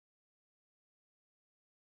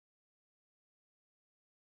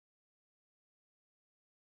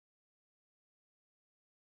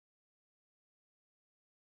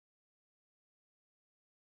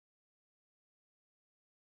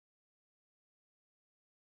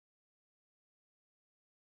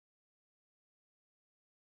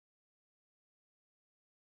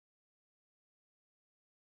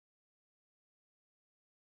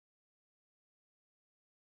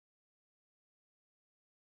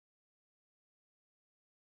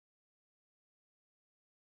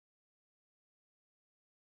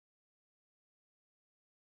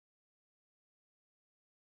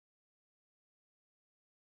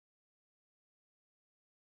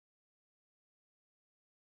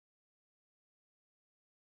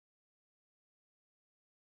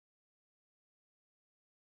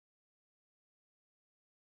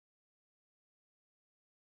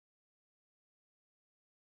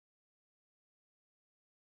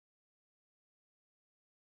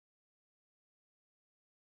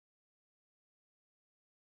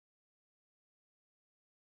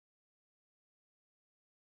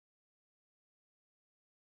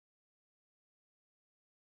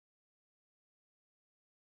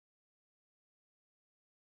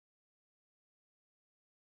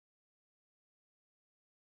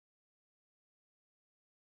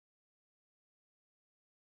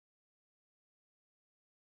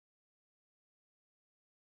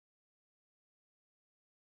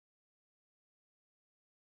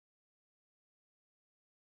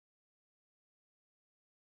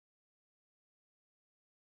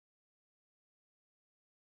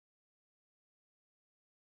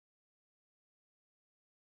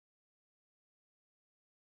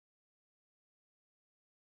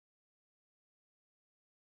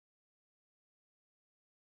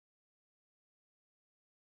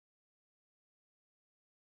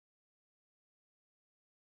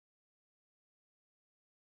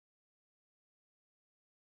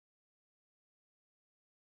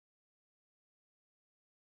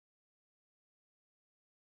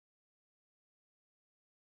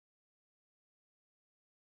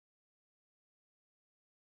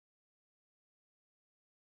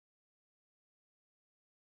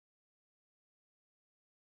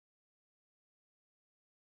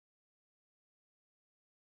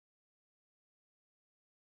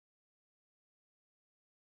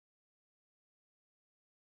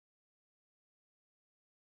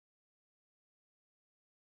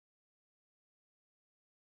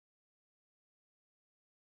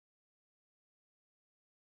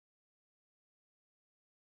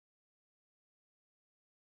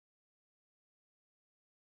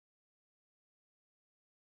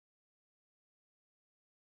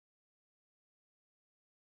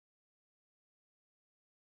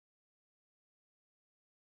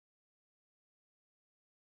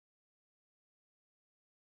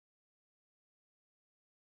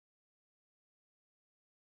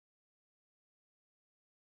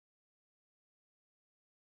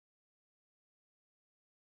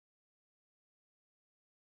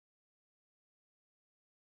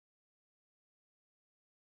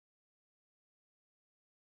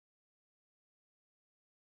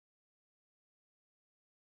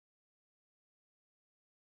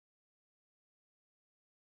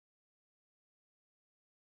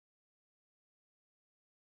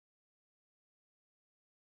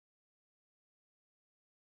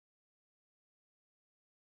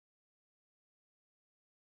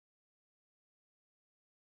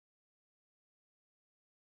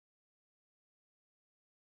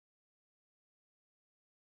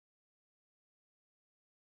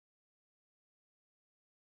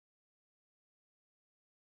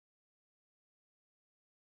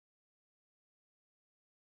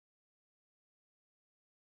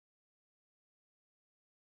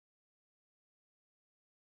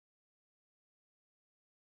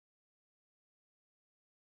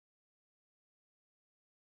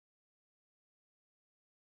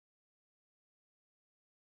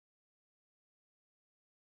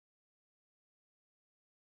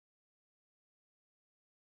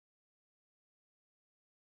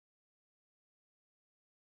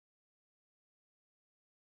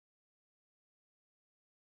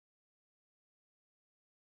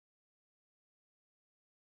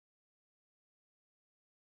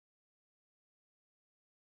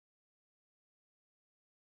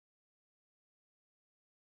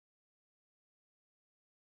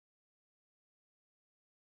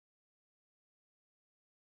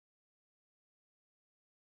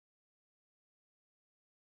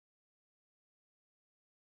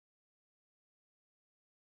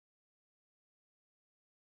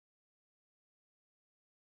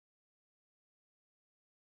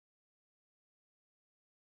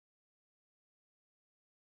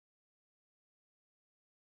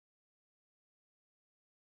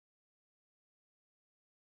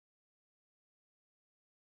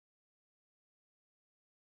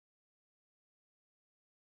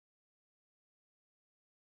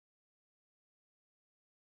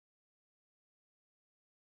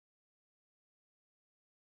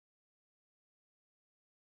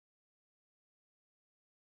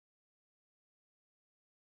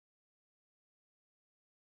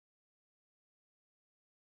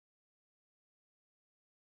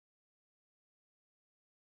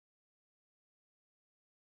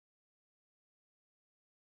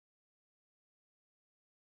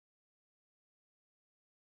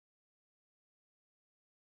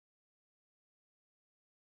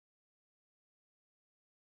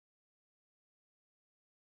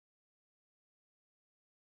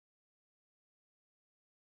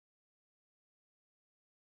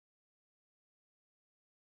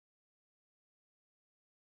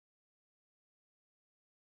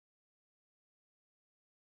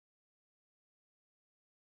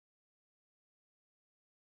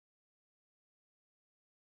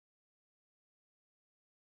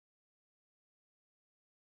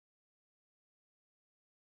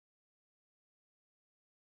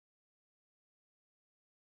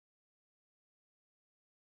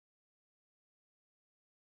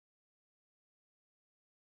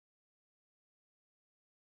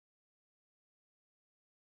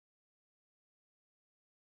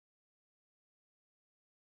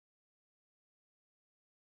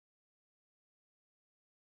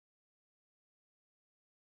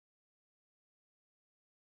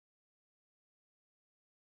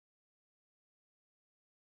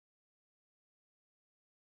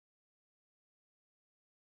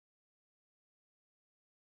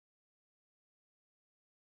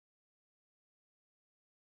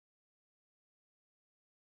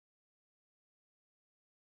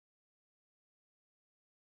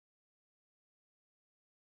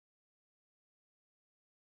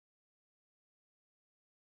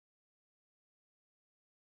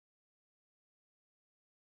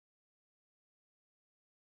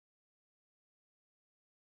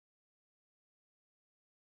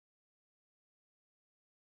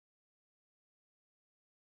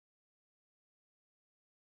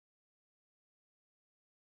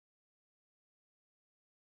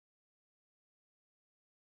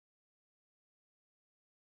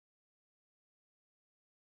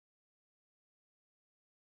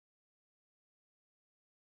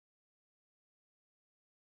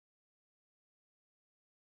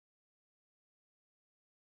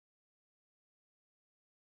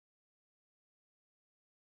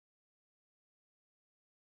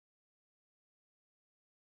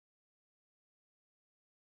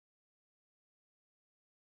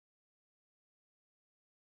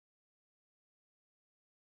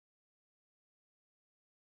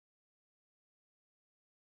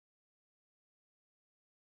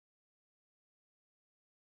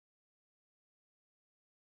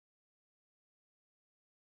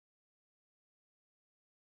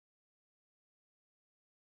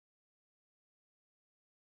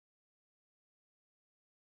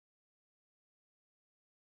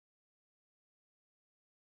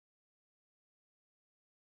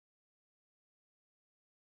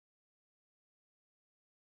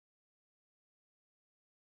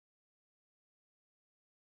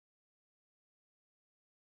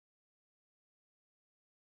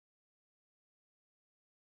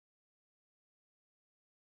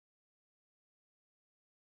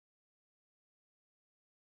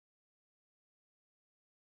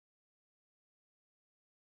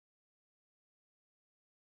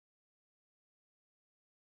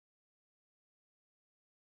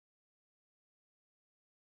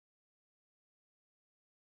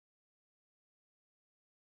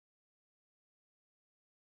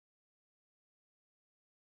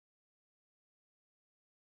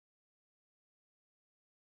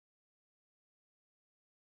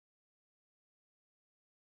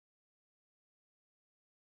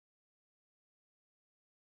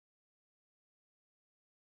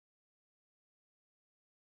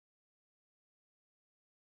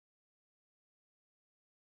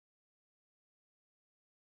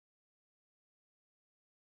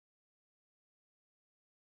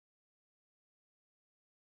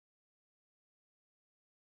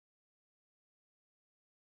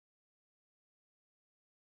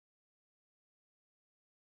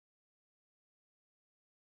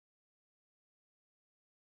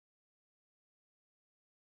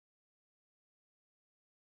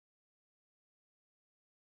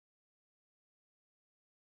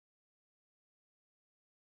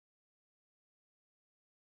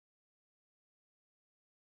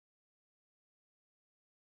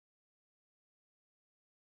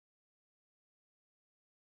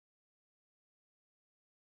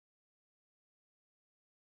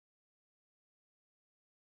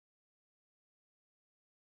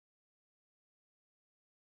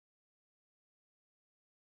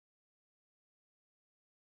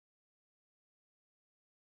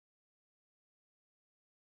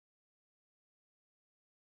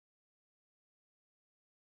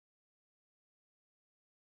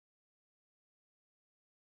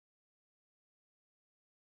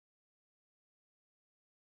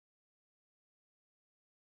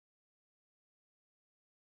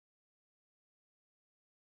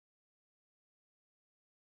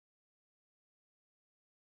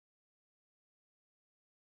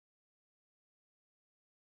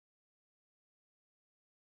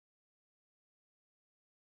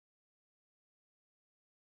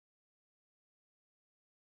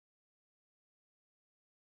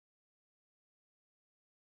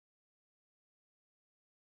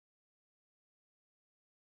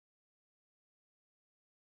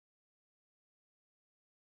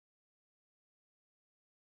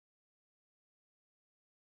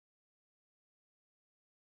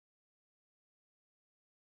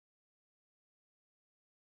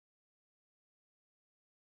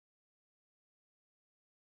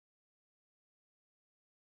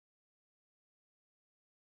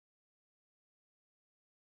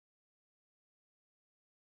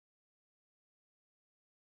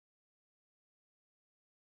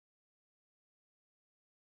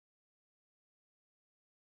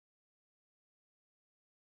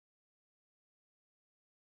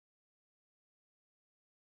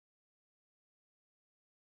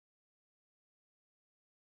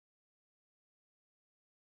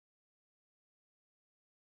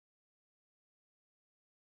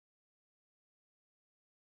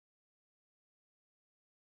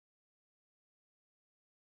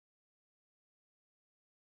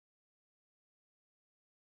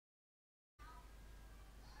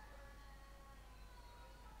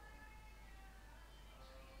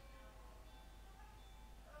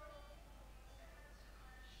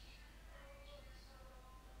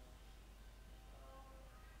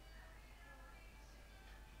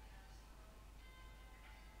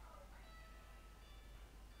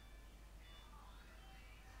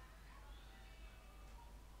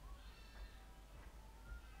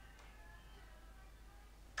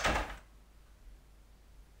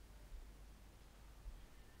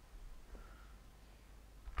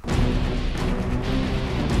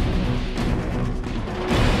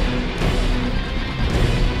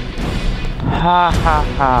Ha ha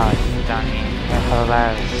ha, stunning, you're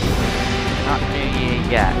hilarious. Not New Year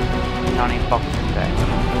yet, it's only Boxing Day.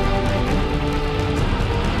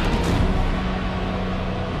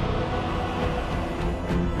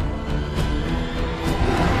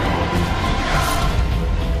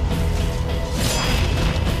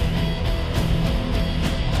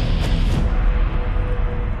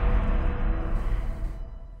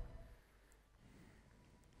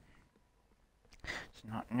 It's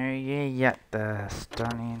not New Year yet, the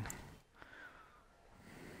stunning.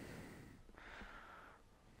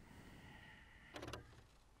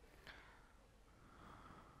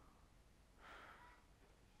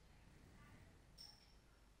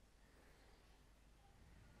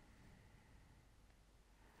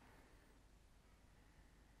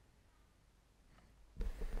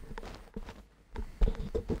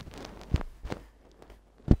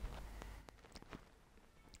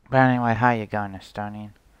 But anyway, how you going,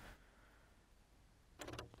 Estonian?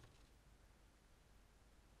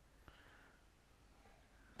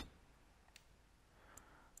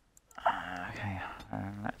 Okay,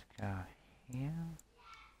 let's go here.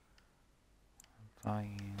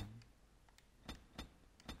 Volume.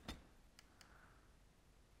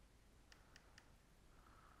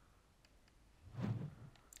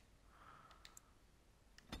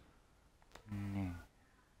 New.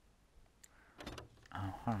 Oh,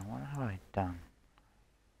 hold on, what have I done?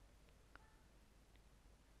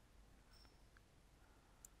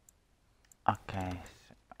 Okay,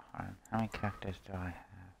 so, hold on, how many characters do I have?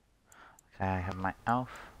 Okay, I have my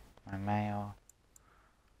elf, my male.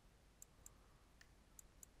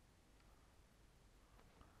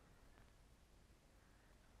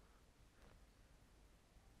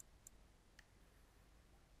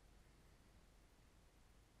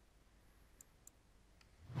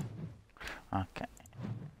 Okay.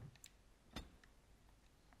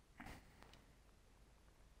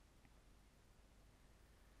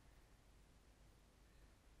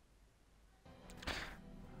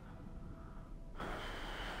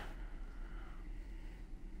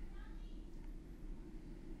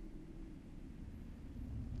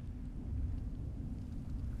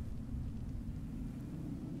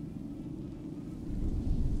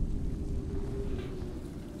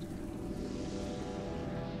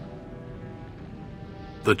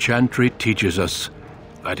 The chantry teaches us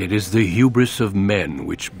that it is the hubris of men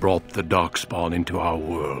which brought the Darkspawn into our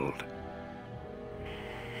world.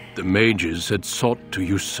 The mages had sought to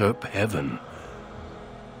usurp heaven,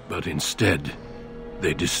 but instead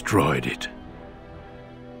they destroyed it.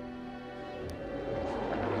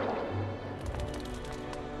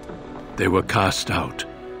 They were cast out,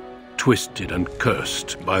 twisted and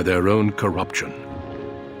cursed by their own corruption.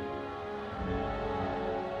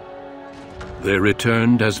 They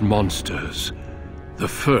returned as monsters, the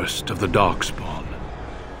first of the Darkspawn.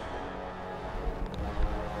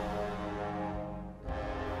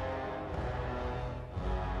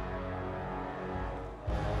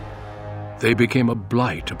 They became a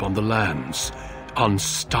blight upon the lands,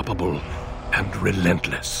 unstoppable and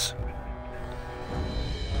relentless.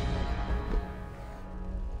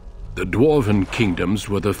 The dwarven kingdoms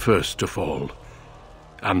were the first to fall,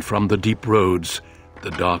 and from the deep roads, the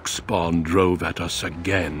Darkspawn drove at us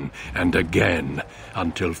again and again,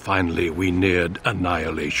 until finally we neared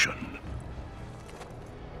annihilation.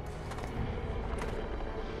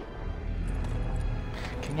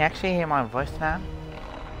 Can you actually hear my voice now?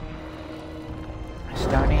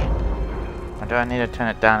 Estonian? Or do I need to turn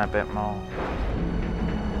it down a bit more?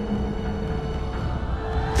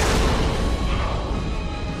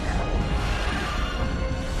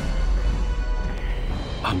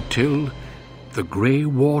 Until the Grey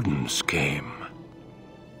Wardens came.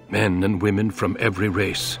 Men and women from every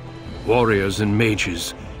race, warriors and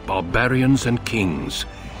mages, barbarians and kings.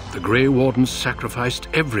 The Grey Wardens sacrificed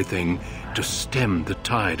everything to stem the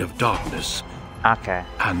tide of darkness. Okay.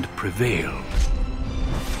 And prevailed.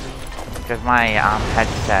 Because my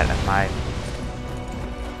headset and my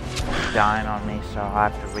dying on me, so I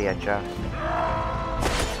have to readjust.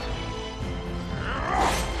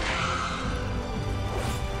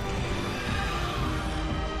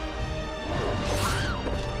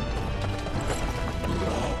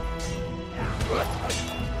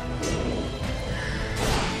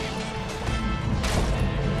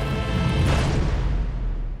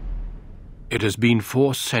 It has been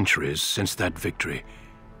 4 centuries since that victory,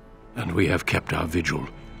 and we have kept our vigil.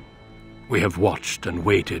 We have watched and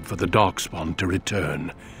waited for the Darkspawn to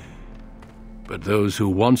return. But those who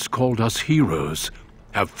once called us heroes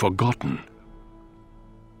have forgotten.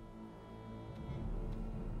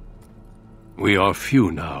 We are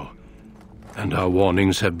few now, and our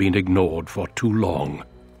warnings have been ignored for too long.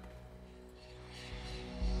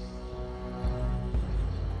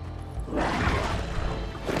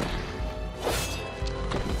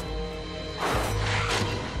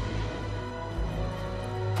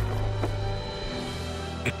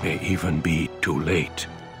 It may even be too late.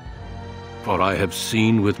 For I have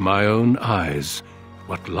seen with my own eyes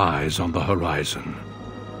what lies on the horizon.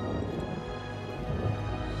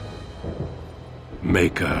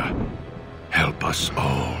 Maker, help us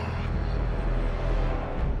all.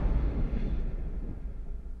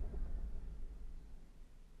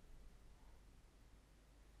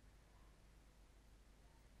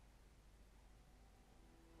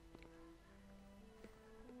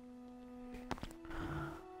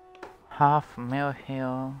 Half Mill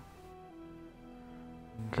Hill,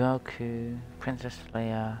 Goku, Princess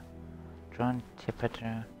Leia, John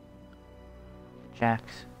Jupiter,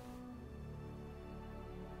 Jax,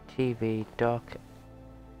 TV, Doc,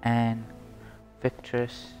 Anne,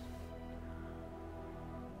 Victress,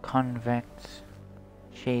 Convex,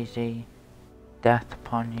 Cheesy, Death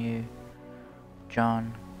Upon You,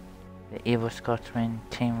 John, The Evil Scotsman,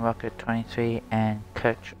 Team Rocket 23, and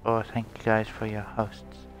Coach. Thank you guys for your hosts.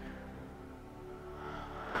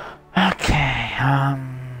 Okay,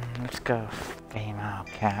 let's go female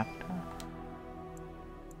character.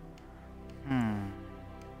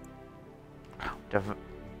 The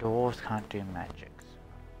dwarves can't do magics.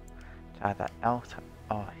 It's either elf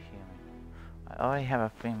or human. I already have a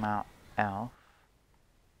female elf.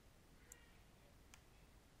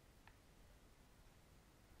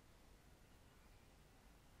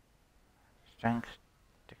 Strength,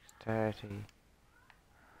 dexterity,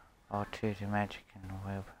 or 2 to magic and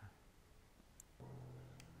willpower.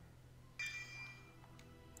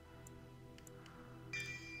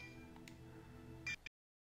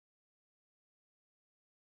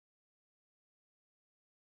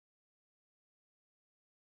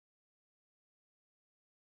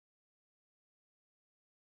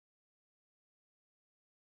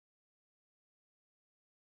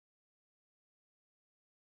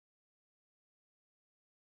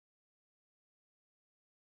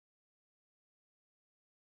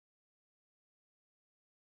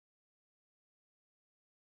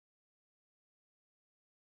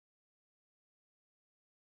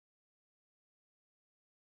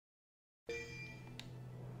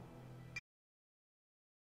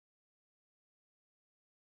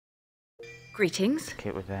 Greetings.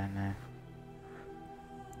 Kit was there now.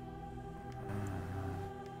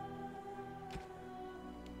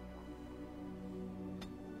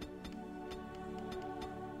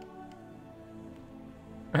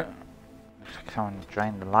 Looks like someone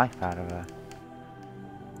drained the life out of her.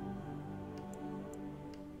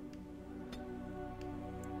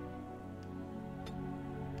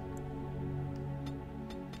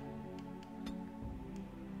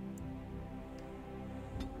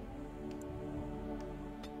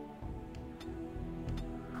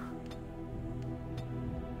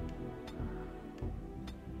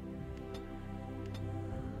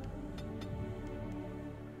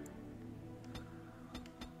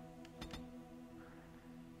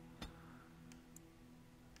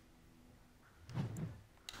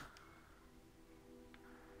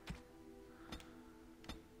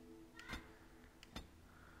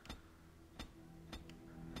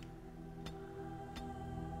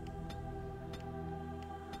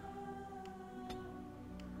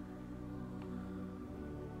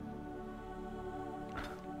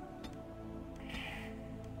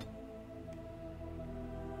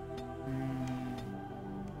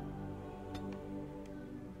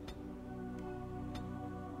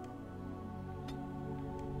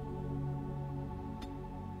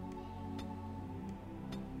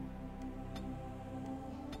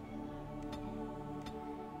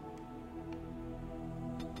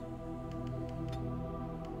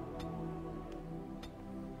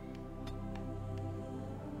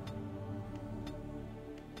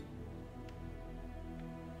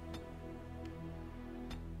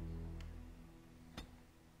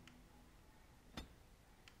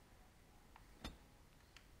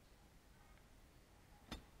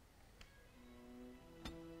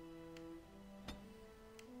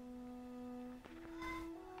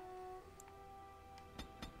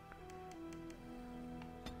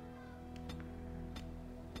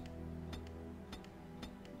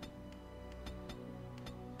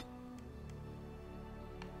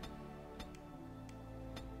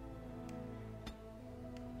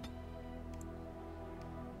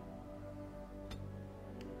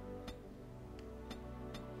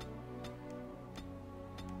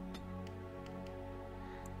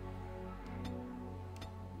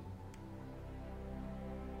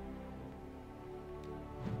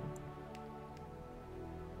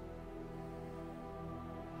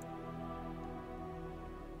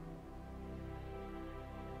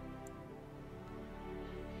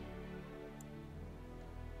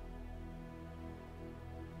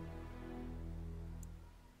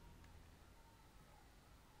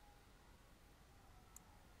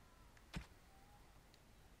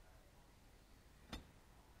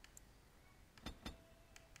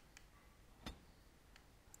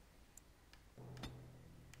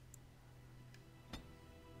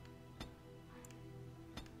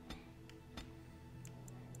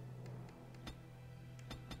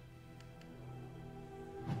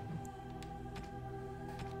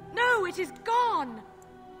 it is gone!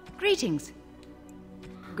 Greetings.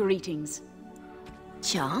 Greetings.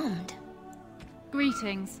 Charmed.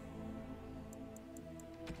 Greetings.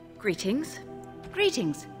 Greetings.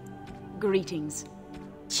 Greetings. Greetings.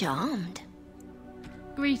 Charmed.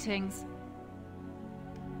 Greetings.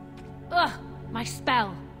 Ugh! My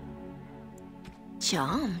spell!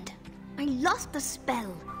 Charmed. I lost the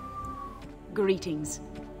spell. Greetings.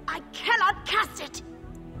 I cannot cast it.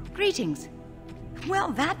 Greetings.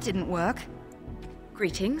 Well, that didn't work.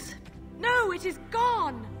 Greetings. No, it is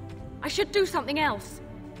gone! I should do something else.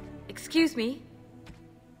 Excuse me.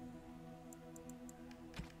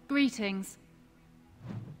 Greetings.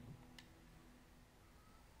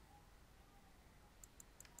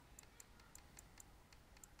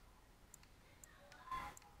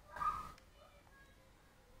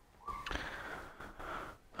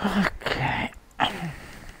 Okay.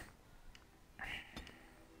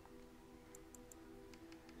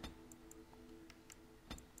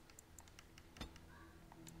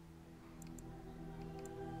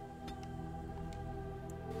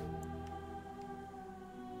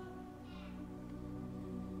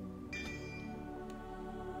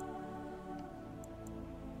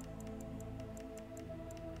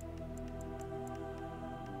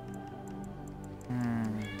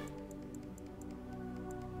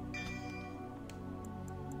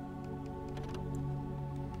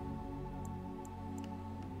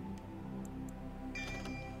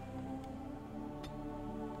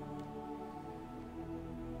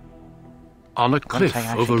 On a cliff I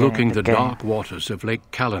actually overlooking get the into the game. dark waters of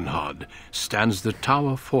Lake Calenhad stands the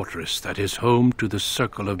tower fortress that is home to the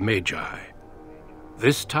Circle of Magi.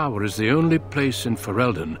 This tower is the only place in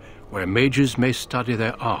Ferelden where mages may study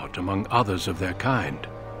their art among others of their kind.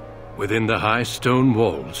 Within the high stone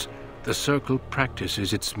walls, the Circle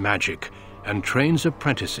practices its magic and trains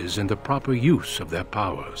apprentices in the proper use of their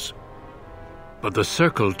powers. But the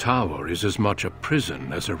Circle Tower is as much a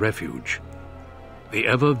prison as a refuge. The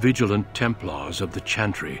ever-vigilant Templars of the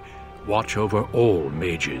Chantry watch over all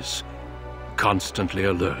mages, constantly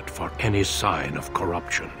alert for any sign of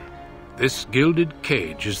corruption. This gilded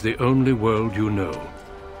cage is the only world you know.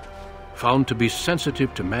 Found to be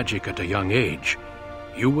sensitive to magic at a young age,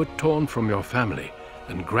 you were torn from your family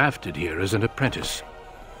and grafted here as an apprentice.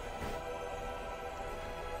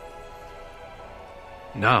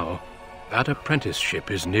 Now, that apprenticeship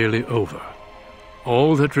is nearly over.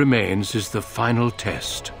 All that remains is the final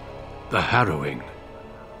test, the harrowing.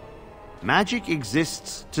 Magic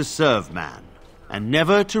exists to serve man, and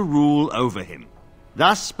never to rule over him.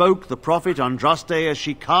 Thus spoke the prophet Andraste as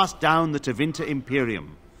she cast down the Tevinter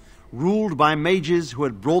Imperium, ruled by mages who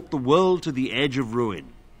had brought the world to the edge of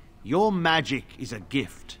ruin. Your magic is a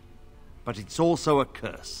gift, but it's also a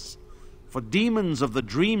curse. For demons of the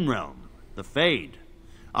dream realm, the Fade,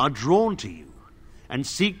 are drawn to you, and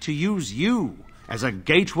seek to use you as a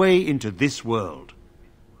gateway into this world.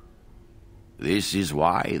 This is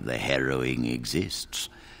why the harrowing exists.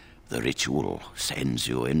 The ritual sends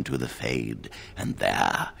you into the Fade, and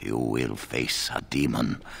there you will face a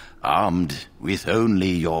demon, armed with only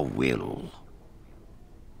your will.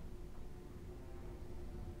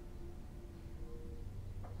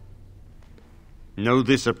 Know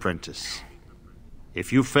this, apprentice.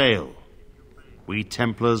 If you fail, we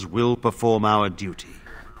Templars will perform our duty.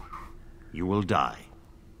 You will die.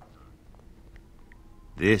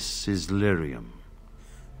 This is lyrium,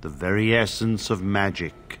 the very essence of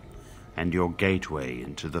magic, and your gateway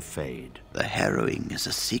into the Fade. The harrowing is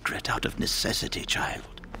a secret out of necessity,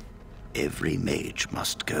 child. Every mage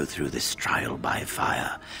must go through this trial by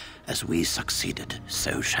fire. As we succeeded,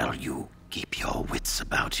 so shall you. Keep your wits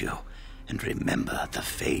about you, and remember the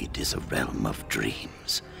Fade is a realm of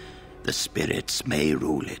dreams. The spirits may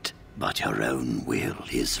rule it, but your own will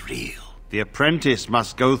is real. The apprentice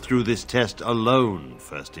must go through this test alone,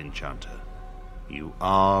 First Enchanter. You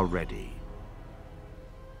are ready.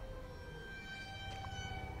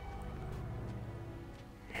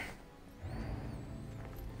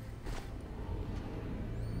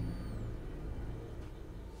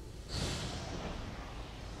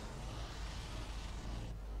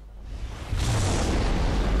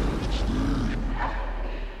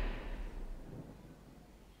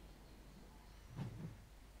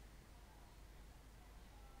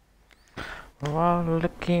 Well,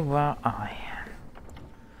 looky where I am.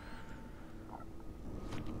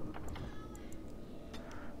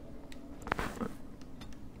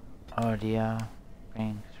 Audio,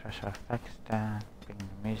 bring special effects down, bring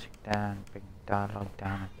the music down, bring the dialogue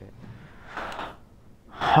down a bit.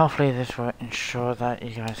 Hopefully this will ensure that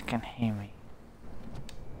you guys can hear me.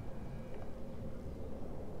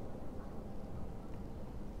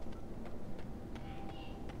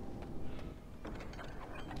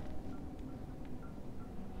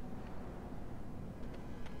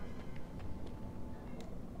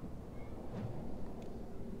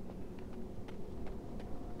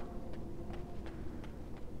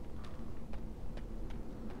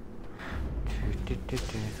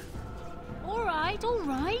 All right, all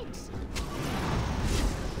right.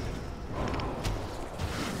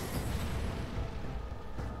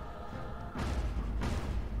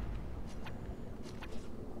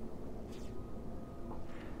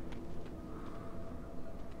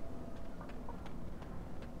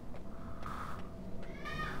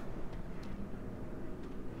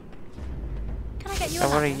 Can I get you a So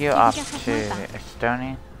what are ladder? you can up just have to, my back.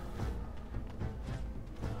 Estonia?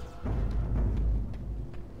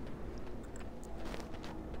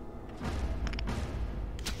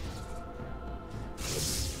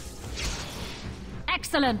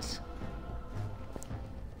 Excellent.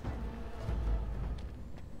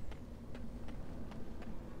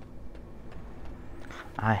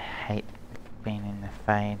 I hate being in the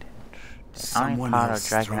Fade. The only Someone part of else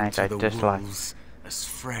Dragon thrown Age to I the dislike. wolves, as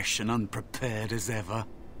fresh and unprepared as ever.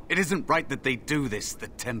 It isn't right that they do this, the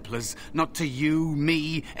Templars. Not to you,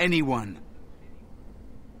 me, anyone.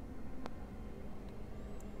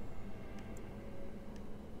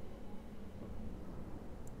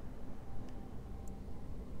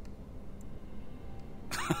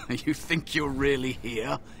 You think you're really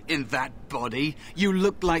here? In that body? You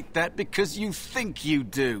look like that because you think you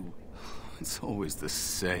do. It's always the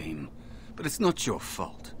same. But it's not your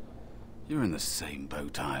fault. You're in the same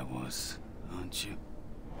boat I was, aren't you?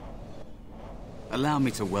 Allow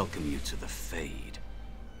me to welcome you to the Fade.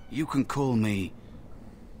 You can call me,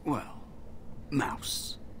 well,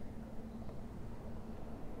 Mouse.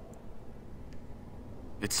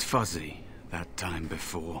 It's fuzzy, that time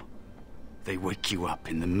before. They wake you up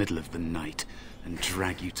in the middle of the night and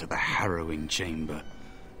drag you to the harrowing chamber.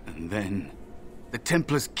 And then the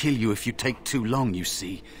Templars kill you if you take too long, you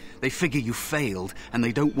see. They figure you failed and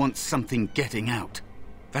they don't want something getting out.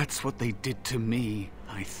 That's what they did to me,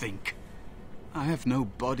 I think. I have no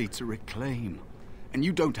body to reclaim, and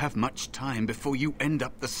you don't have much time before you end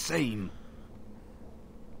up the same.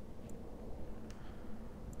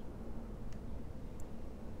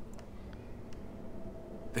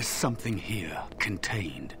 There's something here,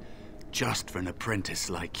 contained, just for an apprentice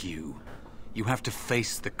like you. You have to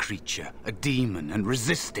face the creature, a demon, and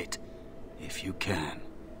resist it, if you can.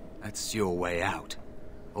 That's your way out.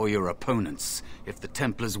 Or your opponents, if the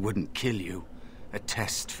Templars wouldn't kill you. A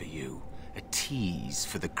test for you, a tease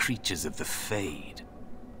for the creatures of the Fade.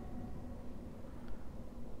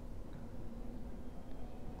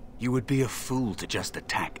 You would be a fool to just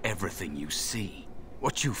attack everything you see.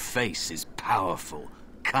 What you face is powerful,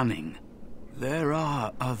 cunning. There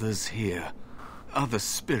are others here, other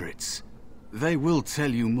spirits. They will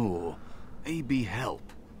tell you more, maybe help,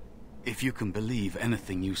 if you can believe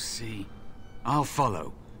anything you see. I'll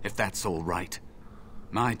follow, if that's all right.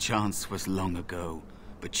 My chance was long ago,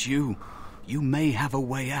 but you may have a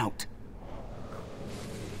way out.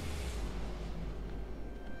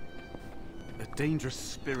 A dangerous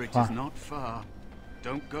spirit is not far.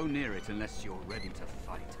 Don't go near it unless you're ready to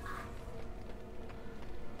fight.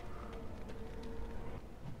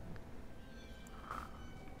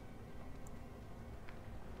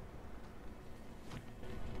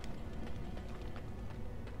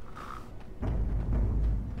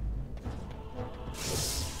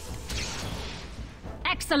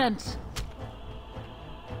 Excellent.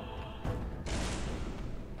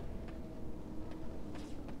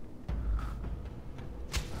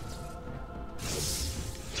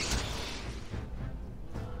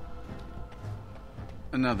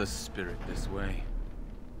 Another spirit this way.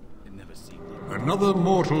 It never seemed... Another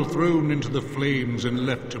mortal thrown into the flames and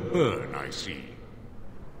left to burn, I see.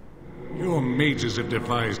 Your mages have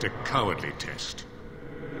devised a cowardly test.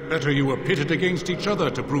 Better you were pitted against each other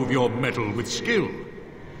to prove your mettle with skill,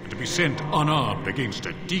 and to be sent unarmed against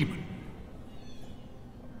a demon.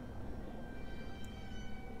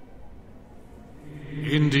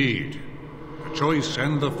 Indeed. The choice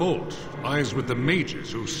and the fault lies with the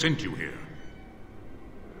mages who sent you here.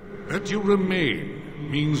 That you remain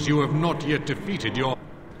means you have not yet defeated your...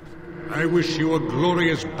 I wish you a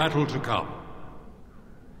glorious battle to come.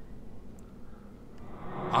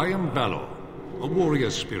 I am Valor, a warrior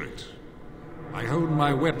spirit. I hone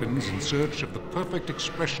my weapons in search of the perfect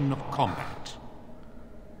expression of combat.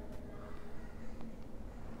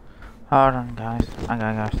 Hold on, guys. I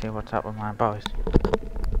gotta go see what's up with my boys.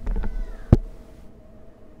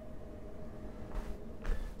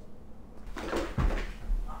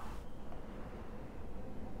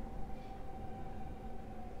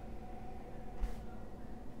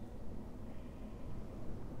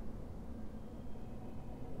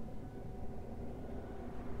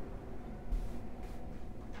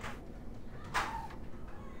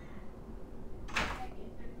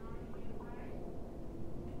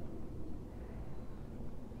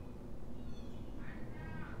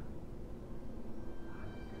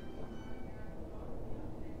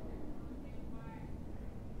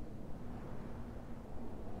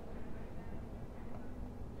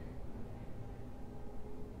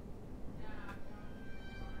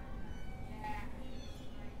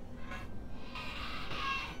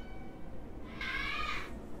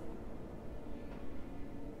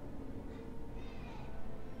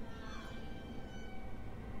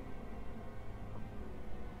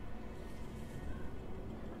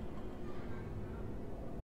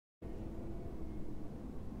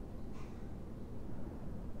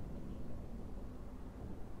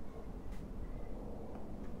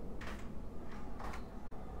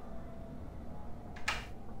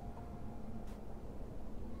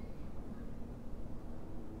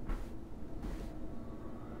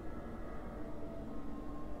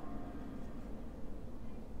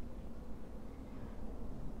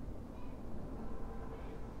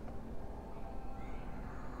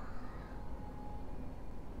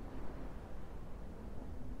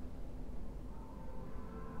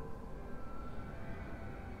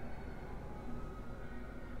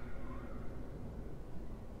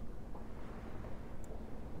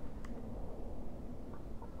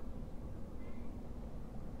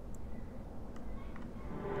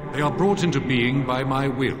 They are brought into being by my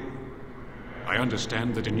will. I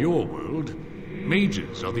understand that in your world,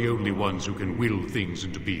 mages are the only ones who can will things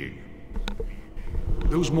into being.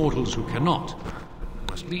 Those mortals who cannot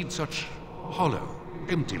must lead such hollow,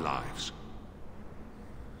 empty lives.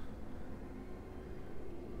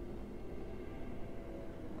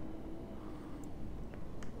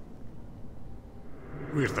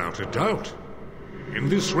 Without a doubt. In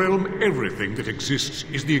this realm, everything that exists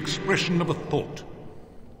is the expression of a thought.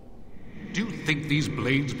 Do you think these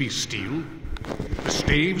blades be steel? The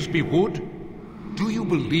staves be wood? Do you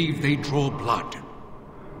believe they draw blood?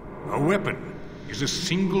 A weapon is a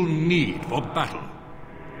single need for battle,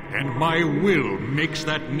 and my will makes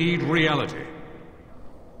that need reality.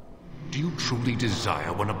 Do you truly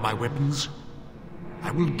desire one of my weapons?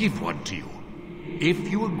 I will give one to you, if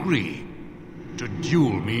you agree to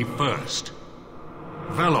duel me first.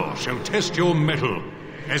 Valor shall test your mettle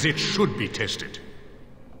as it should be tested.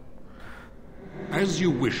 As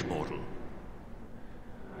you wish, mortal.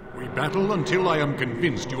 We battle until I am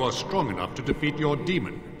convinced you are strong enough to defeat your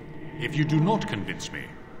demon. If you do not convince me,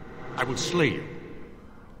 I will slay you.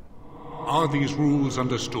 Are these rules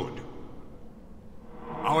understood?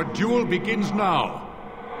 Our duel begins now.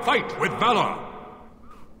 Fight with valor!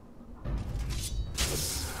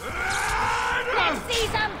 Let's see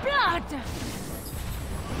some blood!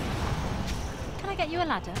 Can I get you a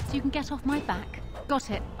ladder so you can get off my back? Got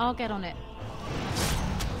it. I'll get on it.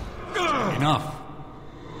 Enough.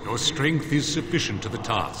 Your strength is sufficient to the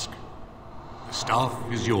task. The staff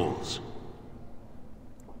is yours.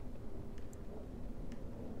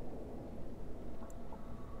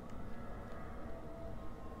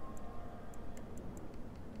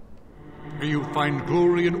 May you find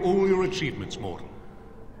glory in all your achievements, mortal.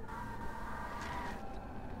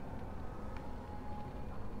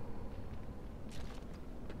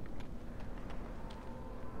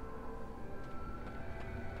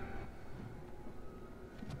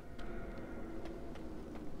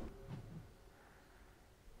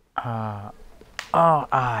 Oh,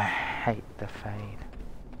 I hate the fade.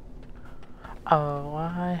 Oh,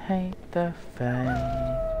 I hate the fade.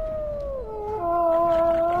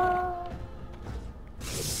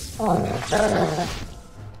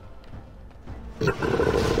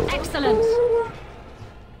 Excellent!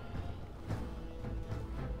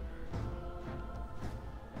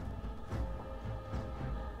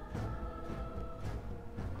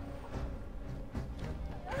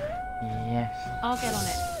 Yes. I'll get on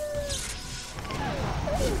it.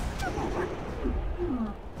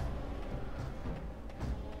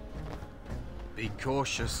 Be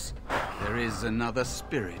cautious. There is another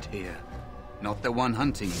spirit here. Not the one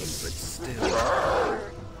hunting you, but still.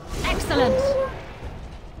 Excellent!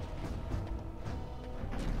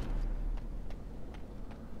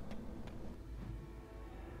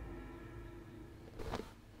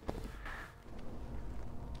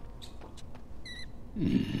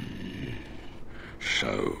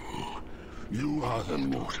 So, you are the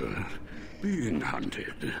mortal being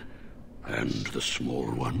hunted. And the small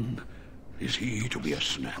one, is he to be a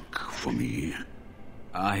snack for me?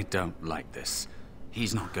 I don't like this.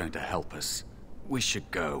 He's not going to help us. We should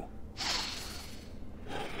go.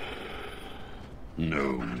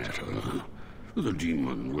 No matter. The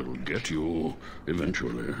demon will get you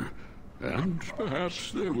eventually. And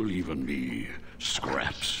perhaps there will even be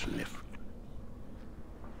scraps left.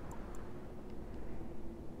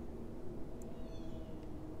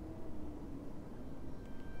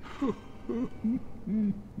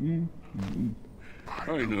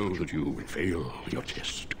 I know that you will fail your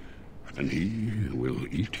test, and he will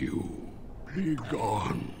eat you. Be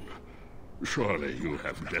gone. Surely you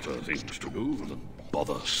have better things to do than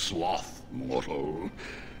bother sloth, mortal.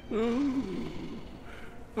 Oh,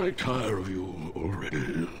 I tire of you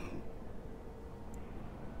already.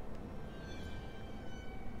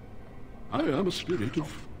 I am a spirit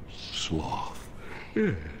of sloth.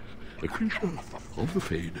 Yes, a creature of the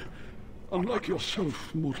Fade. Unlike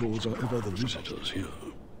yourself, mortals are ever the visitors here.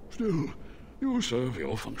 Still, you serve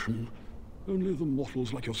your function. Only the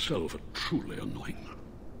mortals like yourself are truly annoying.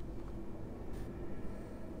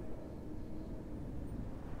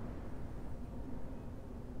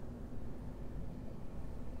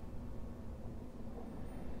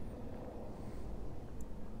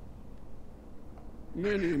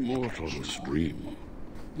 Many mortals dream.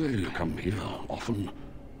 They come here often,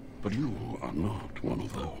 but you are not one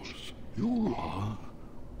of those. You are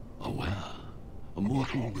aware, a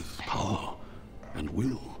mortal with power and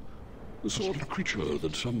will, the sort of creature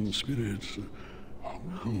that some spirits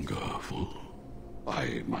hunger for.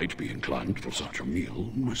 I might be inclined for such a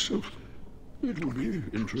meal myself, It would be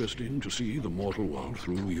interesting to see the mortal world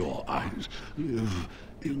through your eyes, live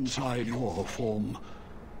inside your form.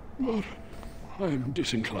 But I'm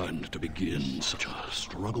disinclined to begin such a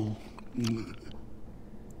struggle.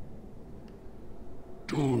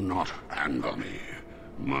 Do not anger me.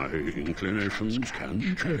 My inclinations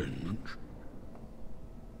can change.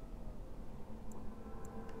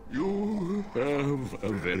 You have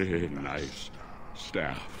a very nice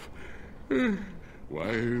staff. Why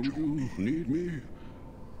would you need me?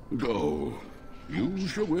 Go.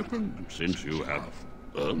 Use your weapon, since you have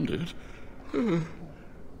earned it.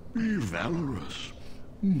 Be valorous.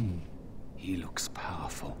 He looks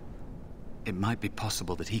powerful. It might be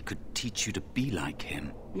possible that he could teach you to be like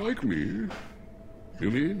him. Like me?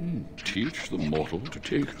 You mean teach the mortal to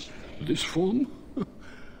take this form?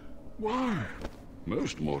 Why?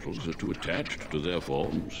 Most mortals are too attached to their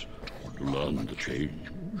forms to learn the change.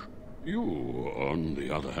 You, on the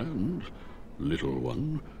other hand, little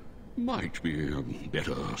one, might be a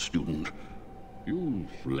better student. You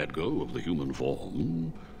let go of the human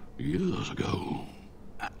form years ago.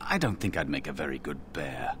 I don't think I'd make a very good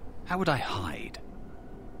bear. How would I hide?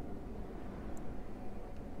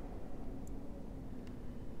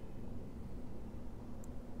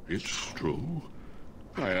 It's true.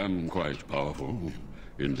 I am quite powerful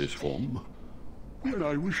in this form, when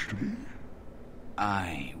I wish to be.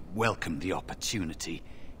 I welcome the opportunity,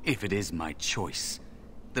 if it is my choice.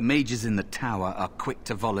 The mages in the tower are quick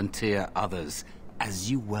to volunteer others,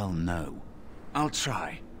 as you well know. I'll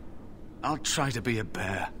try. I'll try to be a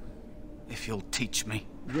bear, if you'll teach me.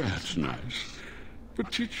 That's nice.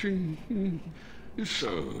 But teaching is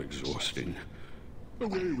so exhausting.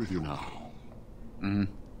 Away with you now.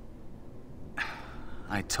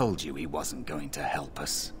 I told you he wasn't going to help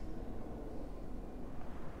us.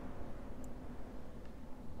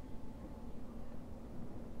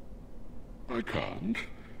 I can't.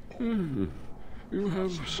 You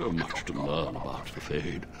have so much to learn about the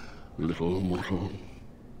Fade, little mortal.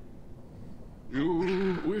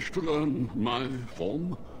 You wish to learn my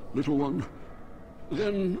form, little one?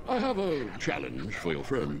 Then I have a challenge for your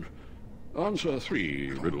friend. Answer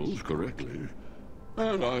 3 riddles correctly,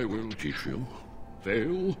 and I will teach you.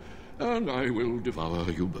 Fail, and I will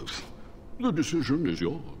devour you both. The decision is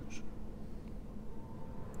yours.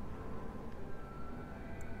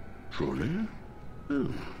 Truly?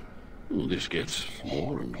 This gets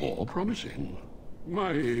more and more promising.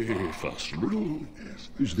 My first riddle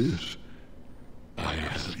is this. I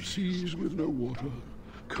have seas with no water,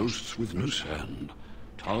 coasts with no sand,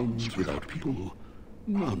 towns without people,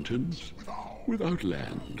 mountains without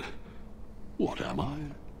land. What am I?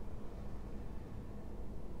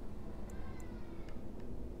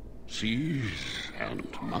 Seas and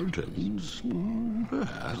mountains,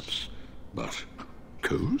 perhaps, but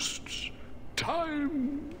coasts?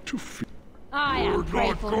 Time to feel. I am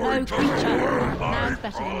grateful, no creature. Now's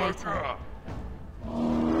better than later.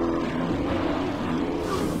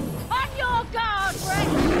 On your guard, Rick!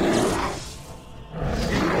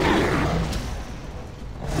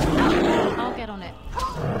 I'll get on it.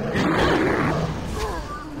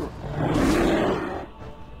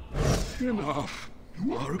 Enough.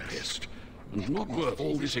 You are a pest, and not worth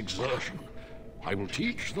all this exertion. I will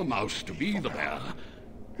teach the mouse to be the bear,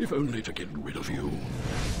 if only to get rid of you.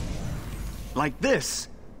 Like this?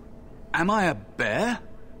 Am I a bear?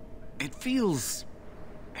 It feels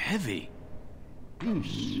heavy.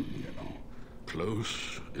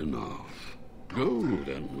 Close enough. Go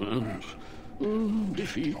then, and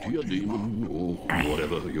defeat your demon, or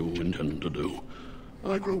whatever you intend to do.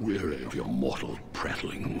 I grow weary of your mortal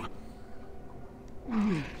prattling.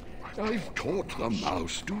 I've taught the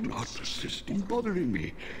mouse, do not persist in bothering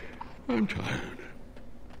me. I'm tired.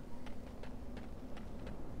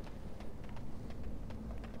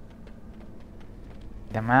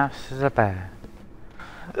 The mouse is a bear,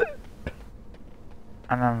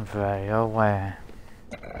 and I'm very aware.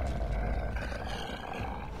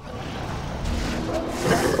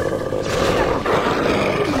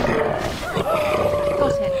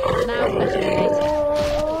 Got it. Now's better than later.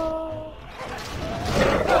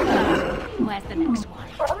 Where's the next one?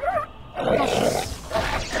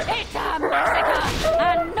 It's a massacre,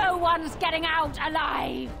 and no one's getting out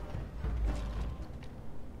alive!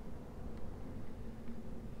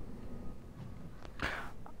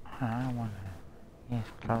 I don't want to.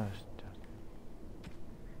 He's closed.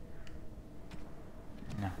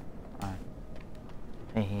 No, I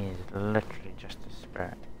think he is literally just a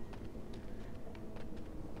spirit.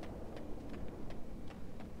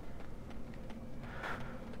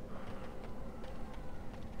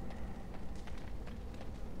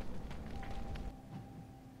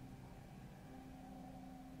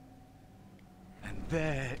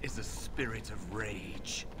 There is a spirit of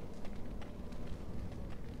rage.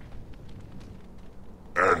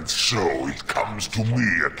 And so it comes to me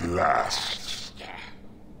at last.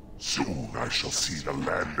 Soon I shall see the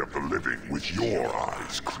land of the living with your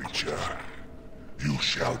eyes, creature. You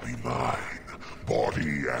shall be mine,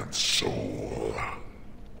 body and soul.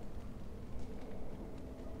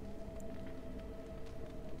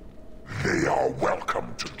 They are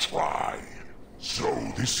welcome to try. So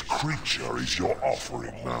this creature is your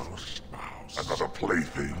offering, Mouse. Another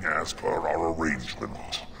plaything as per our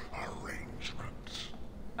arrangement.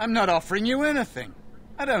 I'm not offering you anything.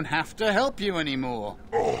 I don't have to help you anymore.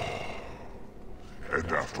 Oh.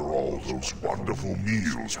 And after all those wonderful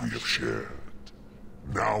meals we have shared,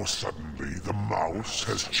 now suddenly the mouse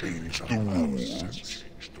has changed the rules.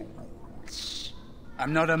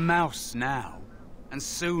 I'm not a mouse now, and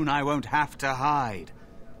soon I won't have to hide.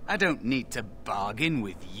 I don't need to bargain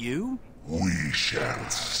with you. We shall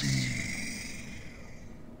see.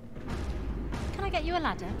 Can I get you a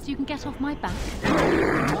ladder so you can get off my back?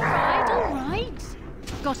 Alright, alright.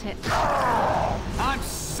 Got it. I'm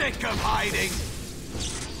sick of hiding.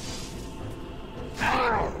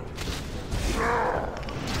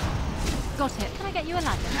 Got it. Can I get you a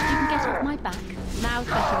ladder so you can get off my back? Now's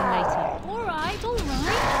better than later. Alright,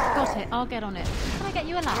 alright. Got it. I'll get on it. Can I get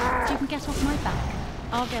you a ladder so you can get off my back?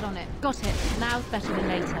 I'll get on it. Got it. Now's better than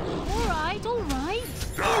later. Alright, alright.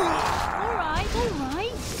 Alright,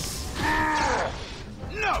 alright.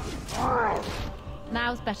 No!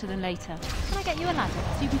 Now's better than later. Can I get you a ladder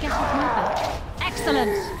so you can get off my back?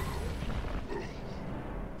 Excellent!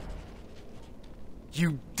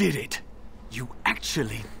 You did it. You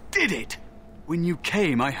actually did it. When you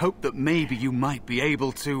came, I hoped that maybe you might be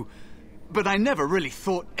able to, but I never really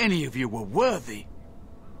thought any of you were worthy.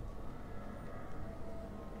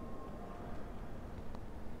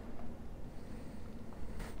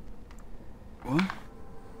 What?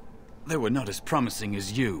 They were not as promising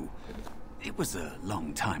as you. It was a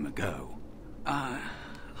long time ago.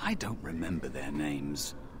 I don't remember their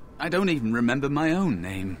names. I don't even remember my own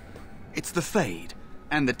name. It's the Fade,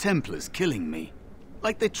 and the Templars killing me,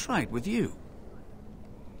 like they tried with you.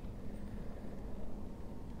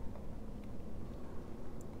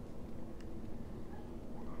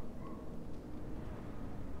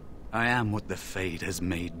 I am what the Fade has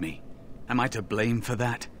made me. Am I to blame for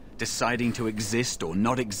that? Deciding to exist or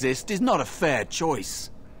not exist is not a fair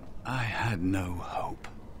choice. I had no hope.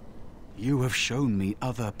 You have shown me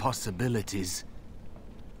other possibilities.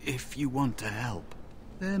 If you want to help,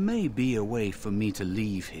 there may be a way for me to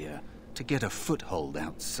leave here, to get a foothold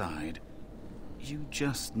outside. You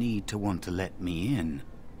just need to want to let me in.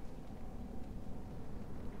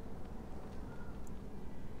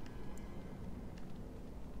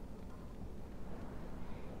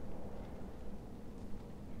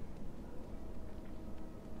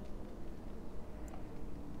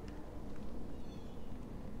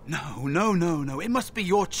 No. It must be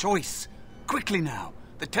your choice. Quickly now.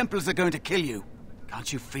 The Templars are going to kill you.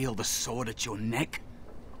 Can't you feel the sword at your neck?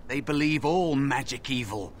 They believe all magic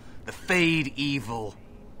evil, the Fade evil.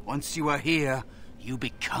 Once you are here, you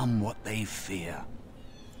become what they fear.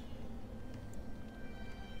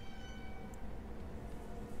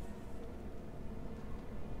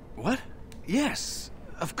 What? Yes,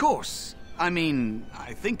 of course. I mean,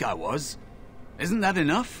 I think I was. Isn't that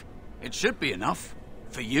enough? It should be enough.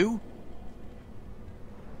 For you?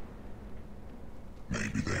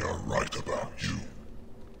 Maybe they are right about you.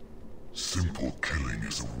 Simple killing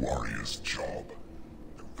is a warrior's job.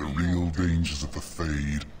 The real dangers of the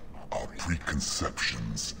Fade are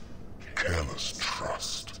preconceptions, careless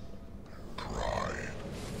trust, pride.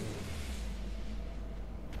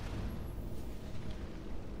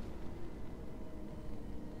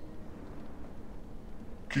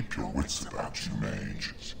 Keep your wits about you,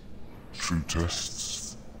 mage. True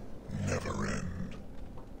tests never end.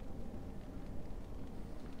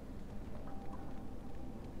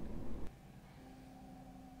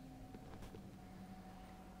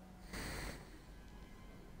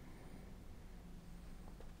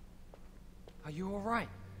 Are you all right?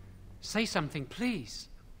 Say something, please.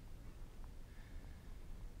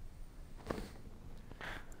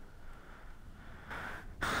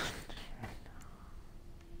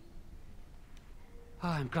 Oh,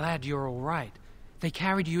 I'm glad you're all right. They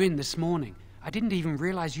carried you in this morning. I didn't even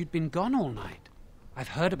realize you'd been gone all night. I've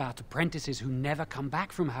heard about apprentices who never come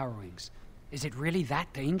back from harrowings. Is it really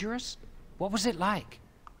that dangerous? What was it like?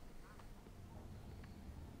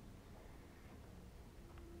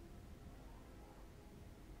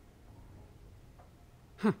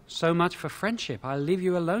 So much for friendship. I'll leave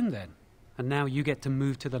you alone then. And now you get to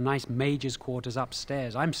move to the nice mage's quarters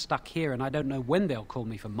upstairs. I'm stuck here and I don't know when they'll call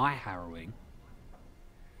me for my harrowing.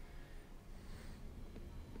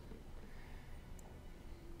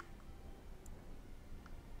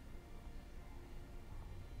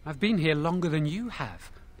 I've been here longer than you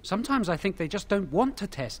have. Sometimes I think they just don't want to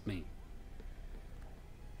test me.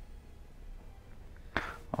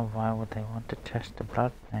 Or why would they want to test the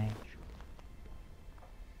blood mage?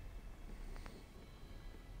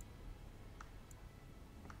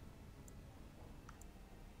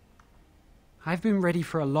 I've been ready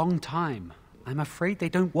for a long time. I'm afraid they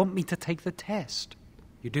don't want me to take the test.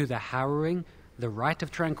 You do the harrowing, the rite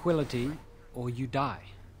of tranquility, or you die.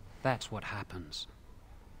 That's what happens.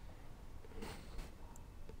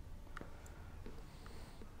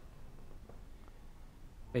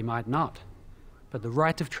 They might not, but the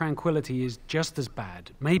rite of tranquility is just as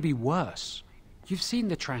bad, maybe worse. You've seen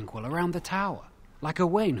the Tranquil around the tower, like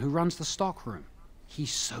Owain who runs the stockroom.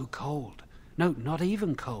 He's so cold. No, not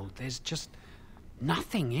even cold. There's just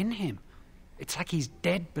nothing in him. It's like he's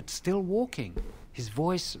dead but still walking. His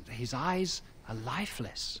voice, his eyes are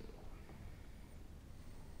lifeless.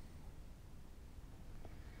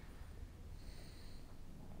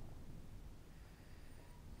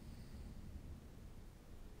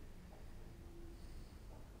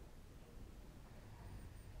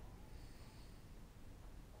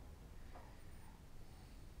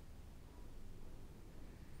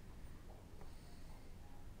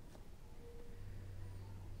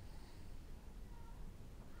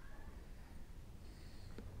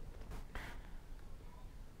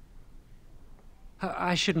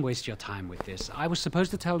 I shouldn't waste your time with this. I was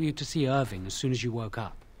supposed to tell you to see Irving as soon as you woke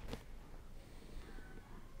up.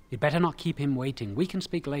 You'd better not keep him waiting. We can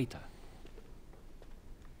speak later.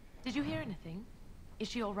 Did you hear anything? Is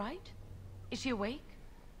she all right? Is she awake?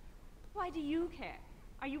 Why do you care?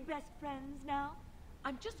 Are you best friends now?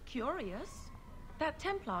 I'm just curious. That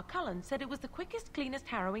Templar, Cullen, said it was the quickest, cleanest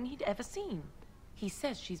harrowing he'd ever seen. He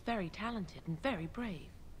says she's very talented and very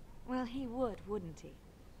brave. Well, he would, wouldn't he?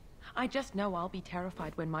 I just know I'll be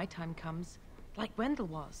terrified when my time comes. Like Wendell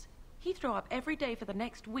was. He'd throw up every day for the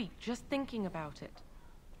next week just thinking about it.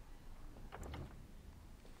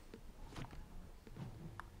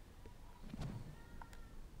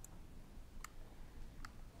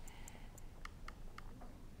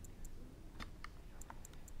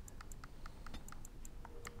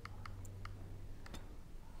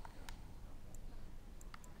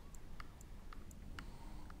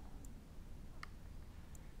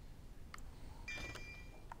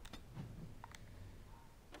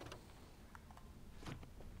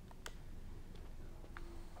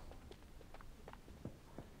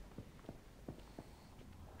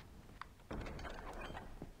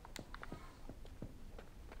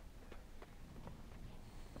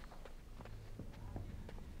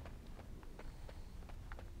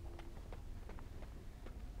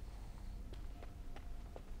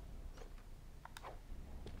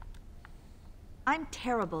 I'm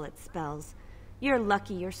terrible at spells. You're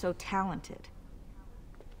lucky you're so talented.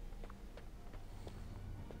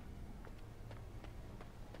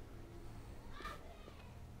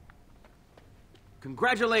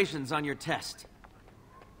 Congratulations on your test.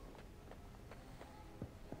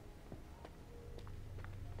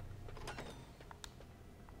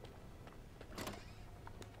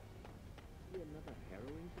 Another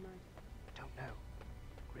harrowing tonight? Don't know.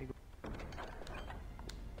 Gregor.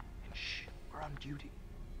 Shh, we're on duty.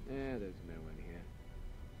 Yeah, there's no one here.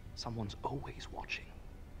 Someone's always watching.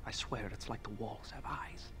 I swear it's like the walls have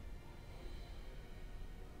eyes.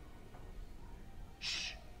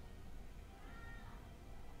 Shh.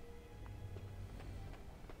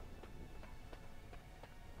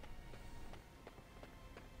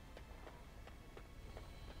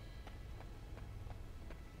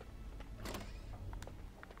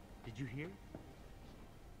 Did you hear?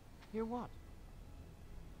 Hear what?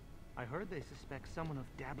 I heard they suspect someone of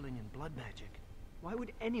dabbling in blood magic. Why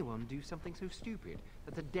would anyone do something so stupid?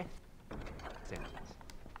 That's a death sentence.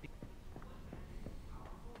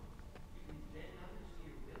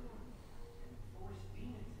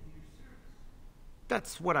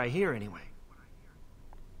 That's what I hear anyway.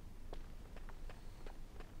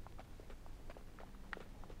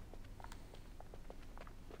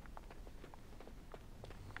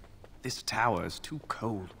 This tower is too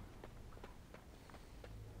cold.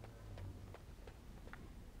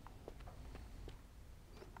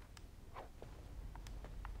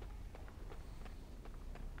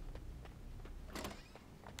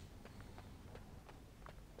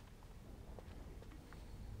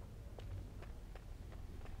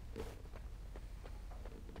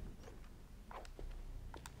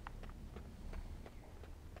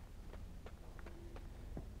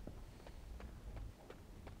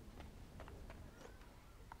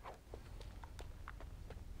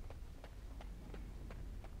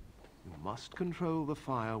 must control the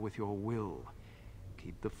fire with your will.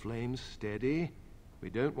 Keep the flames steady. We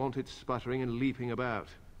don't want it sputtering and leaping about.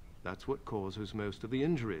 That's what causes most of the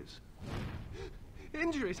injuries.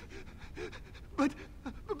 Injuries? But...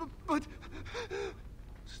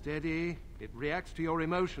 Steady. It reacts to your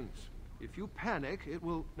emotions. If you panic, it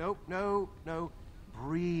will... No.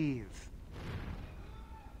 Breathe.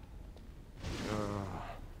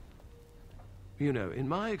 You know, in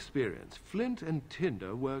my experience, flint and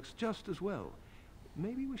tinder works just as well.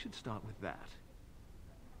 Maybe we should start with that.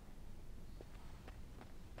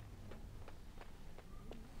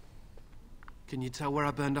 Can you tell where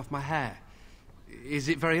I burned off my hair? Is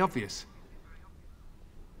it very obvious?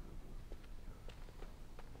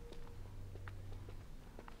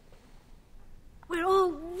 We're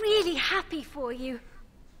all really happy for you.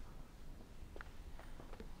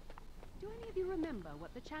 Do any of you remember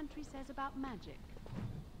what the chantry says about magic?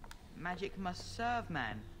 Magic must serve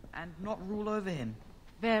man, and not rule over him.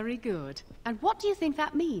 Very good. And what do you think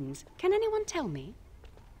that means? Can anyone tell me?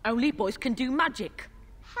 Only boys can do magic.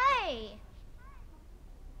 Hey!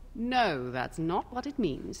 No, that's not what it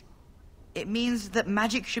means. It means that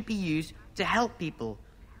magic should be used to help people,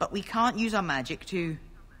 but we can't use our magic to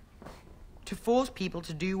force people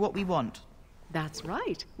to do what we want. That's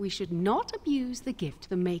right. We should not abuse the gift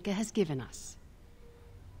the Maker has given us.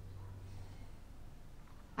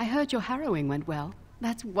 I heard your harrowing went well.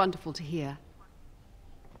 That's wonderful to hear.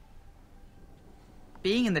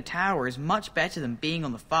 Being in the tower is much better than being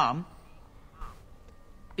on the farm.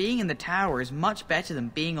 Being in the tower is much better than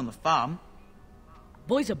being on the farm.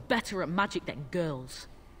 Boys are better at magic than girls.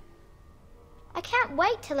 I can't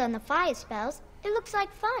wait to learn the fire spells. It looks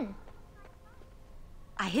like fun.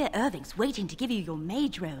 I hear Irving's waiting to give you your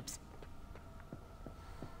mage robes.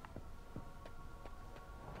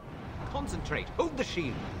 Concentrate. Hold the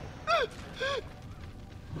shield.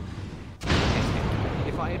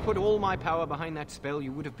 If I had put all my power behind that spell,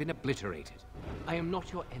 you would have been obliterated. I am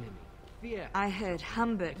not your enemy. Fear. I heard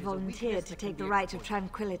Humbert volunteered to take the right of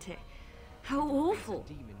tranquility. How awful. A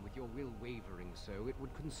demon with your will wavering so, it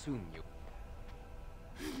would consume you.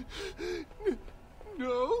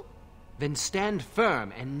 No? Then stand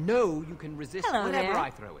firm and know you can resist Hello whatever there.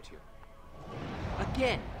 I throw at you.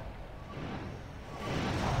 Again.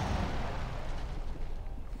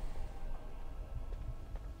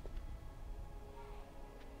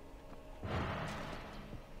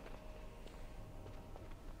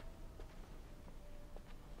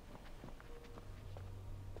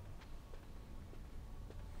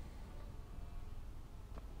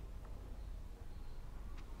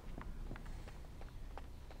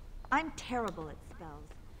 I'm terrible at spells.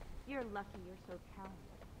 You're lucky you're so talented.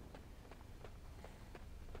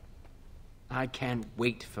 I can't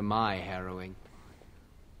wait for my harrowing.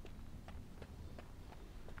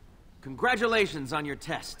 Congratulations on your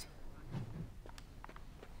test.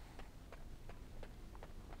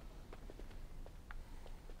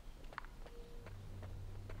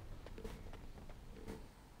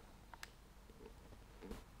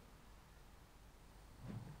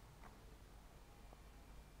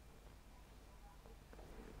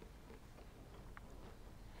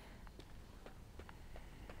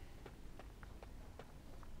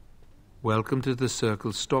 Welcome to the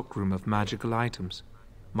Circle's stockroom of magical items.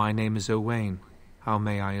 My name is Owain. How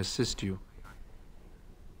may I assist you?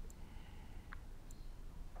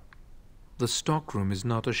 The stockroom is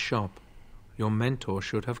not a shop. Your mentor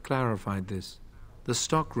should have clarified this. The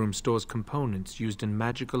stockroom stores components used in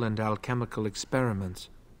magical and alchemical experiments.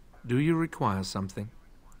 Do you require something?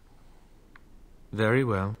 Very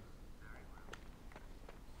well.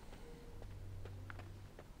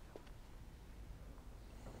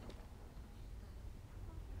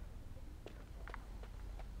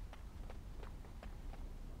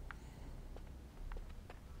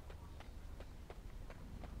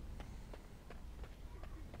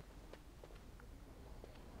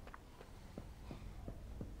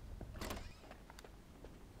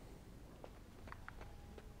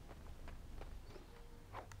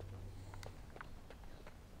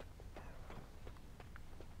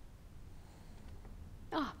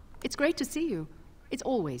 It's great to see you. It's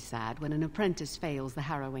always sad when an apprentice fails the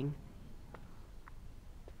harrowing.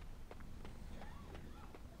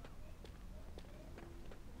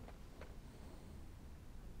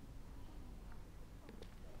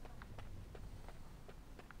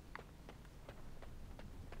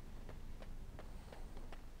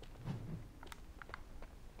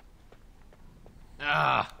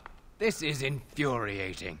 This is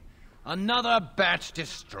infuriating. Another batch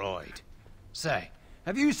destroyed. Say,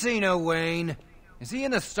 have you seen Owain? Is he in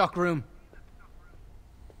the stockroom?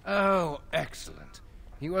 Oh, excellent.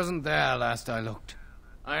 He wasn't there last I looked.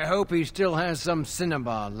 I hope he still has some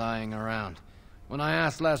cinnabar lying around. When I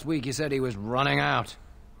asked last week, he said he was running out.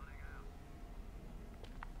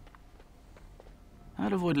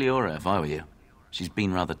 I'd avoid Leora if I were you. She's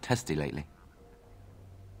been rather testy lately.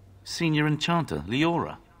 Senior Enchanter,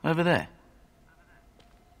 Leora, over there.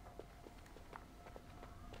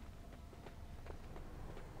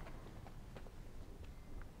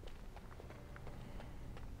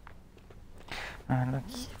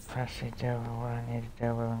 Let's first see Devil, what I need to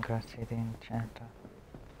Devil and go see the Enchanter.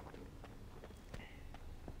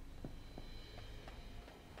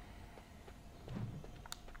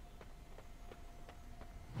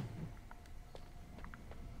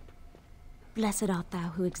 Blessed art thou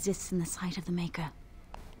who exists in the sight of the Maker.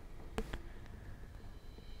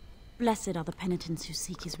 Blessed are the penitents who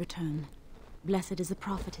seek his return. Blessed is the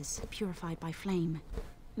prophetess, purified by flame.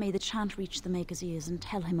 May the chant reach the Maker's ears and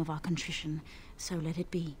tell him of our contrition, so let it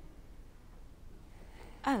be.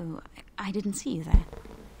 Oh, I didn't see you there.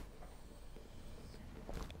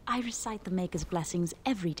 I recite the Maker's blessings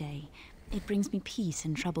every day. It brings me peace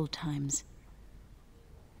in troubled times.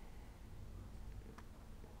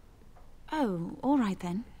 Oh, all right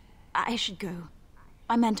then. I should go.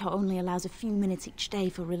 My mentor only allows a few minutes each day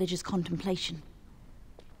for religious contemplation.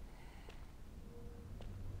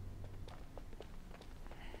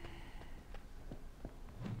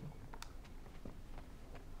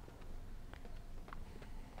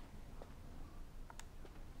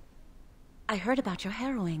 I heard about your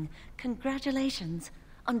harrowing. Congratulations.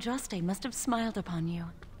 Andraste must have smiled upon you.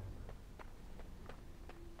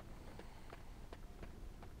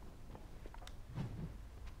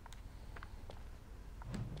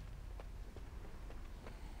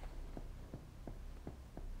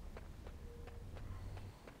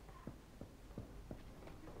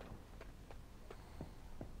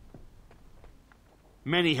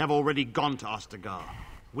 Many have already gone to Ostagar.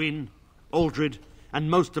 Wynne, Aldred, and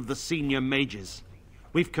most of the senior mages.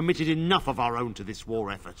 We've committed enough of our own to this war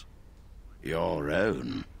effort. Your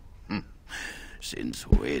own? Since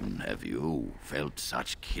when have you felt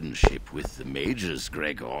such kinship with the mages,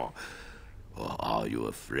 Gregor? Or are you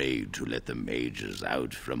afraid to let the mages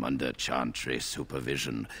out from under Chantry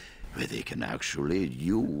supervision, where they can actually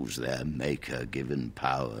use their Maker-given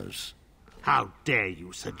powers? How dare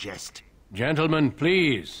you suggest? Gentlemen,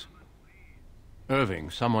 please. Irving,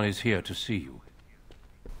 someone is here to see you.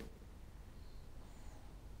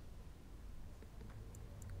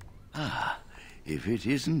 Ah, if it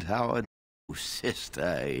isn't our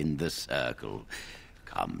sister in the circle.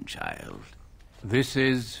 Come, child. This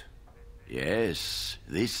is... Yes,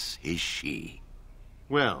 this is she.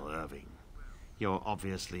 Well, Irving, you're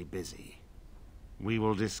obviously busy. We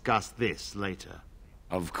will discuss this later.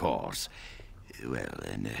 Of course. Well,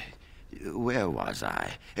 then, where was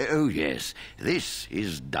I? Oh, yes, this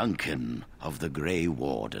is Duncan of the Grey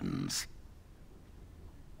Wardens.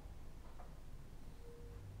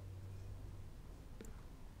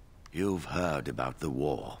 You've heard about the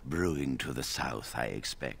war brewing to the south, I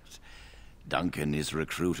expect. Duncan is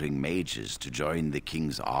recruiting mages to join the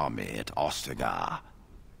King's army at Ostagar.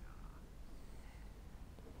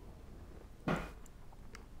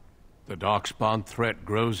 The Darkspawn threat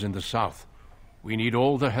grows in the south. We need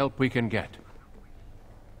all the help we can get.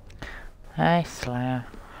 Hey Slayer,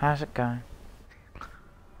 how's it going?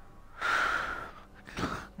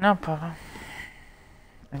 No problem.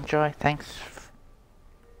 Enjoy, thanks.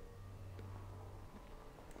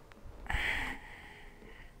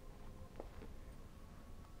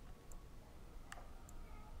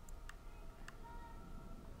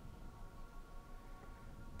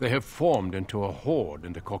 They have formed into a horde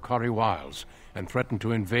in the Korkari Wilds and threaten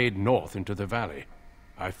to invade north into the valley.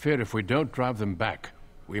 I fear if we don't drive them back,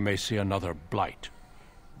 we may see another blight.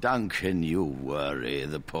 Duncan, you worry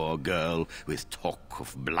the poor girl with talk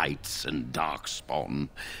of blights and darkspawn.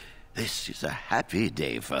 This is a happy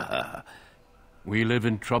day for her. We live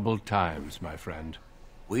in troubled times, my friend.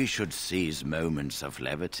 We should seize moments of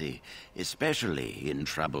levity, especially in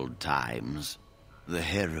troubled times. The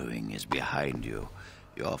harrowing is behind you.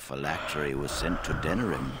 Your phylactery was sent to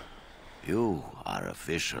Denerim. You are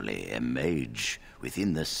officially a mage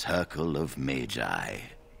within the circle of magi.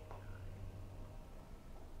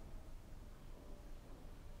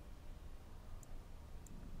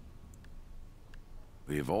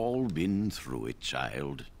 We've all been through it,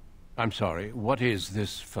 child. I'm sorry, what is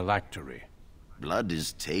this phylactery? Blood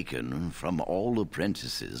is taken from all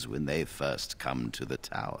apprentices when they first come to the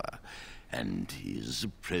tower, and is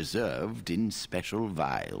preserved in special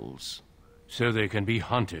vials. So they can be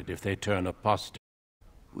hunted if they turn apostate.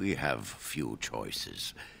 We have few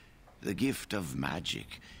choices. The gift of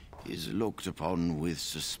magic is looked upon with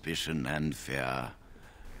suspicion and fear.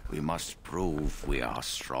 We must prove we are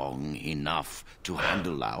strong enough to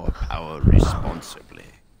handle our power responsibly.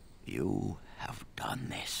 You have done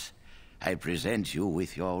this. I present you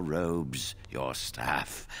with your robes, your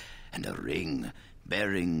staff, and a ring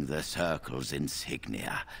bearing the Circle's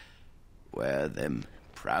insignia. Wear them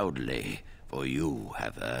proudly, for you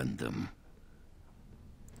have earned them.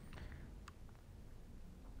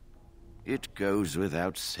 It goes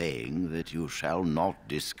without saying that you shall not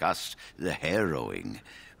discuss the harrowing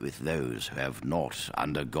with those who have not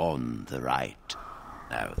undergone the rite.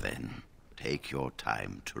 Now then, take your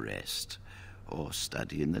time to rest, or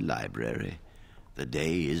study in the library. The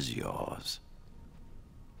day is yours.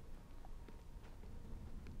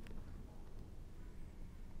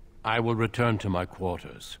 I will return to my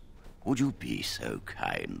quarters. Would you be so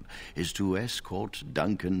kind as to escort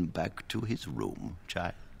Duncan back to his room,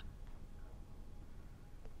 child?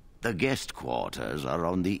 The guest quarters are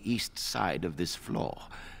on the east side of this floor,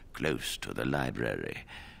 close to the library.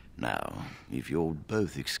 Now, if you'll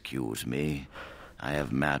both excuse me, I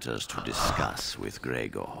have matters to discuss with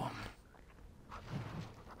Gregor.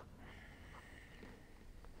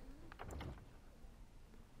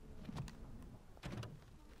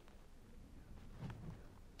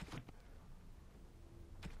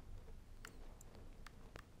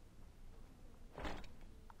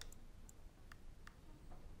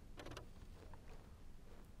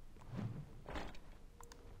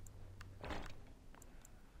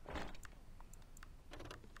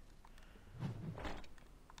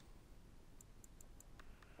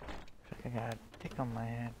 I got a tick on my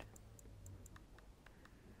head.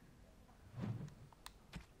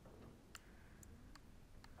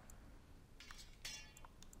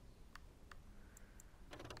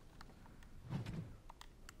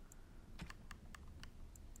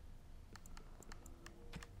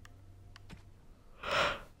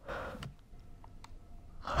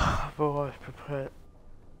 I've always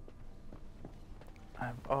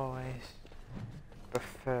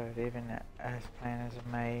preferred, even as playing as a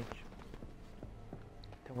mage,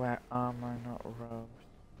 to wear armor, not robes.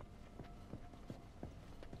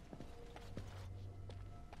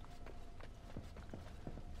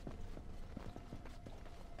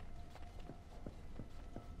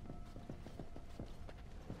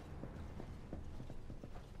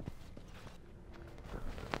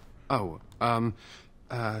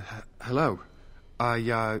 Hello.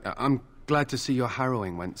 I'm glad to see your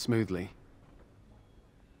harrowing went smoothly.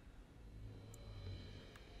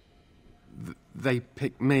 They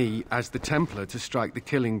picked me as the Templar to strike the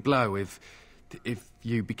killing blow if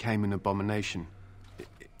you became an abomination.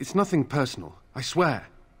 It's nothing personal, I swear.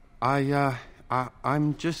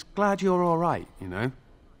 I'm just glad you're all right, you know?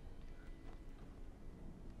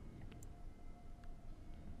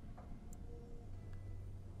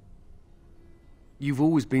 You've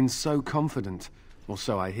always been so confident, or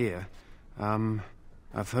so I hear.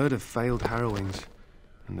 I've heard of failed harrowings,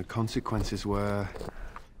 and the consequences were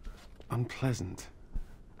unpleasant.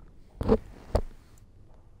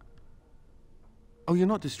 Oh, you're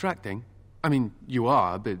not distracting? I mean, you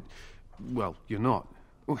are, but, well, you're not.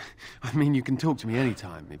 I mean, you can talk to me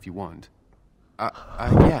anytime if you want.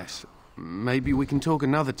 Yes, maybe we can talk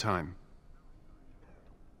another time.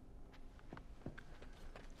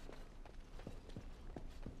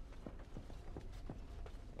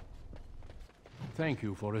 Thank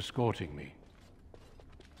you for escorting me.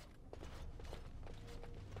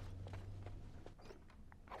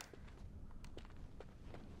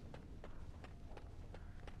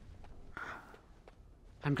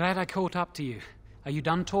 I'm glad I caught up to you. Are you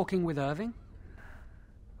done talking with Irving?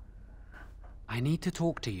 I need to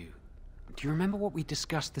talk to you. Do you remember what we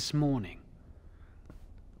discussed this morning?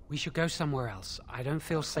 We should go somewhere else. I don't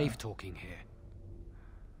feel safe talking here.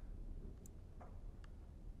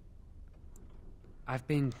 I've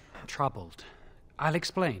been troubled. I'll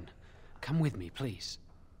explain. Come with me, please.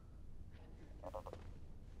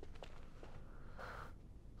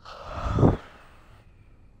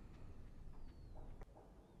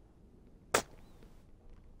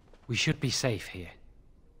 We should be safe here.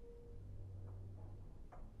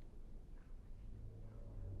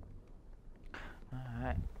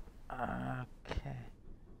 Alright. Okay.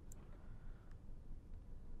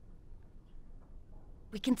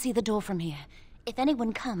 We can see the door from here. If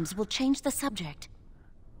anyone comes, we'll change the subject.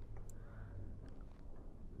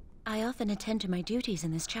 I often attend to my duties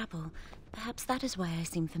in this chapel. Perhaps that is why I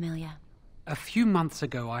seem familiar. A few months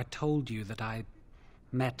ago, I told you that I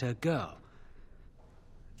met a girl.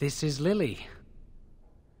 This is Lily.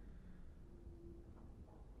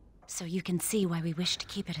 so you can see why we wish to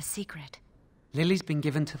keep it a secret. Lily's been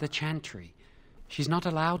given to the Chantry. She's not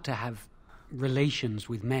allowed to have relations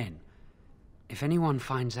with men. If anyone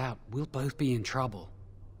finds out, we'll both be in trouble.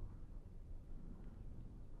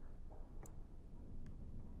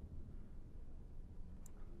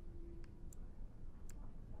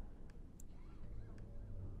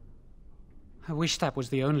 I wish that was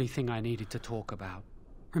the only thing I needed to talk about.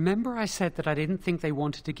 Remember I said that I didn't think they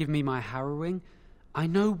wanted to give me my harrowing? I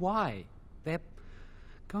know why. They're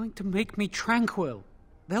going to make me tranquil.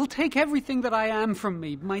 They'll take everything that I am from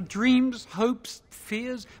me. My dreams, hopes,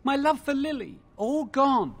 fears, my love for Lily. All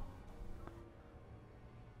gone.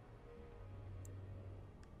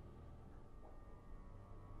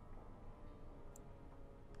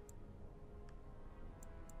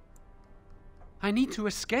 I need to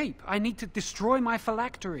escape. I need to destroy my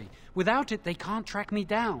phylactery. Without it, they can't track me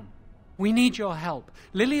down. We need your help.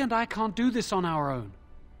 Lily and I can't do this on our own.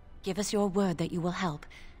 Give us your word that you will help,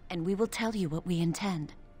 and we will tell you what we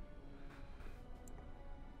intend.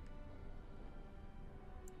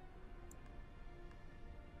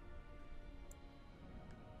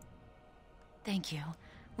 Thank you.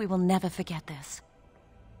 We will never forget this.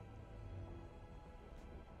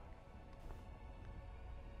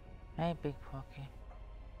 Hey, Big Pocky.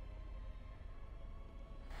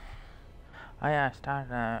 I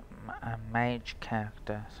started a mage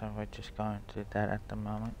character, so we're just going to do that at the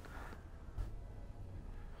moment.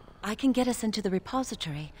 I can get us into the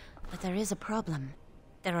repository, but there is a problem.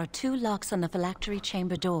 There are 2 locks on the phylactery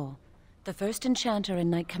chamber door. The first enchanter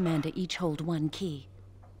and knight commander each hold 1 key.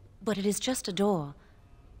 But it is just a door.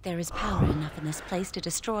 There is power enough in this place to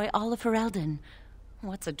destroy all of Ferelden.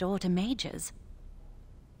 What's a door to mages?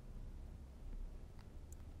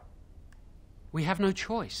 We have no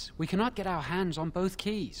choice. We cannot get our hands on both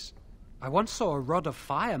keys. I once saw a rod of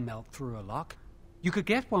fire melt through a lock. You could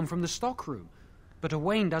get one from the stockroom, but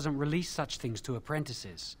Owain doesn't release such things to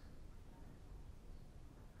apprentices.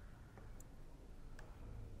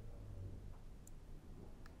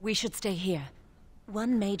 We should stay here.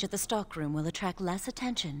 1 mage at the stockroom will attract less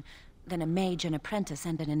attention than a mage, an apprentice,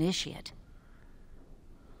 and an initiate.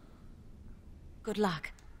 Good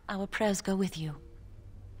luck. Our prayers go with you.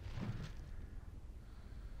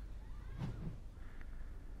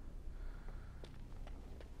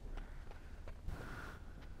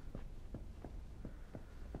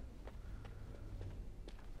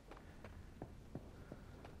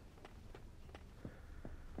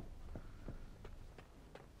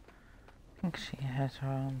 I think she has her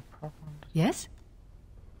own problems. Yes?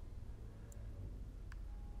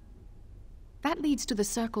 That leads to the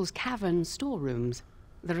Circle's cavern storerooms.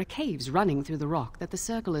 There are caves running through the rock that the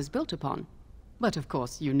Circle is built upon. But of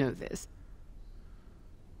course, you know this.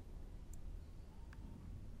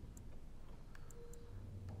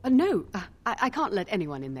 No, I can't let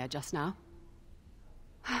anyone in there just now.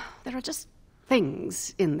 There are just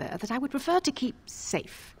things in there that I would prefer to keep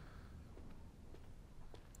safe.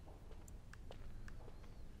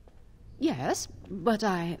 Yes, but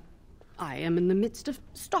I am in the midst of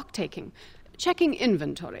stock taking, checking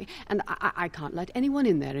inventory, and I can't let anyone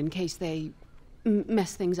in there in case they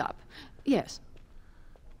mess things up. Yes.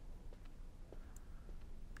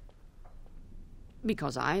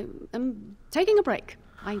 Because I am taking a break.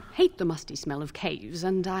 I hate the musty smell of caves,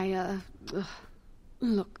 and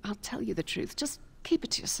Look, I'll tell you the truth. Just keep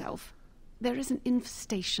it to yourself. There is an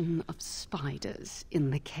infestation of spiders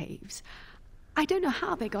in the caves. I don't know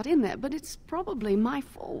how they got in there, but it's probably my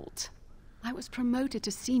fault. I was promoted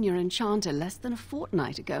to senior enchanter less than a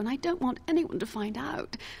fortnight ago, and I don't want anyone to find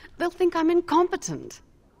out. They'll think I'm incompetent.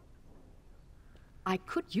 I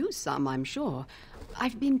could use some, I'm sure.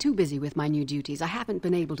 I've been too busy with my new duties. I haven't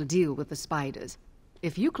been able to deal with the spiders.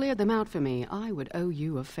 If you cleared them out for me, I would owe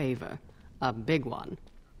you a favor. A big one.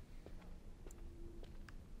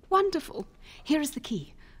 Wonderful. Here is the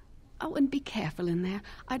key. Oh, and be careful in there.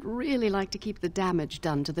 I'd really like to keep the damage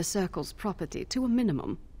done to the Circle's property to a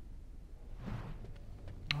minimum.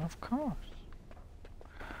 Of course.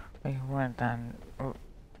 We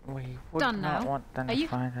would Done not now. want them Are to you-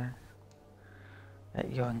 find out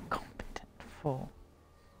that you're incompetent fool.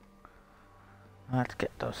 Let's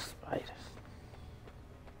get those spiders.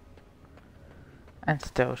 And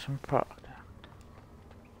steal some product.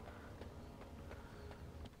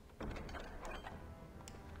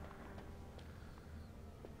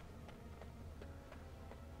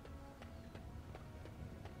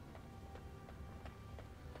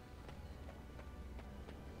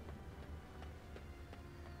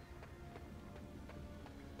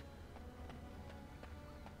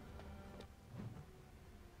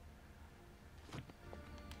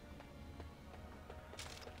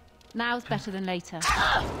 Now's better than later.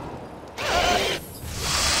 All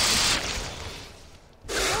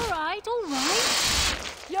right.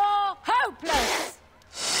 You're hopeless!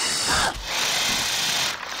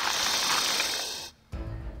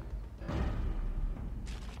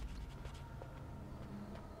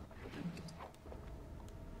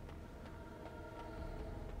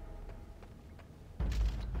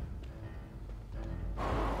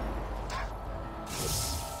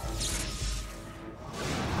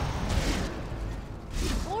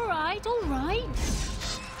 All right.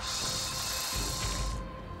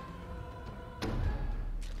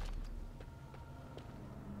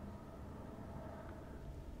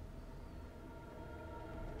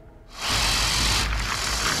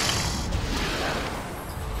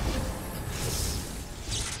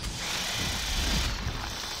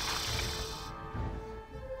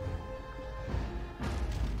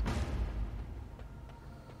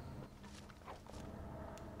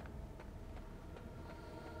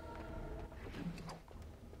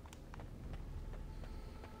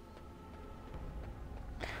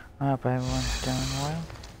 I hope everyone's doing well.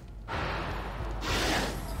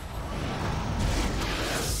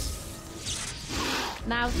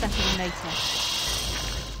 Now's better than later.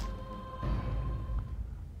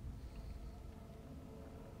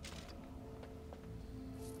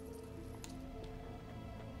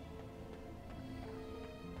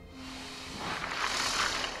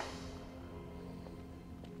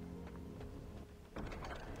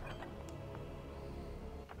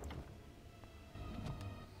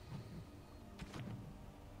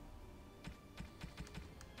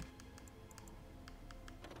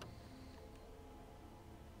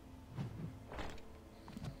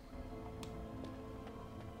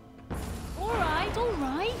 All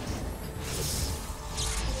right.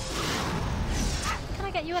 Can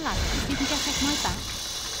I get you a ladder? You can get off my back.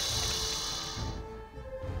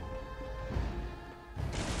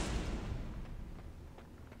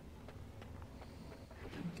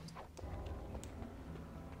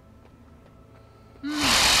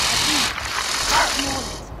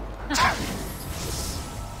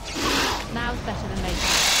 Now's better than later.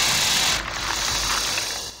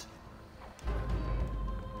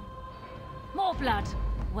 More blood.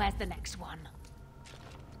 Where's the next one?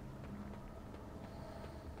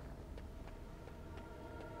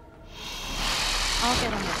 I'll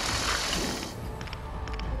get on it.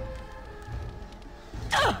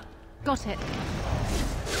 Got it.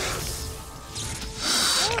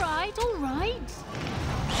 All right, all right.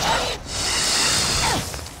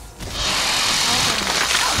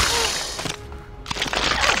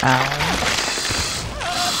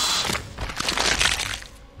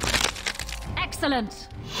 Excellent.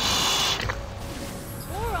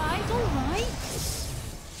 All right.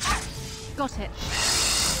 Got it.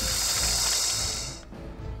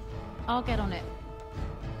 I'll get on it.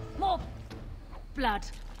 More blood.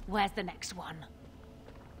 Where's the next one?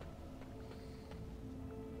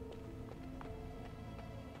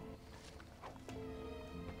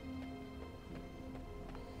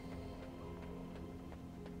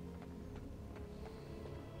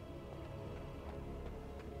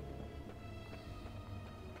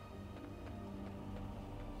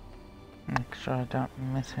 Make sure I don't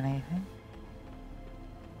miss anything.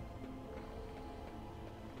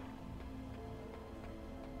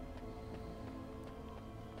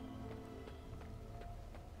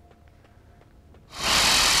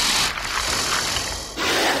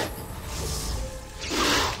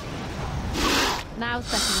 Now's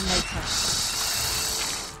better than later.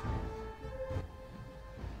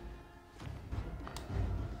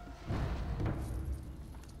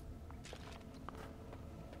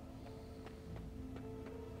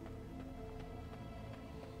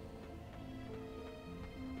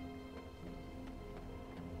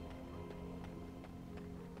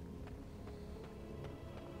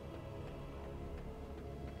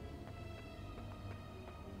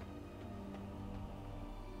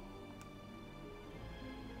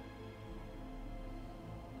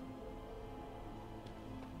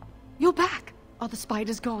 You're back! Are the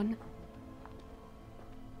spiders gone?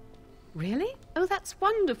 Really? Oh, that's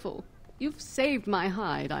wonderful. You've saved my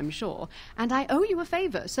hide, I'm sure. And I owe you a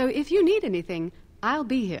favor, so if you need anything, I'll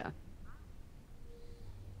be here.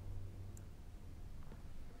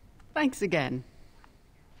 Thanks again.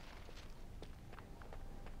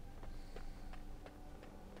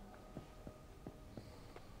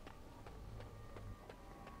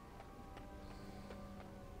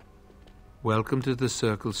 Welcome to the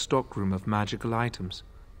Circle's stockroom of magical items.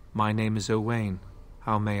 My name is Owain.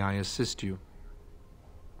 How may I assist you?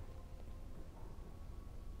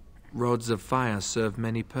 Rods of fire serve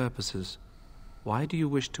many purposes. Why do you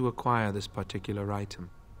wish to acquire this particular item?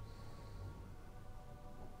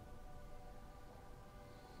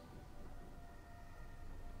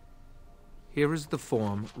 Here is the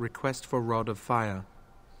form, Request for Rod of Fire.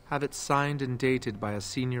 Have it signed and dated by a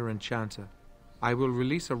senior enchanter. I will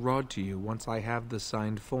release a rod to you once I have the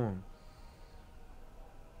signed form.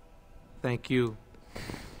 Thank you.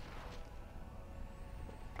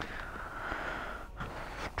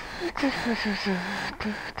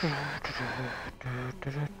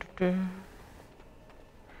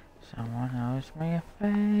 Someone owes me a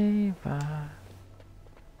favor.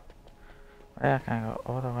 Well, I can go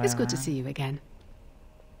all the way It's good to around. see you again.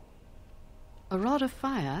 A rod of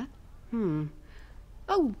fire?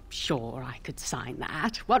 Oh, sure, I could sign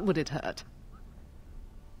that. What would it hurt?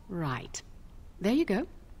 Right. There you go.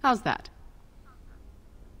 How's that?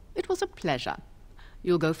 It was a pleasure.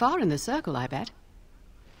 You'll go far in the circle, I bet.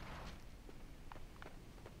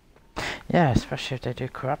 Yeah, especially if they do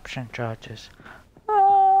corruption charges.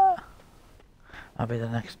 Ah! I'll be the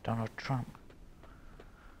next Donald Trump.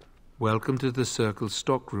 Welcome to the Circle's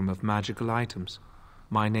stockroom of magical items.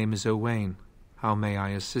 My name is Owain. How may I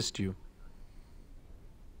assist you?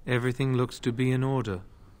 Everything looks to be in order.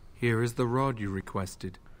 Here is the rod you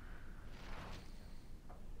requested.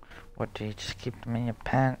 What, do you just keep them in your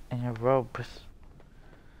pants, in your robes?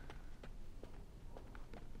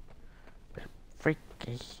 Bit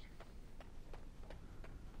freaky.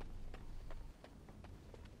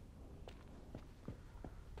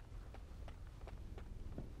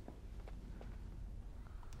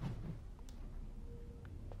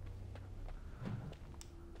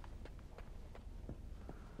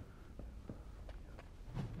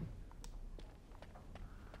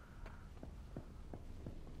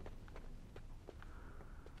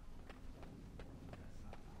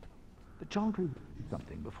 The children did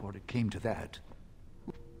something before it came to that.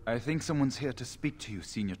 I think someone's here to speak to you,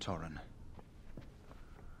 Senior Torren.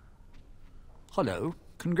 Hello.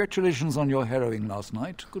 Congratulations on your harrowing last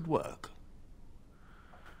night. Good work.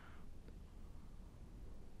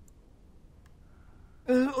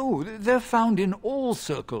 They're found in all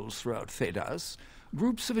circles throughout Thedas.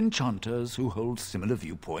 Groups of enchanters who hold similar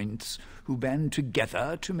viewpoints, who band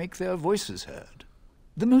together to make their voices heard.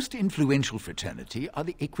 The most influential fraternity are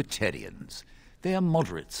the Equitarians. They are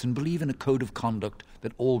moderates and believe in a code of conduct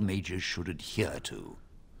that all mages should adhere to.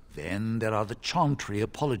 Then there are the Chantry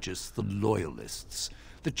apologists, the Loyalists.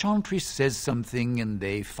 The Chantry says something and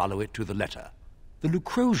they follow it to the letter. The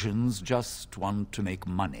Lucrosians just want to make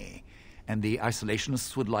money, and the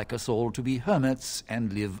Isolationists would like us all to be hermits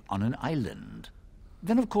and live on an island.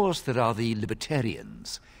 Then, of course, there are the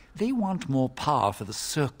Libertarians. They want more power for the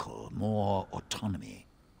Circle, more autonomy.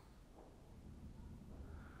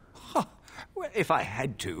 Well, if I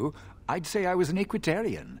had to, I'd say I was an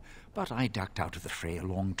Equitarian, but I ducked out of the fray a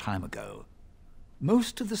long time ago.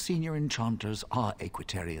 Most of the senior enchanters are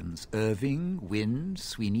Equitarians. Irving, Wynne,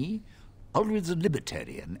 Sweeney. Ulrid's a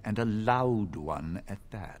Libertarian, and a loud one at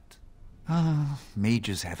that.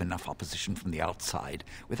 Mages have enough opposition from the outside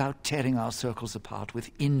without tearing our circles apart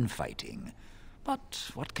with infighting.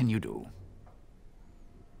 But what can you do?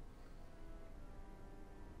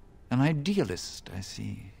 An idealist, I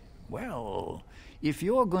see. Well, if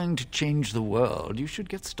you're going to change the world, you should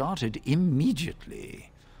get started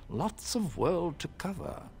immediately. Lots of world to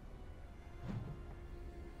cover.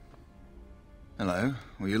 Hello,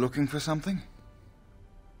 were you looking for something?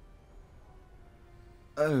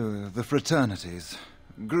 Oh, the fraternities.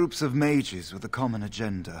 Groups of mages with a common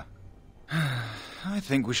agenda. I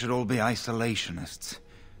think we should all be isolationists.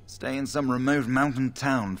 Stay in some remote mountain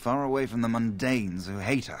town far away from the mundanes who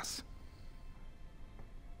hate us.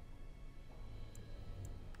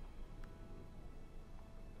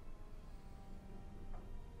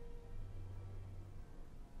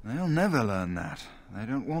 They'll never learn that. They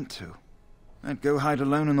don't want to. I'd go hide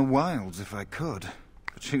alone in the wilds if I could.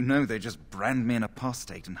 But you know they just brand me an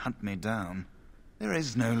apostate and hunt me down. There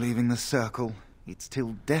is no leaving the circle. It's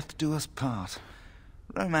till death do us part.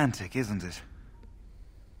 Romantic, isn't it?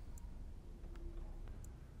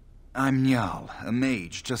 I'm Njal, a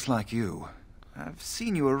mage just like you. I've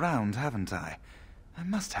seen you around, haven't I? I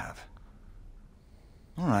must have.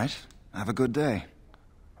 All right, have a good day.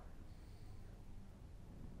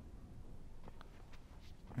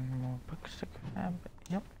 More books to grab.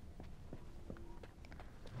 Yep.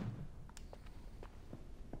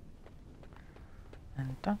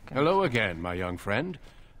 And Duncan. Hello again, my young friend.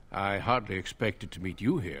 I hardly expected to meet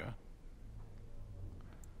you here.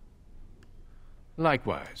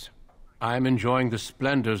 Likewise. I'm enjoying the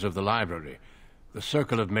splendors of the library. The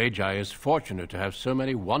Circle of Magi is fortunate to have so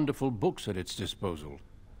many wonderful books at its disposal.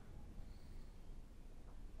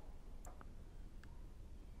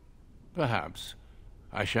 Perhaps.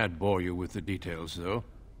 I shan't bore you with the details, though.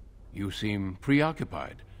 You seem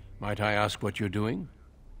preoccupied. Might I ask what you're doing?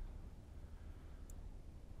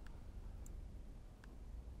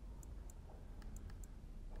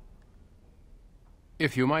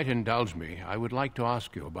 If you might indulge me, I would like to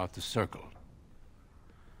ask you about the Circle.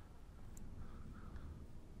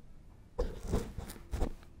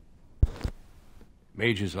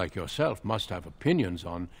 Mages like yourself must have opinions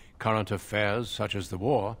on current affairs such as the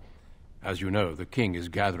war. As you know, the king is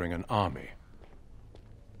gathering an army.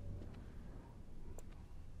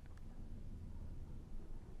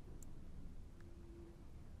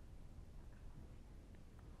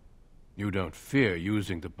 You don't fear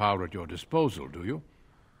using the power at your disposal, do you?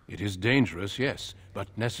 It is dangerous, yes,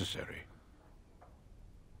 but necessary.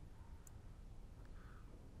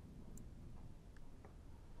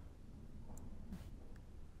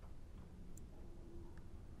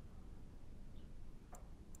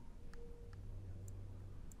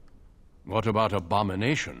 What about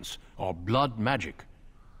abominations or blood magic?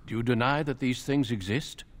 Do you deny that these things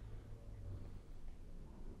exist?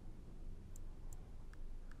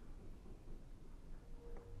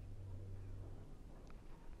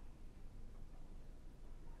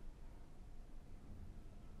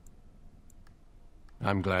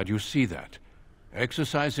 I'm glad you see that.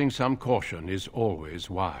 Exercising some caution is always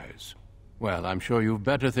wise. Well, I'm sure you've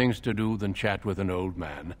better things to do than chat with an old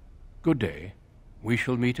man. Good day. We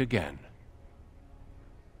shall meet again.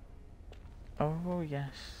 Oh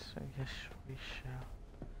yes, we shall.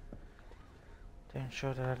 To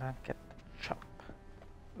ensure that I don't get the chop.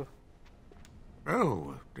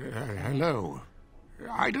 Oh, hello.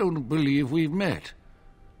 I don't believe we've met.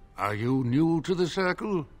 Are you new to the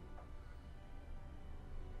Circle?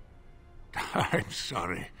 I'm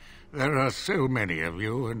sorry. There are so many of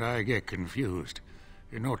you, and I get confused.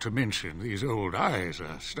 Not to mention, these old eyes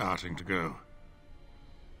are starting to go.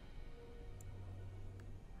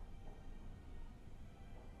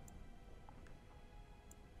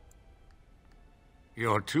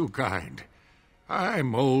 You're too kind.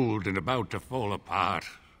 I'm old and about to fall apart.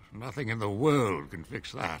 Nothing in the world can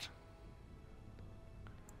fix that.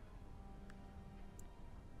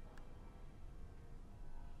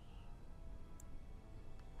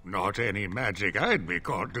 Not any magic I'd be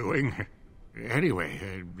caught doing.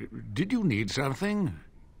 Anyway, did you need something?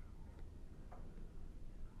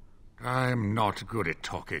 I'm not good at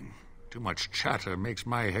talking. Too much chatter makes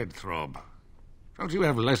my head throb. Don't you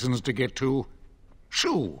have lessons to get to?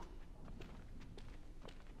 Shoo!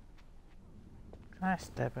 Can I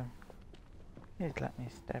stab him? Please let me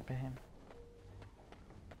stab him.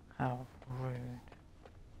 How rude.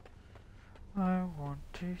 I want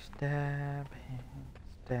to stab him,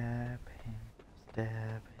 stab him,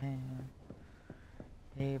 stab him.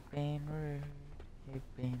 You've been rude,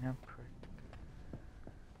 you've been a prick.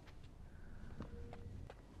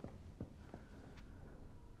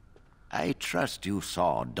 I trust you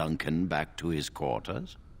saw Duncan back to his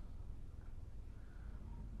quarters?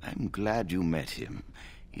 I'm glad you met him.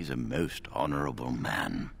 He's a most honorable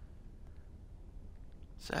man.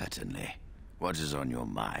 Certainly. What is on your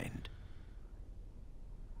mind?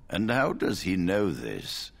 And how does he know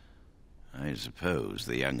this? I suppose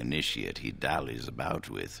the young initiate he dallies about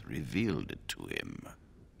with revealed it to him.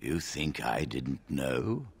 You think I didn't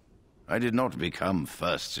know? I did not become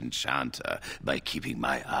first enchanter by keeping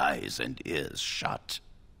my eyes and ears shut.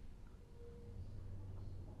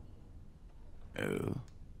 Oh,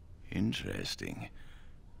 interesting.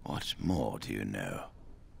 What more do you know?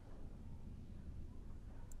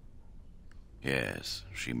 Yes,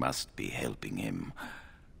 she must be helping him.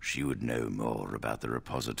 She would know more about the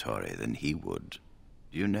repository than he would.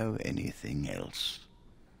 Do you know anything else?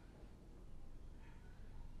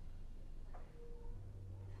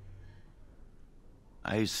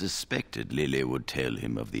 I suspected Lily would tell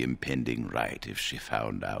him of the impending rite if she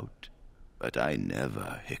found out, but I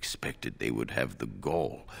never expected they would have the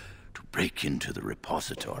gall to break into the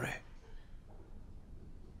repository.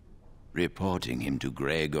 Reporting him to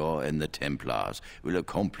Gregor and the Templars will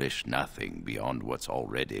accomplish nothing beyond what's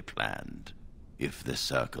already planned. If the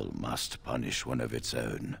Circle must punish one of its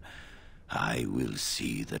own, I will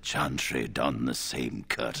see the Chantry done the same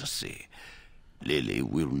courtesy. Lily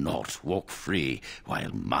will not walk free while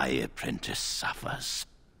my apprentice suffers.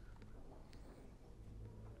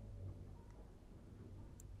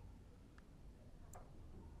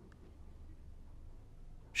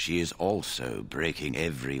 She is also breaking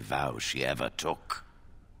every vow she ever took.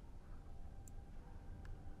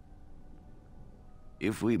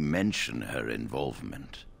 If we mention her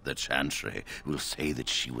involvement, the Chantry will say that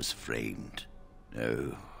she was framed.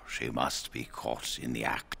 No, she must be caught in the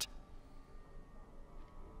act.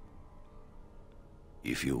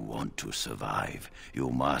 If you want to survive, you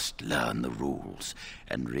must learn the rules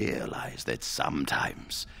and realize that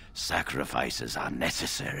sometimes sacrifices are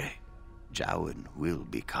necessary. Jowan will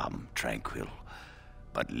become tranquil,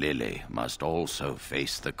 but Lily must also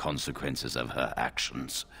face the consequences of her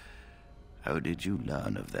actions. How did you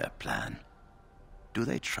learn of their plan? Do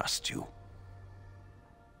they trust you?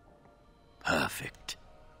 Perfect.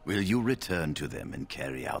 Will you return to them and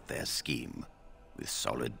carry out their scheme? With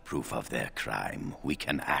solid proof of their crime, we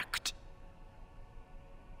can act.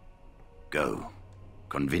 Go.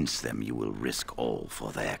 Convince them you will risk all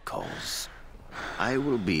for their cause. I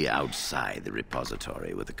will be outside the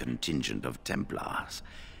repository with a contingent of Templars.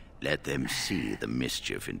 Let them see the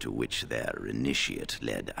mischief into which their initiate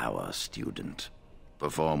led our student.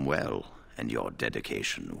 Perform well, and your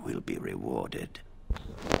dedication will be rewarded.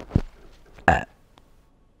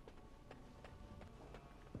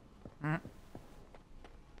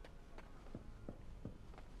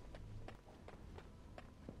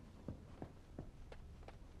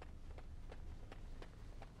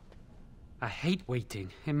 I hate waiting.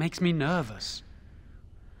 It makes me nervous.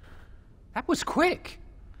 That was quick.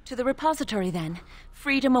 To the repository, then.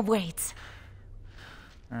 Freedom awaits.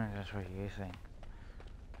 That's what you think.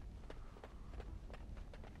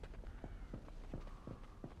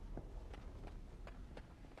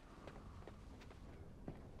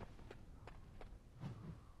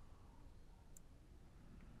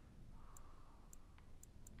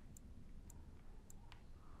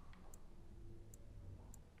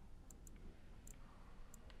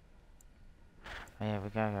 Oh, yeah, we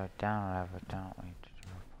gotta go down a level, don't we, to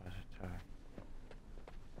the repository.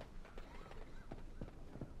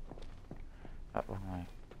 Up one way.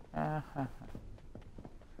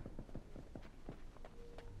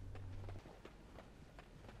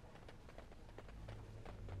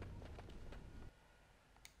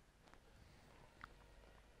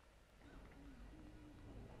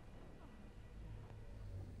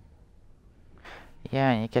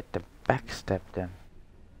 Yeah, and you get to backstep them.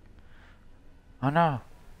 Oh no!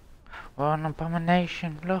 We're an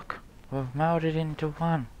abomination, look! We've melded into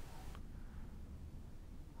one.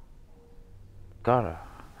 God,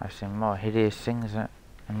 I've seen more hideous things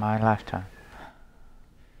in my lifetime.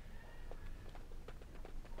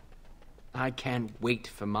 I can't wait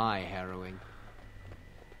for my harrowing.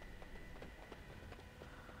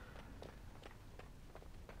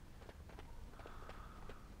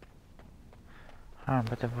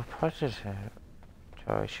 But the repository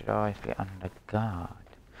should always be under guard.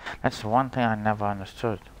 That's the one thing I never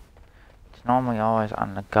understood. It's normally always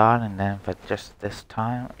under guard, and then for just this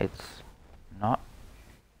time, it's not.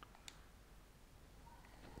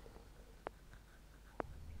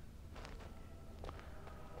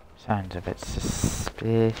 Sounds a bit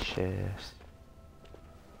suspicious.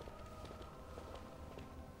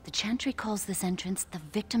 The Chantry calls this entrance the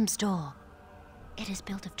Victim's Door. It is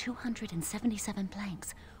built of 277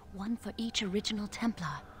 planks, one for each original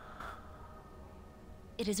Templar.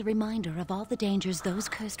 It is a reminder of all the dangers those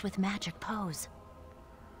cursed with magic pose.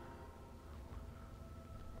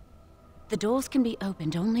 The doors can be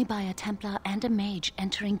opened only by a Templar and a mage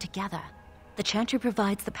entering together. The Chantry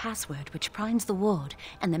provides the password, which primes the ward,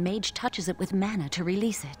 and the mage touches it with mana to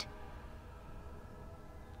release it.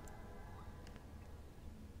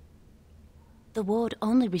 The ward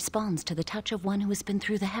only responds to the touch of one who has been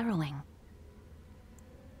through the harrowing.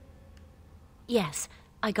 Yes,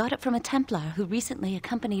 I got it from a Templar who recently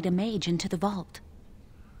accompanied a mage into the vault.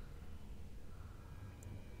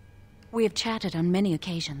 We have chatted on many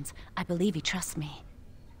occasions. I believe he trusts me.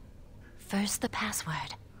 First, the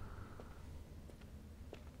password.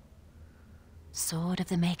 Sword of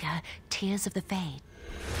the Maker, Tears of the Fade.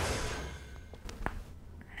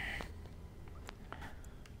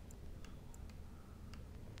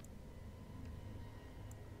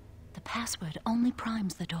 The password only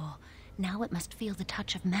primes the door. Now it must feel the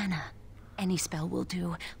touch of mana. Any spell will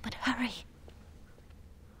do, but hurry.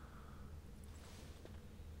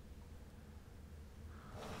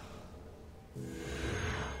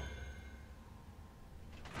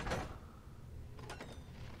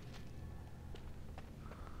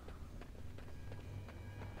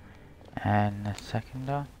 And the second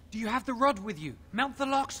door? Do you have the rod with you? Melt the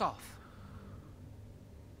locks off.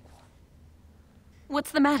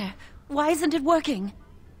 What's the matter? Why isn't it working?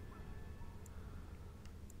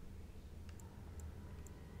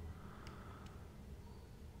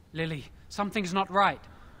 Lily, something's not right.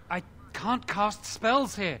 I can't cast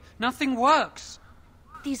spells here. Nothing works.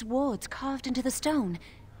 These wards carved into the stone.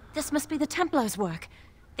 This must be the Templars' work.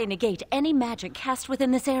 They negate any magic cast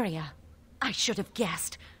within this area. I should have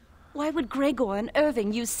guessed. Why would Gregor and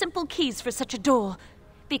Irving use simple keys for such a door?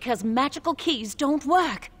 Because magical keys don't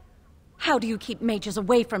work. How do you keep mages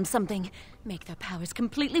away from something? Make their powers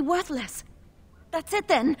completely worthless. That's it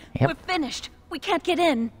then. Yep. We're finished. We can't get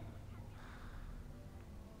in.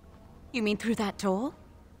 You mean through that door?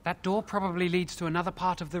 That door probably leads to another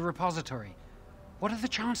part of the repository. What are the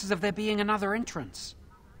chances of there being another entrance?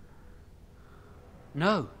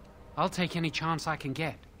 No. I'll take any chance I can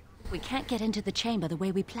get. We can't get into the chamber the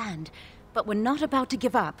way we planned, but we're not about to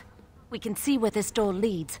give up. We can see where this door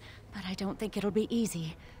leads, but I don't think it'll be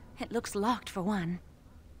easy. It looks locked for one.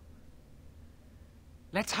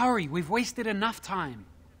 Let's hurry. We've wasted enough time.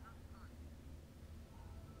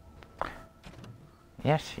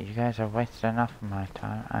 Yes, you guys have wasted enough of my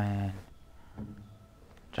time, and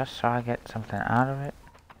just so I get something out of it,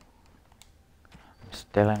 I'm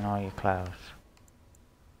stealing all your clothes.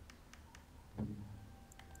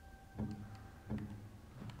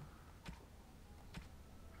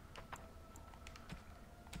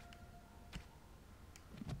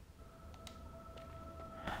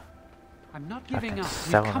 I'm not giving up. We've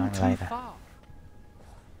sell come them too later. far.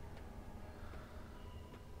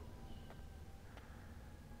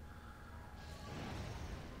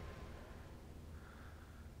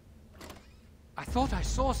 I thought I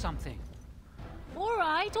saw something. All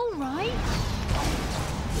right, all right.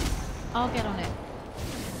 I'll get on it.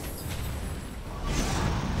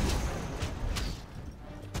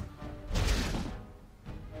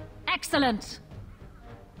 Excellent.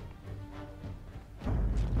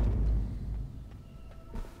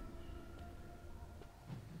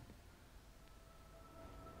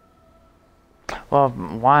 Well,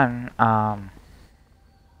 one,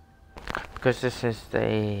 because this is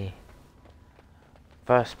the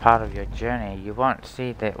first part of your journey, you won't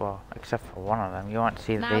see that, well, except for one of them, you won't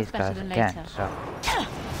see Now's these better guys than again, later. so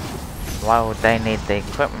why would they need the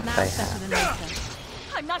equipment Now's they better have? than later.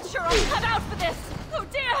 I'm not sure I'm cut out for this! Oh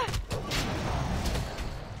dear!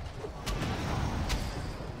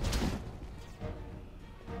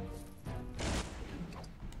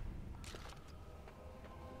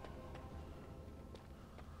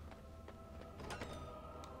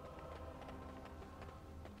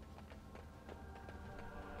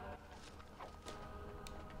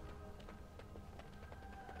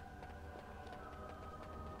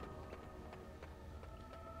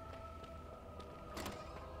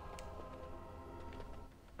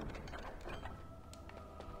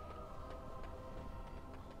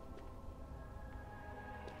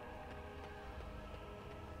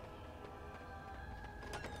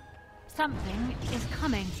 Something is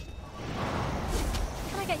coming.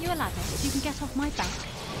 Can I get you a ladder so you can get off my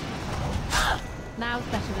back? Now's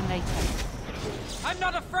better than later. I'm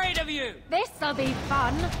not afraid of you! This'll be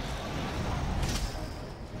fun!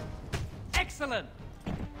 Excellent!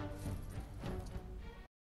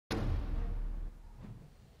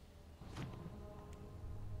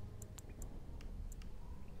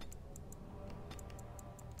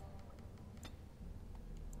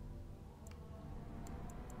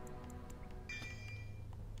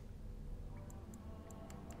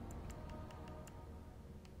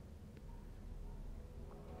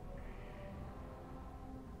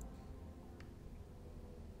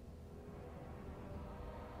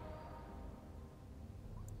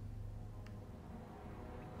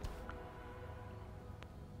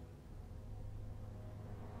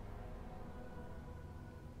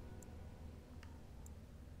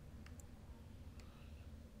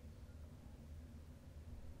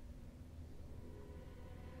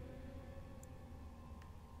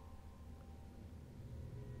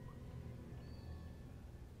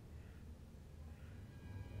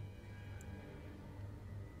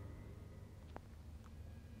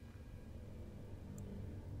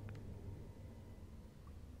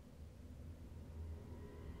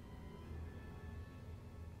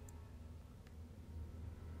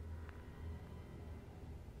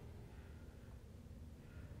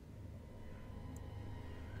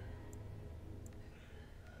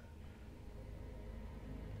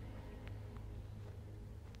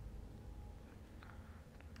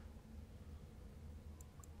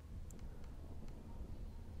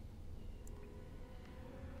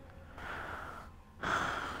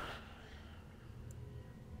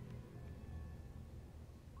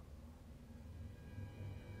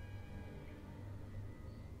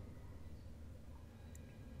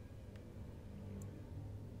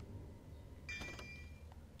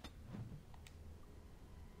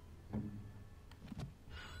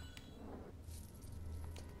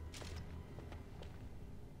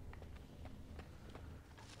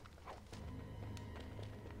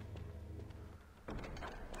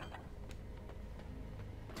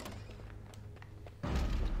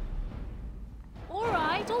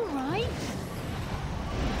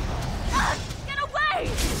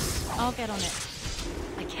 I'll get on it.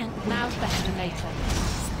 I can't wait. Now's better than later.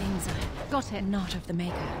 These things are Got it. not of the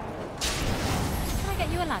maker. Can I get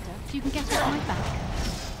you a ladder so you can get off my back?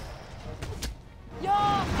 You're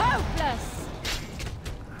hopeless!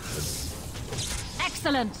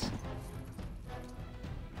 Excellent!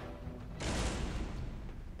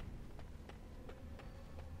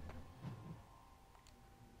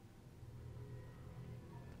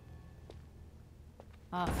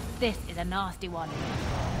 Oh, this is a nasty one.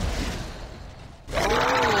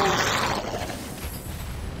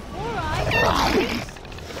 Alright.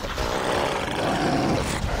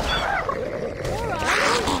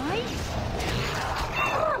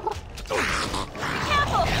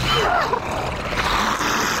 Careful!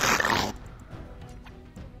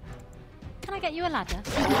 Can I get you a ladder?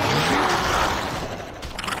 Can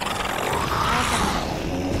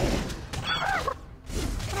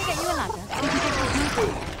I get you a ladder?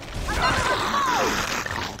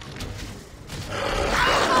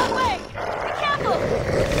 Oh, wait! Be careful!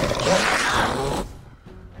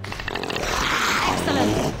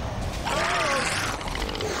 Excellent!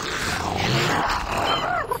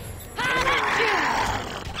 Hand at you!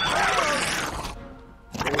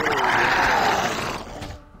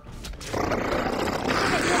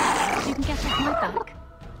 You can get off my back.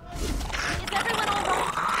 Is everyone all right?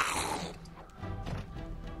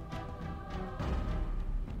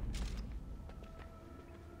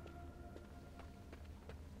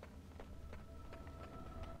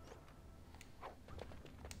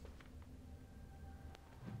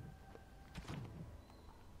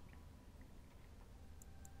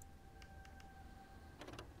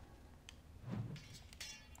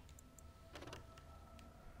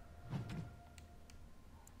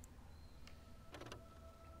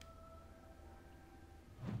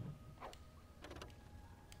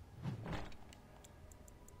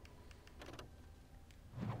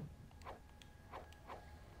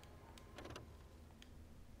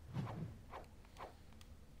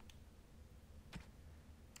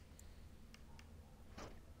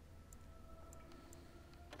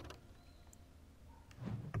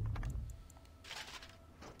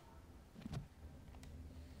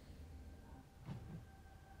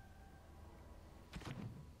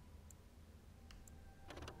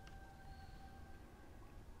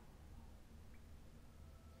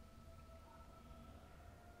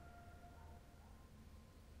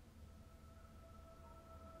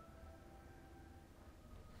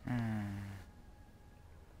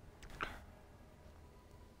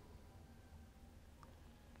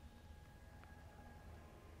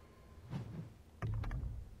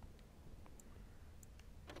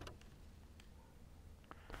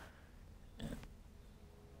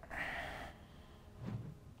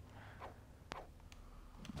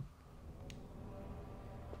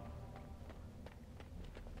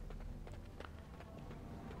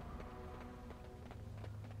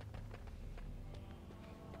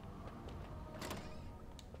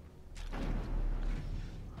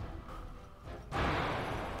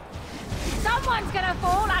 Someone's gonna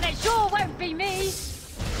fall, and it sure won't be me! This is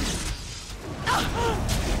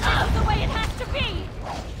the way it has to be!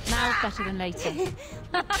 Now's better than later.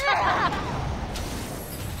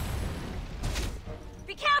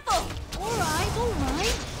 Be careful! Alright,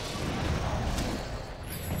 alright.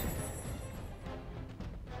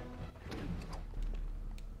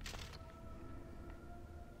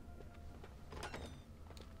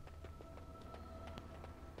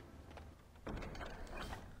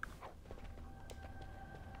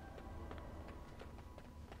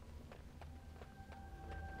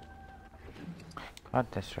 God,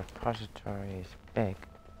 this repository is big.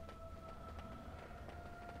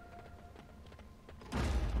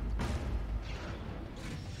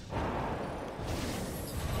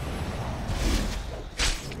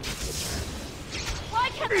 Why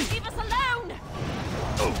can't they leave us alone?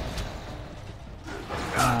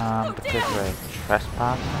 Because we're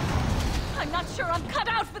trespassing. I'm not sure I'm cut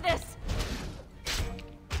out for this.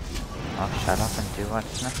 I'll shut up and do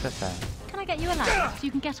what's necessary. Can I get you a ladder so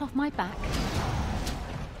you can get off my back?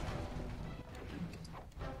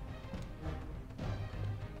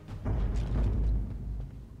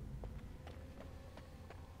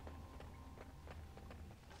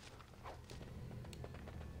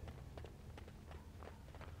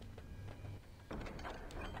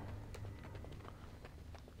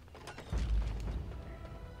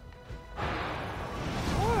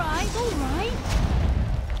 Alright, alright.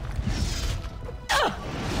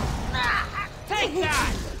 Take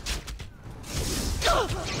that!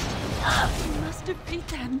 You must have beat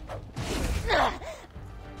them.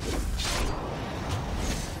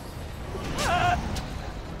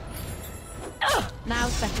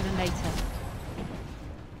 Now's better than later.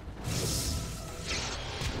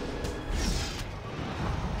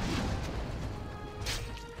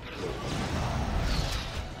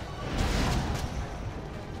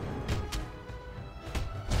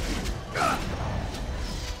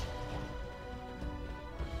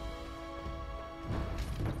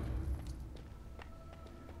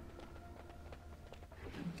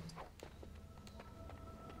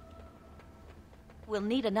 We'll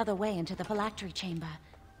need another way into the phylactery chamber.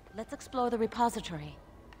 Let's explore the repository.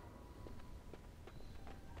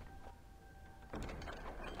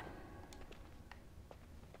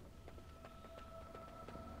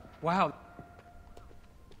 Wow.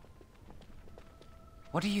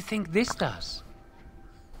 What do you think this does?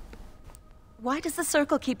 Why does the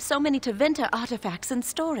Circle keep so many Tevinter artifacts in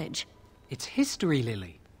storage? It's history,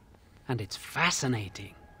 Lily. And it's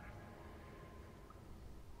fascinating.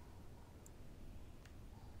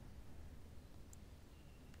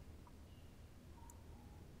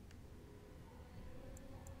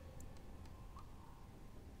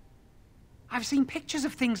 I've seen pictures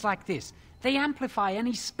of things like this. They amplify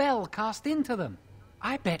any spell cast into them.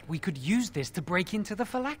 I bet we could use this to break into the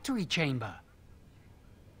phylactery chamber.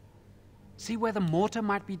 See where the mortar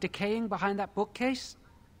might be decaying behind that bookcase?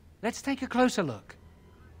 Let's take a closer look.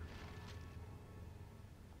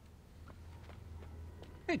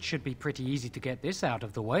 It should be pretty easy to get this out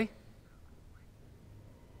of the way.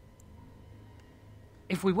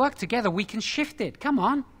 If we work together, we can shift it. Come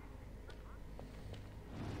on.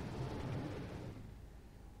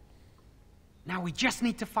 Now we just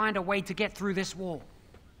need to find a way to get through this wall.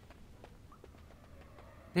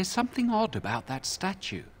 There's something odd about that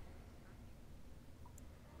statue.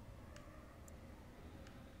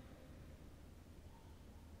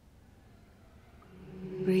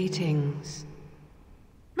 Greetings.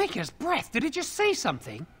 Maker's breath, did it just say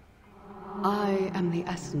something? I am the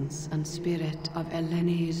essence and spirit of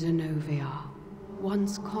Eleni Zenovia,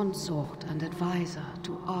 once consort and advisor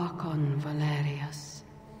to Archon Valerius.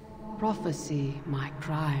 Prophecy my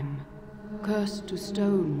crime, cursed to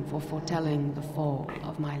stone for foretelling the fall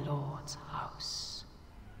of my lord's house.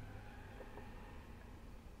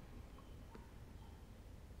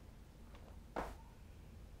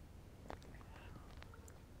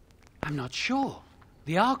 I'm not sure.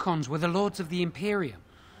 The Archons were the lords of the Imperium.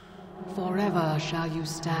 Forever shall you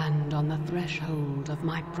stand on the threshold of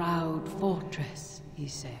my proud fortress, he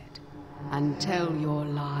said, and tell your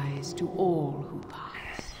lies to all who pass.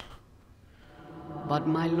 But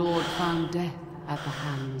my lord found death at the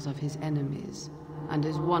hands of his enemies, and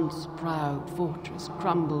his once proud fortress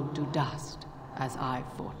crumbled to dust, as I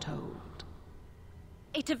foretold.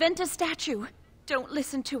 A Tevinter statue! Don't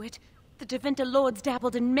listen to it. The Tevinter lords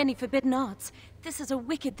dabbled in many forbidden arts. This is a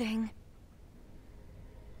wicked thing.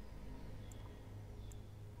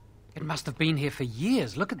 It must have been here for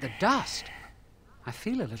years. Look at the dust. I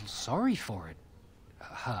feel a little sorry for it.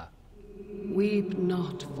 Her. Weep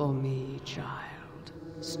not for me, child.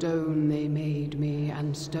 Stone they made me,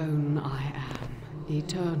 and stone I am,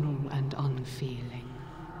 eternal and unfeeling.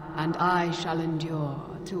 And I shall endure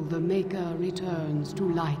till the Maker returns to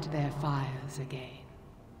light their fires again.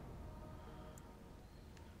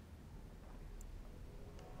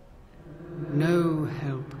 No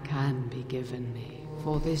help can be given me,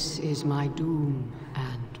 for this is my doom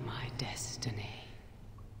and my destiny.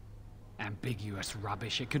 Ambiguous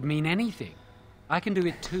rubbish. It could mean anything. I can do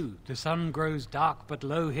it too. The sun grows dark, but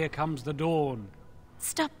lo, here comes the dawn.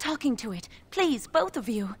 Stop talking to it. Please, both of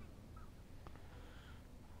you.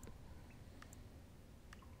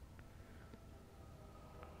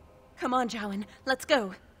 Come on, Jowan. Let's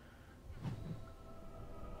go.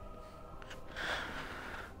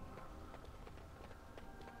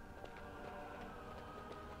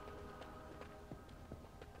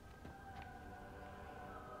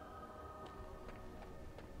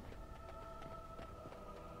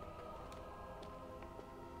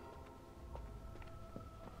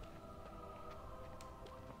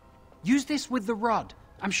 Use this with the rod.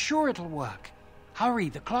 I'm sure it'll work. Hurry,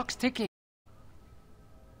 the clock's ticking.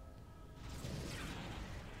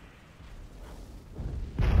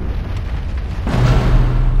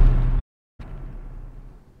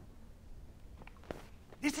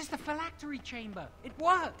 This is the phylactery chamber. It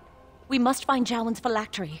worked. We must find Jowan's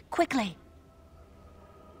phylactery, quickly.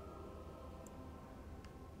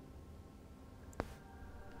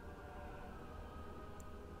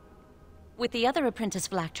 With the other apprentice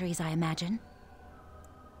phylacteries, I imagine.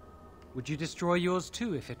 Would you destroy yours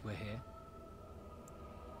too if it were here?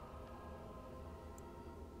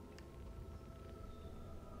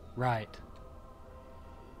 Right.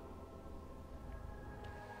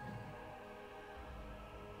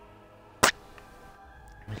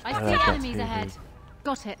 I see enemies ahead.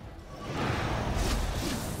 Got it.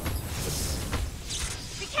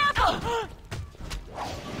 Be careful!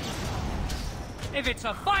 If it's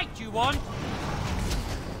a fight you want...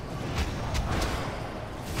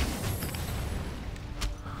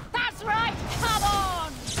 That's right! Come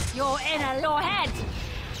on! You're in your head!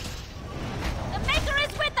 The Maker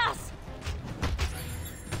is with us!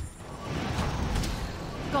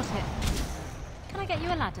 Got it. Can I get you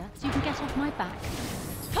a ladder so you can get off my back?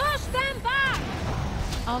 Push them back!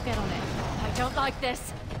 I'll get on it. I don't like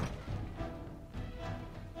this.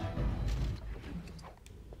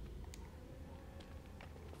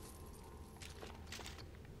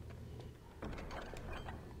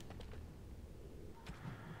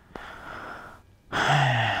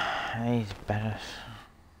 He's better.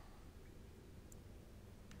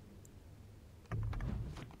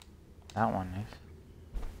 That one is.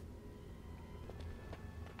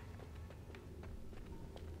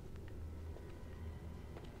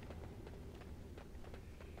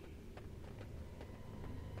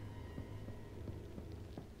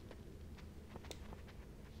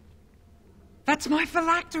 That's my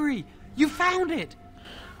phylactery! You found it!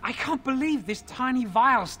 I can't believe this tiny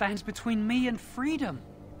vial stands between me and freedom.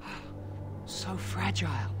 So fragile.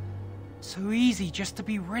 So easy just to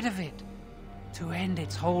be rid of it. To end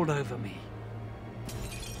its hold over me.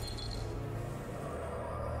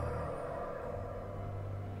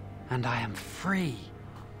 And I am free.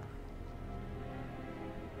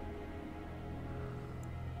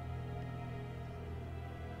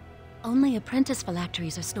 Only apprentice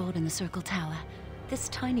phylacteries are stored in the Circle Tower. This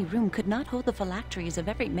tiny room could not hold the phylacteries of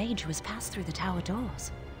every mage who has passed through the tower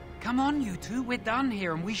doors. Come on, you two. We're done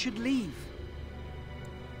here and we should leave.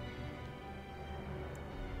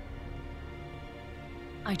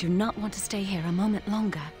 I do not want to stay here a moment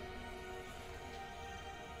longer.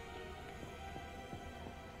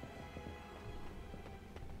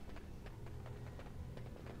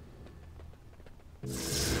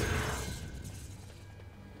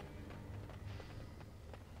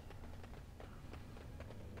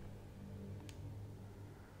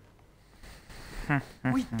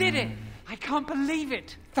 We did it! I can't believe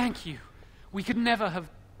it! Thank you. We could never have...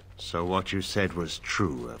 So what you said was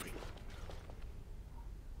true, Irving.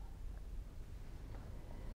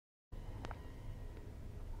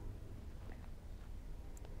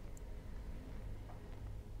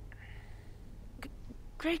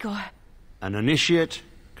 Gregor. An initiate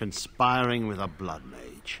conspiring with a blood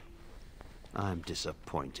mage. I'm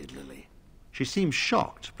disappointed, Lily. She seems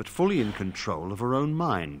shocked, but fully in control of her own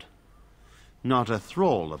mind. Not a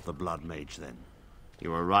thrall of the blood mage, then.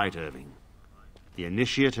 You were right, Irving. The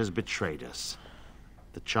initiate has betrayed us.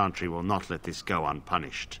 The Chantry will not let this go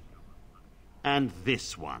unpunished. And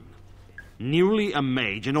this one. Newly a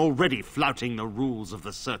mage and already flouting the rules of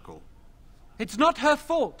the Circle. It's not her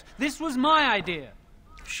fault. This was my idea.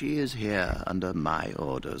 She is here under my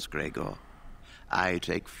orders, Gregor. I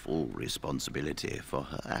take full responsibility for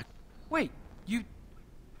her act. Wait, you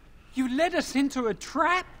led us into a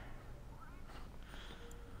trap?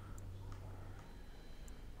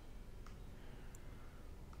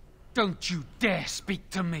 Don't you dare speak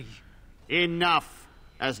to me. Enough.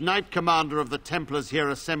 As Knight Commander of the Templars here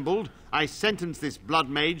assembled, I sentence this blood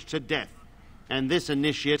mage to death. And this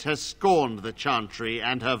initiate has scorned the Chantry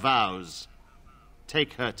and her vows.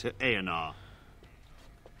 Take her to Aenar.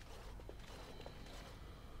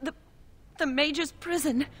 The mage's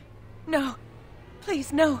prison. No.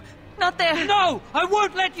 Please, no. Not there. No! I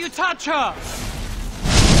won't let you touch her!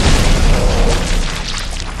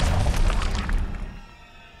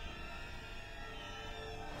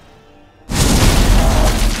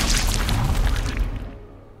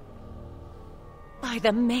 By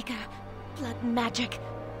the Maker. Blood magic.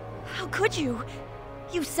 How could you?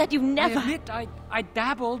 You said you never... I admit, I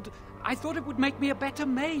dabbled. I thought it would make me a better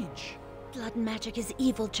mage. Blood magic is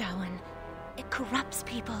evil, Jowan. It corrupts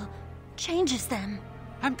people, changes them.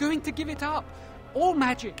 I'm going to give it up. All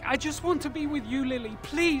magic. I just want to be with you, Lily.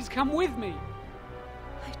 Please come with me.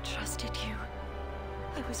 I trusted you.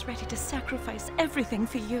 I was ready to sacrifice everything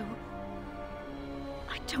for you.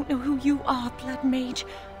 I don't know who you are, Blood Mage.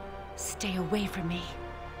 Stay away from me.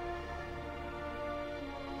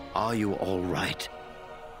 Are you all right?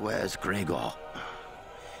 Where's Gregor?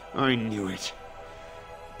 I knew it.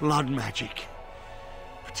 Blood magic.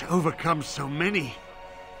 But to overcome so many,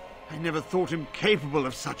 I never thought him capable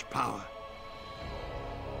of such power.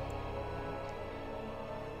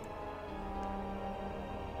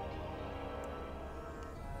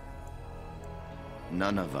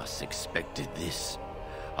 None of us expected this.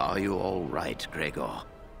 Are you all right, Gregor?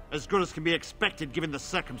 As good as can be expected given the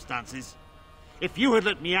circumstances. If you had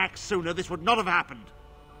let me act sooner, this would not have happened.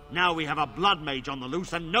 Now we have a blood mage on the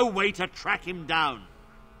loose and no way to track him down.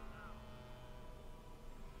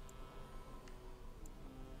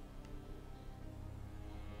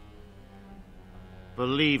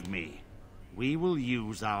 Believe me, we will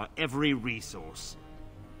use our every resource.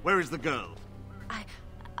 Where is the girl?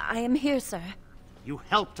 I am here, sir. You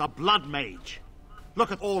helped a blood mage.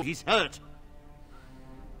 Look at all he's hurt.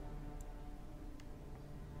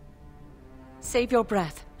 Save your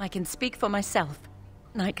breath. I can speak for myself.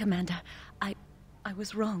 Knight Commander, I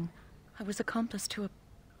was wrong. I was accomplice to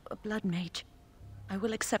a blood mage. I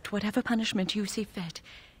will accept whatever punishment you see fit.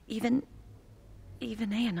 Even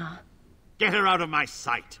Aenar. Get her out of my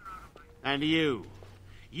sight. And you.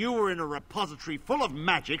 You were in a repository full of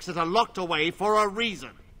magics that are locked away for a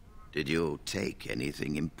reason. Did you take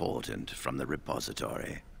anything important from the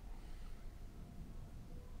repository?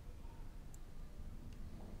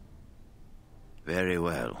 Very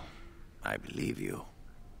well. I believe you.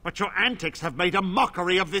 But your antics have made a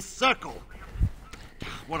mockery of this circle.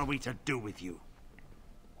 What are we to do with you?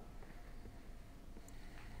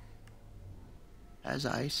 As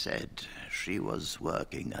I said, she was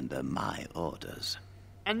working under my orders.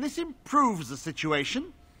 And this improves the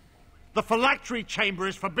situation? The phylactery chamber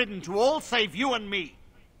is forbidden to all save you and me.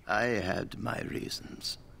 I had my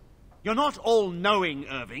reasons. You're not all-knowing,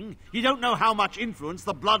 Irving. You don't know how much influence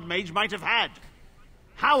the blood mage might have had.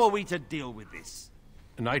 How are we to deal with this?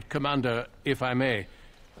 Knight Commander, if I may,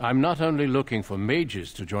 I'm not only looking for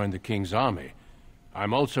mages to join the King's army,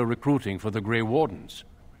 I'm also recruiting for the Grey Wardens.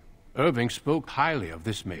 Irving spoke highly of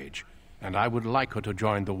this mage, and I would like her to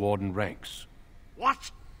join the Warden ranks.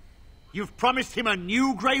 What? You've promised him a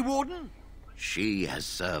new Grey Warden? She has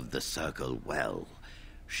served the Circle well.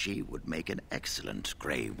 She would make an excellent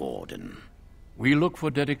Grey Warden. We look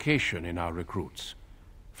for dedication in our recruits.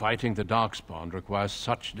 Fighting the Darkspawn requires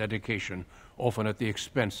such dedication, often at the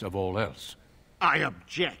expense of all else. I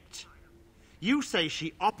object. You say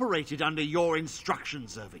she operated under your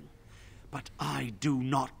instructions, Irving. But I do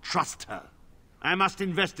not trust her. I must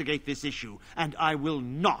investigate this issue, and I will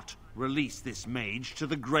not release this mage to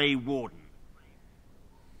the Grey Warden.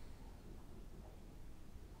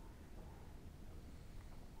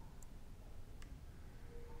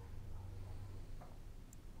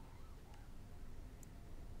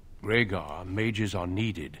 Rhaegar, mages are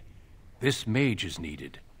needed. This mage is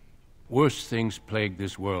needed. Worse things plague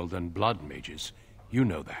this world than blood mages. You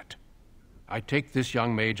know that. I take this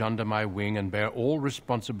young mage under my wing and bear all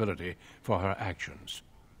responsibility for her actions.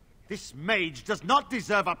 This mage does not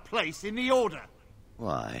deserve a place in the Order.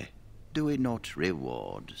 Why? Do we not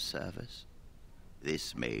reward service?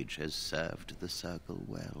 This mage has served the Circle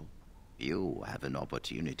well. You have an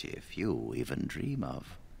opportunity few even dream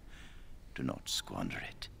of. Do not squander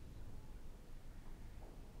it.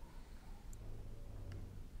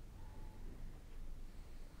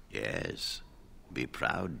 Yes, be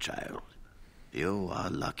proud, child. You are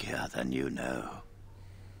luckier than you know.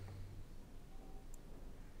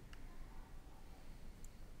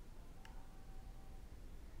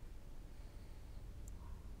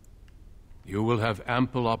 You will have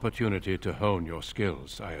ample opportunity to hone your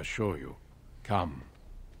skills, I assure you. Come,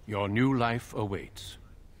 your new life awaits.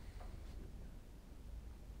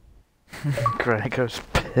 Gregor's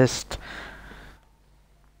pissed.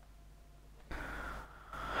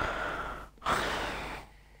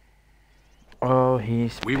 Oh,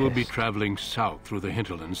 he's We will be traveling south through the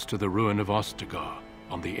hinterlands to the ruin of Ostagar,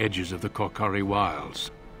 on the edges of the Korkari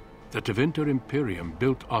Wilds. The Tevinter Imperium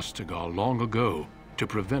built Ostagar long ago to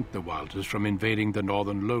prevent the Wilders from invading the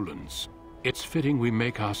northern lowlands. It's fitting we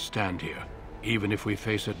make our stand here, even if we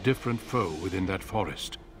face a different foe within that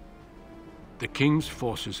forest. The King's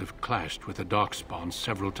forces have clashed with the Darkspawn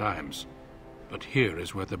several times, but here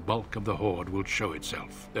is where the bulk of the Horde will show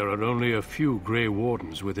itself. There are only a few Grey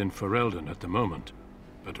Wardens within Ferelden at the moment,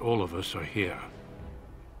 but all of us are here.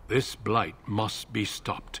 This blight must be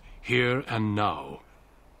stopped, here and now.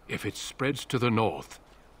 If it spreads to the north,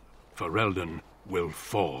 Ferelden will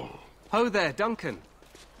fall. Ho there, Duncan.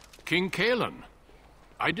 King Kaelan.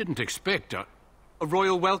 I didn't expect a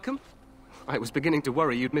royal welcome? I was beginning to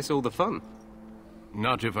worry you'd miss all the fun.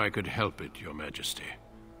 Not if I could help it, Your Majesty.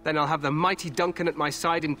 Then I'll have the mighty Duncan at my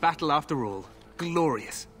side in battle after all.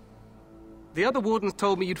 Glorious. The other Wardens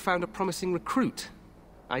told me you'd found a promising recruit.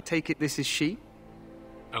 I take it this is she?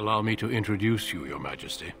 Allow me to introduce you, Your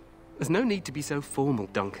Majesty. There's no need to be so formal,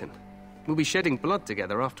 Duncan. We'll be shedding blood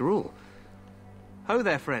together after all. Ho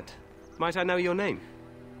there, friend. Might I know your name?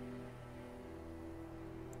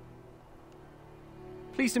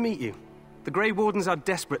 Pleased to meet you. The Grey Wardens are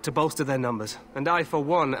desperate to bolster their numbers, and I, for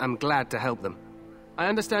one, am glad to help them. I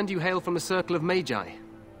understand you hail from the Circle of Magi.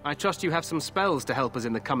 I trust you have some spells to help us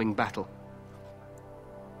in the coming battle.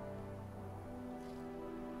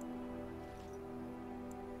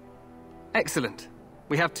 Excellent.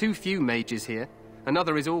 We have too few mages here.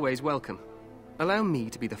 Another is always welcome. Allow me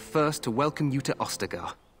to be the first to welcome you to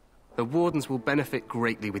Ostagar. The Wardens will benefit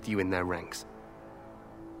greatly with you in their ranks.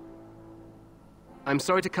 I'm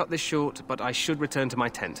sorry to cut this short, but I should return to my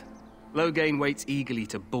tent. Loghain waits eagerly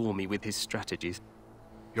to bore me with his strategies.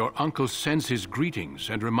 Your uncle sends his greetings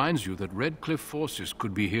and reminds you that Redcliffe forces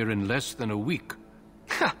could be here in less than a week.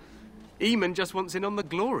 Ha! Eamon just wants in on the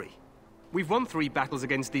glory. We've won 3 battles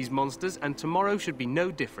against these monsters, and tomorrow should be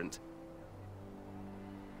no different.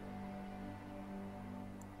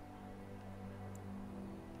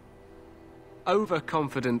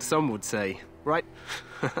 Overconfident, some would say, right?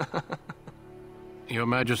 Your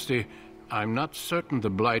Majesty, I'm not certain the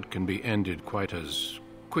Blight can be ended quite as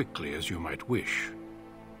quickly as you might wish.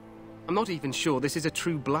 I'm not even sure this is a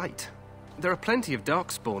true Blight. There are plenty of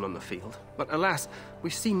Darkspawn on the field, but alas,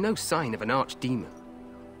 we've seen no sign of an archdemon.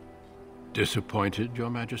 Disappointed, Your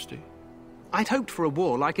Majesty? I'd hoped for a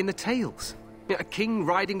war like in the tales. A king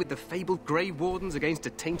riding with the fabled Grey Wardens against a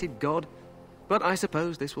tainted god. But I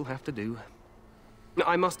suppose this will have to do.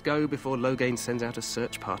 I must go before Loghain sends out a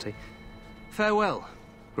search party. Farewell,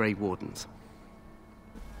 Grey Wardens.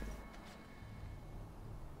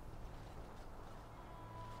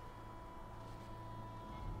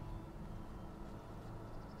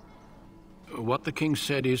 What the king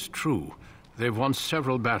said is true. They've won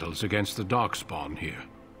several battles against the Darkspawn here.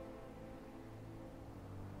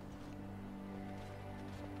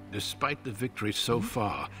 Despite the victory so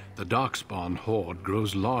far, the Darkspawn horde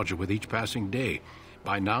grows larger with each passing day.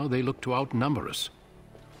 By now, they look to outnumber us.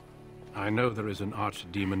 I know there is an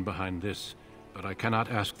archdemon behind this, but I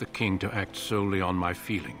cannot ask the king to act solely on my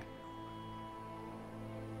feeling.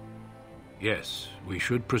 Yes, we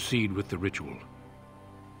should proceed with the ritual.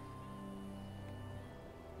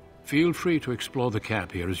 Feel free to explore the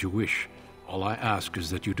camp here as you wish. All I ask is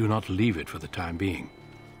that you do not leave it for the time being.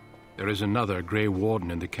 There is another Grey Warden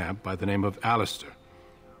in the camp by the name of Alistair.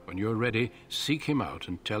 When you're ready, seek him out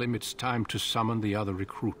and tell him it's time to summon the other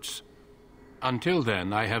recruits. Until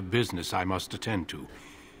then, I have business I must attend to.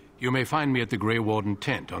 You may find me at the Grey Warden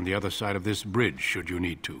tent on the other side of this bridge, should you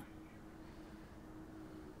need to.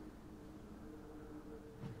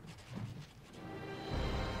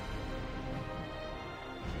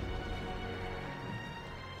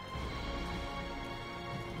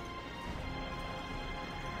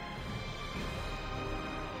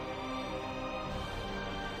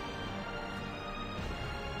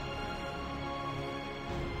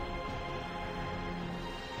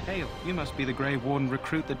 Hail, you must be the Grey Warden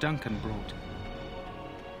recruit that Duncan brought.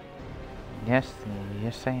 Yes,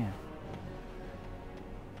 I am.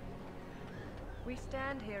 We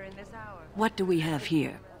stand here in this hour. What do we have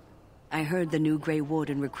here? I heard the new Grey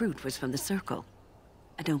Warden recruit was from the Circle.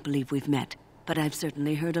 I don't believe we've met, but I've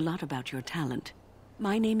certainly heard a lot about your talent.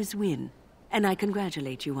 My name is Wynne, and I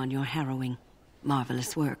congratulate you on your harrowing,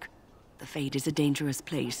 marvelous work. The Fade is a dangerous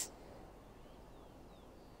place.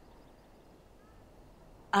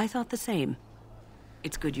 I thought the same.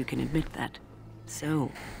 It's good you can admit that. So,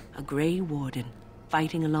 a Grey Warden,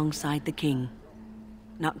 fighting alongside the King.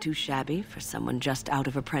 Not too shabby for someone just out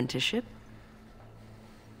of apprenticeship.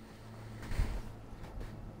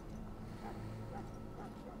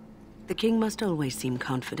 The King must always seem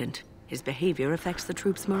confident. His behavior affects the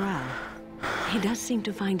troops' morale. He does seem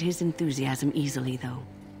to find his enthusiasm easily, though.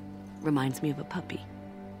 Reminds me of a puppy.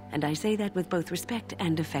 And I say that with both respect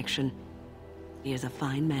and affection. He is a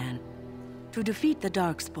fine man. To defeat the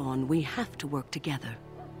Darkspawn, we have to work together.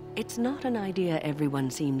 It's not an idea everyone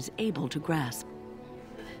seems able to grasp.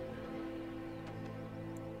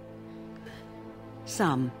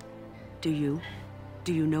 Some. Do you?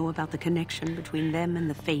 Do you know about the connection between them and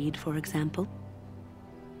the Fade, for example?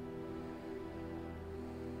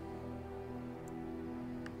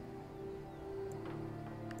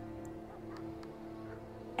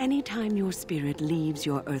 Anytime your spirit leaves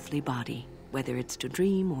your earthly body, whether it's to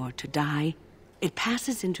dream or to die, it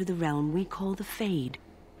passes into the realm we call the Fade.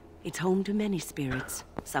 It's home to many spirits,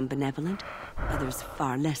 some benevolent, others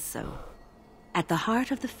far less so. At the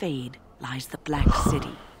heart of the Fade lies the Black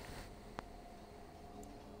City.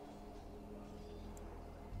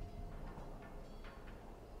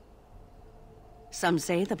 Some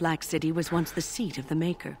say the Black City was once the seat of the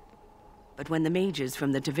Maker. But when the mages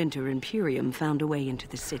from the Tevinter Imperium found a way into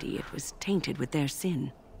the city, it was tainted with their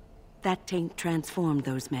sin. That taint transformed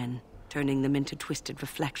those men, turning them into twisted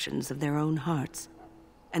reflections of their own hearts.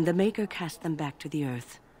 And the Maker cast them back to the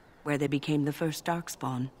earth, where they became the first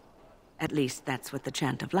Darkspawn. At least that's what the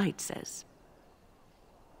Chant of Light says.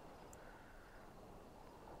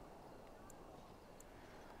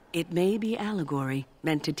 It may be allegory,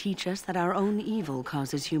 meant to teach us that our own evil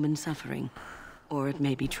causes human suffering. Or it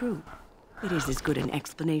may be true. It is as good an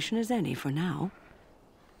explanation as any for now.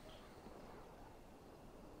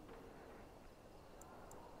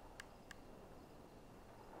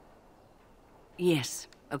 Yes,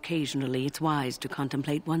 occasionally it's wise to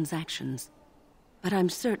contemplate one's actions. But I'm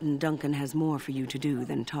certain Duncan has more for you to do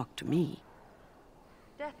than talk to me.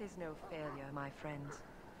 Death is no failure, my friends.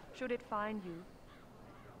 Should it find you,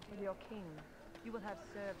 with your king, you will have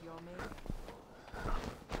served your maid.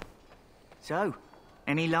 So,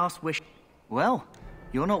 any last wish? Well,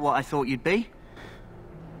 you're not what I thought you'd be.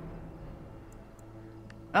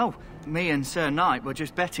 Oh, me and Sir Knight were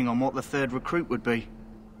just betting on what the third recruit would be.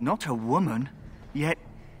 Not a woman, yet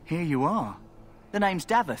here you are. The name's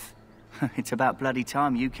Daveth. It's about bloody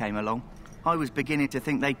time you came along. I was beginning to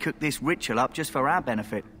think they cooked this ritual up just for our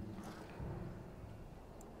benefit.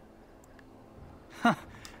 Huh,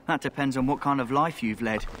 that depends on what kind of life you've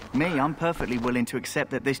led. Me, I'm perfectly willing to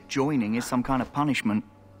accept that this joining is some kind of punishment.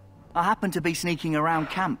 I happened to be sneaking around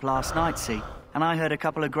camp last night, see, and I heard a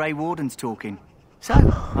couple of Grey Wardens talking. So,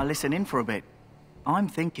 I listened in for a bit. I'm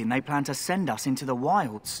thinking they plan to send us into the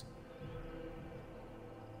wilds.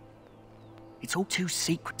 It's all too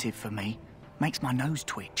secretive for me. Makes my nose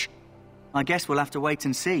twitch. I guess we'll have to wait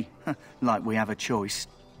and see. Like we have a choice.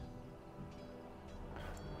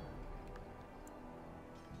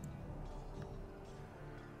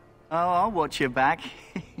 Oh, I'll watch your back.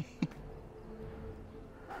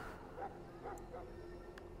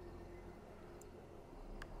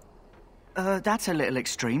 That's a little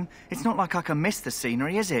extreme. It's not like I can miss the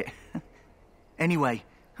scenery, is it? Anyway,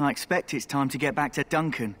 I expect it's time to get back to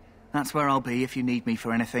Duncan. That's where I'll be if you need me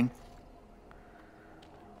for anything.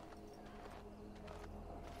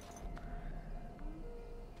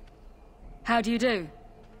 How do you do?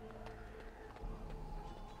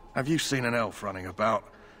 Have you seen an elf running about?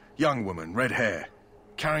 Young woman, red hair,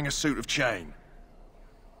 carrying a suit of chain.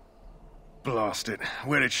 Blast it.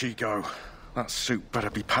 Where did she go? That suit better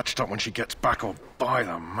be patched up when she gets back, or by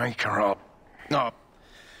the maker up. Oh,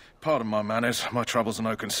 pardon my manners. My troubles are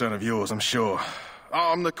no concern of yours, I'm sure.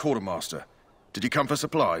 I'm the quartermaster. Did you come for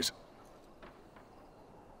supplies?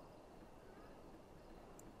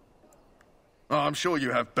 Oh, I'm sure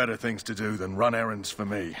you have better things to do than run errands for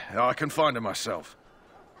me. I can find them myself.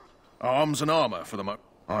 Arms and armor for the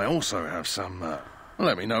I also have some,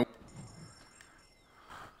 let me know.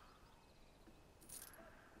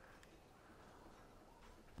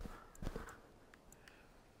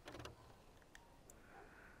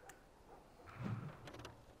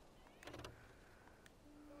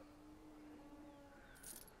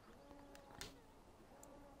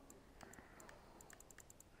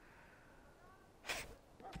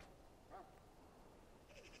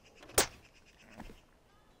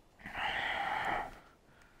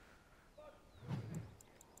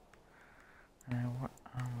 What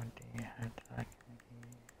armor do you have that I can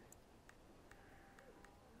use?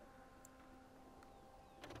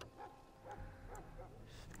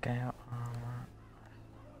 Scale armor.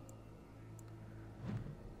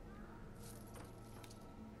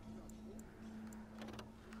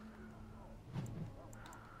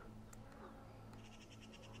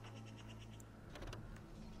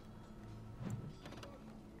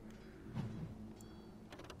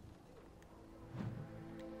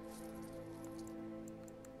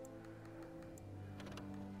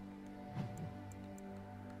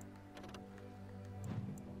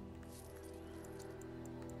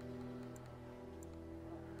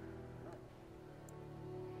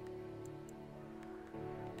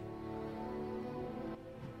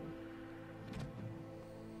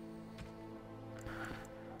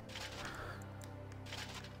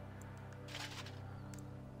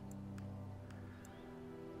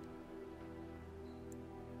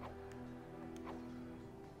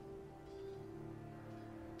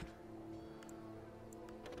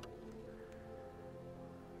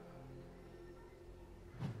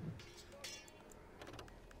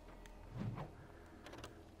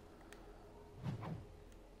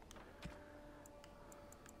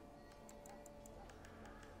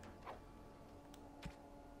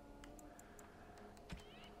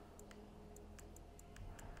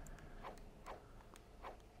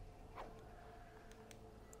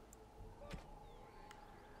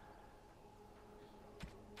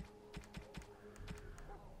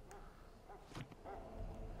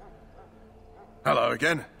 Hello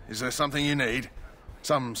again. Is there something you need?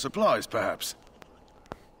 Some supplies, perhaps?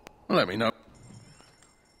 Let me know.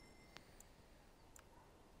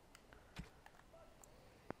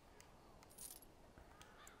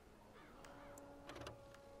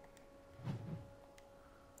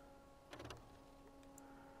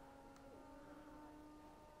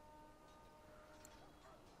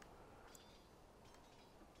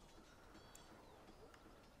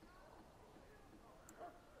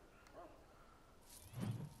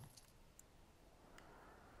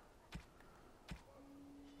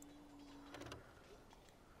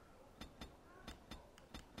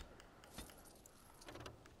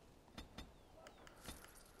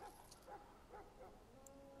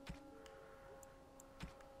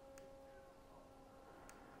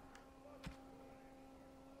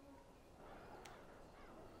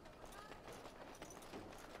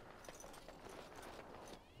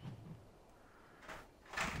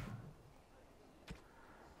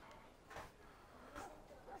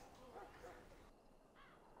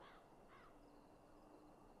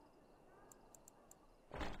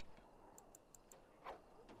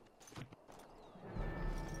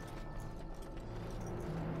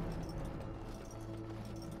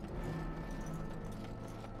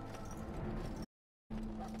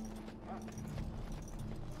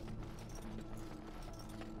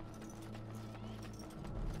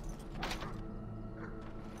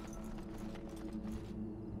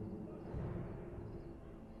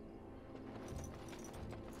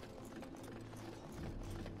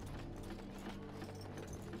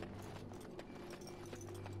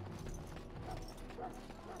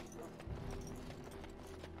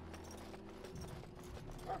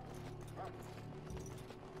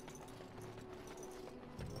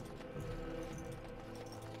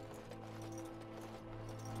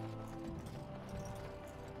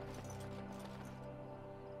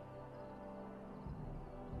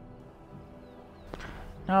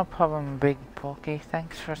 No problem, Big Porky.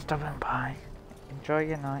 Thanks for stopping by. Enjoy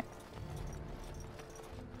your night.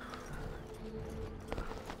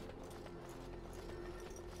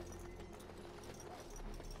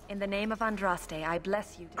 In the name of Andraste, I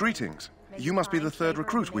bless you. Greetings. You must be the third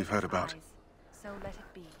recruit we've heard about. So let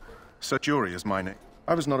it be. Sir Jury is my name.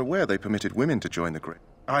 I was not aware they permitted women to join the Grey.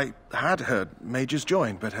 I had heard mages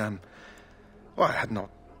join, but, well, I had not.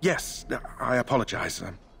 Yes, I apologize.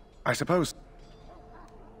 I suppose...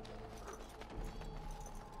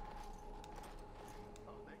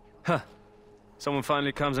 Huh. Someone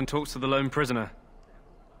finally comes and talks to the lone prisoner.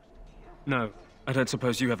 No, I don't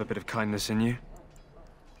suppose you have a bit of kindness in you.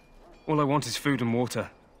 All I want is food and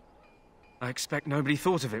water. I expect nobody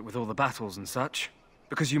thought of it with all the battles and such.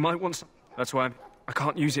 Because you might want some... That's why I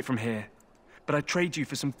can't use it from here. But I'd trade you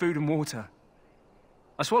for some food and water.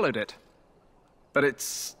 I swallowed it. But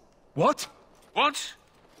it's... What? What?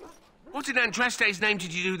 What in Andraste's name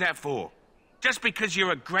did you do that for? Just because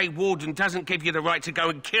you're a Grey Warden doesn't give you the right to go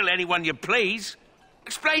and kill anyone you please.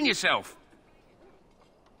 Explain yourself.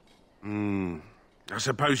 I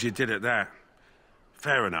suppose you did it that.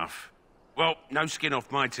 Fair enough. Well, no skin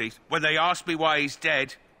off my teeth. When they ask me why he's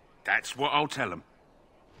dead, that's what I'll tell them.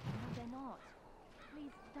 No, they're not.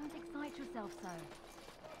 Please, don't excite yourself so.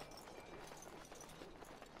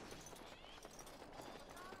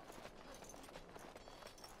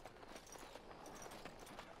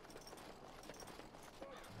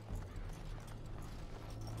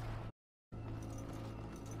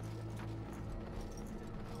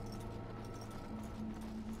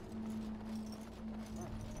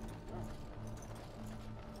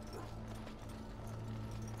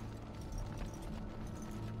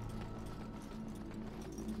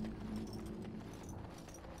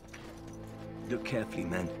 Look carefully,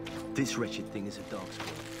 men. This wretched thing is a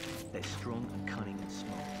darkspawn. They're strong and cunning and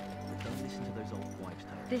smart. But don't listen to those old wives'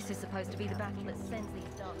 tales. This is supposed to be the battle that sends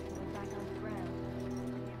these darkspawn back underground.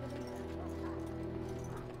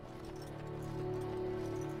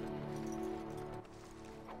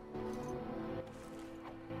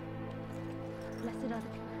 Blessed are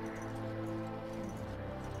the...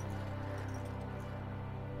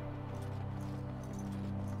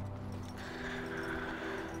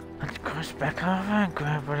 Let's cross back over and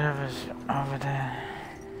grab whatever's over there.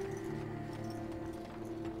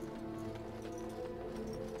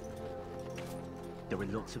 There are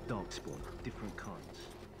lots of darkspawn, different kinds.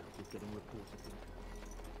 We're getting reported.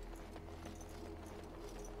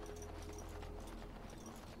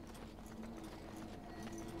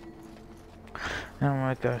 And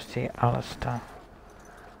we'll go see Alistair.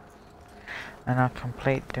 And I'll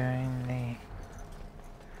complete doing the...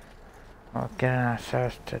 We'll get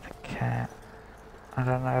ourselves to the cat. I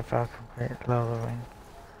don't know if I'll complete lowering.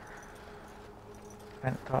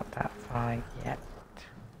 Haven't got that far yet.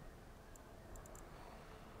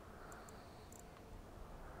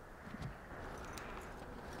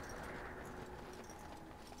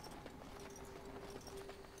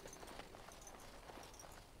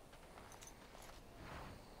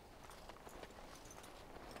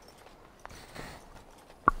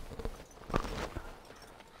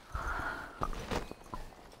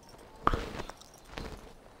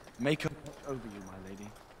 Make her watch over you, my lady.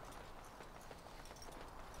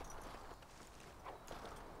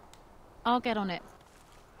 I'll get on it.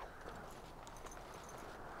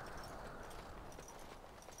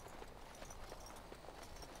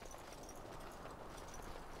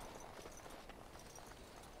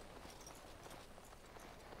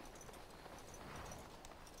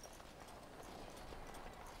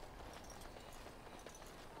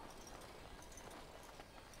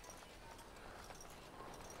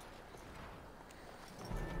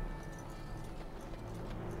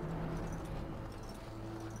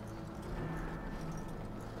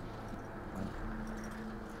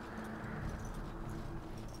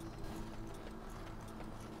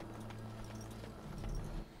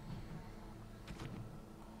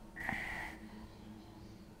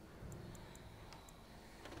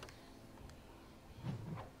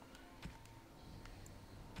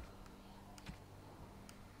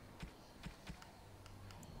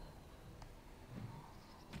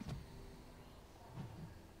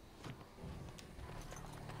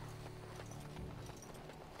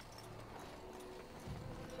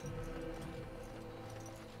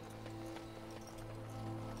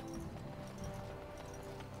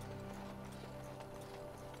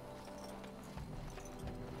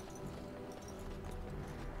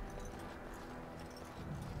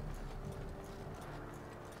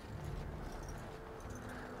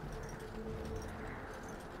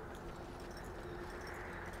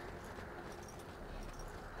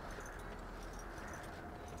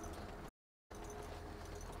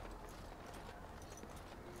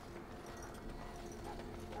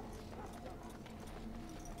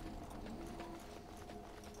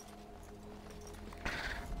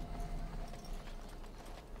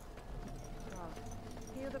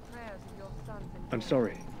 I'm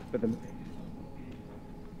sorry, but the...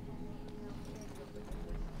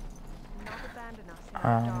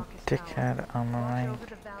 Dickhead on the right.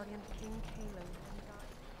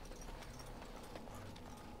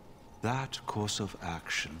 That course of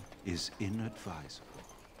action is inadvisable.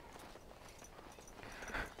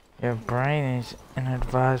 Your brain is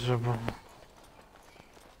inadvisable.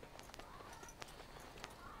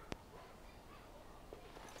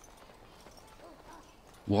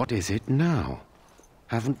 What is it now?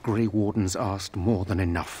 Haven't Grey Wardens asked more than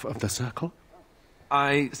enough of the Circle?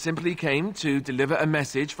 I simply came to deliver a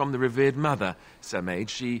message from the revered mother, Sir Mage.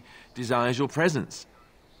 She desires your presence.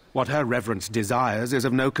 What her reverence desires is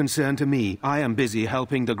of no concern to me. I am busy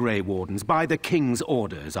helping the Grey Wardens, by the King's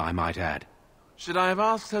orders, I might add. Should I have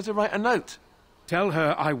asked her to write a note? Tell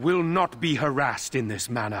her I will not be harassed in this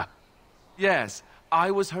manner. Yes,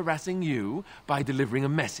 I was harassing you by delivering a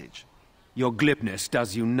message. Your glibness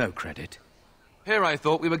does you no credit. Here I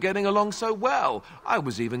thought we were getting along so well. I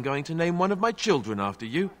was even going to name one of my children after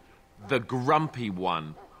you. The Grumpy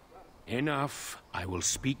One. Enough. I will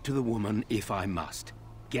speak to the woman if I must.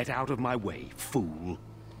 Get out of my way, fool.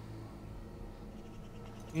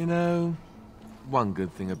 You know, one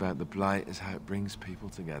good thing about the Blight is how it brings people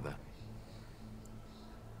together.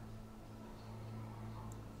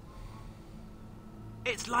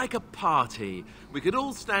 It's like a party. We could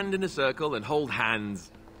all stand in a circle and hold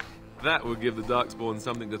hands. That would give the Darkspawn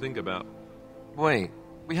something to think about. Wait,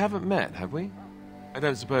 we haven't met, have we? I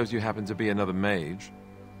don't suppose you happen to be another mage?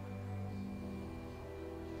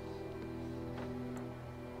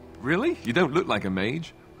 Really? You don't look like a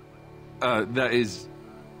mage? That is...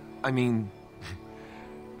 I mean...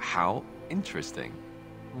 how interesting.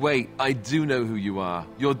 Wait, I do know who you are.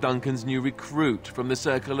 You're Duncan's new recruit from the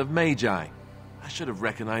Circle of Magi. I should have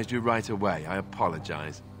recognized you right away. I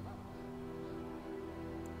apologize.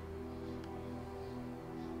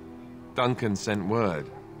 Duncan sent word.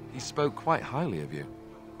 He spoke quite highly of you.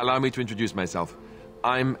 Allow me to introduce myself.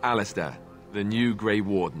 I'm Alistair, the new Grey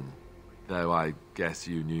Warden. Though I guess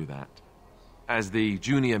you knew that. As the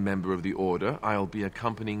junior member of the Order, I'll be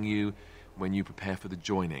accompanying you when you prepare for the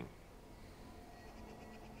joining.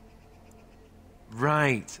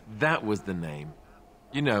 Right, that was the name.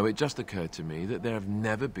 You know, it just occurred to me that there have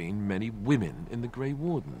never been many women in the Grey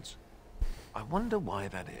Wardens. I wonder why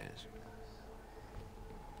that is.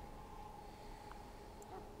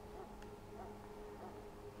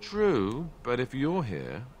 True, but if you're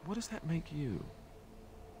here, what does that make you?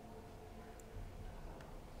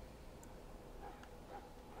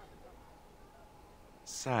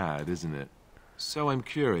 Sad, isn't it? So I'm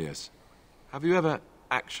curious. Have you ever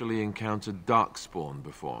actually encountered Darkspawn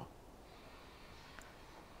before?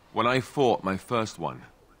 When I fought my first one,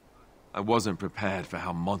 I wasn't prepared for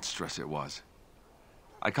how monstrous it was.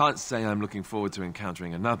 I can't say I'm looking forward to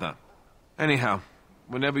encountering another. Anyhow,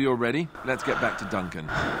 whenever you're ready, let's get back to Duncan.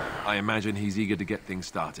 I imagine he's eager to get things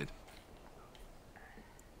started.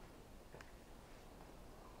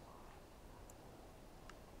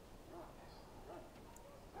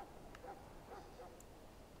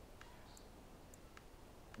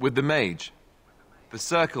 With the mage, the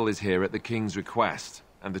Circle is here at the King's request,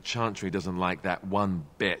 and the Chantry doesn't like that one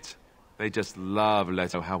bit. They just love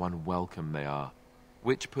letting know how unwelcome they are,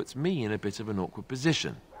 which puts me in a bit of an awkward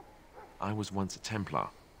position. I was once a Templar.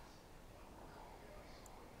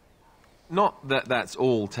 Not that that's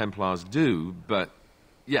all Templars do, but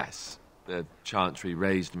yes, the Chantry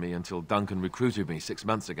raised me until Duncan recruited me 6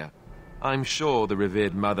 months ago. I'm sure the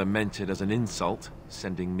revered mother meant it as an insult,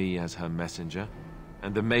 sending me as her messenger,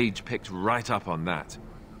 and the mage picked right up on that.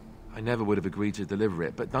 I never would have agreed to deliver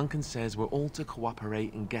it, but Duncan says we're all to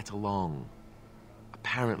cooperate and get along.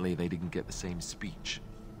 Apparently they didn't get the same speech.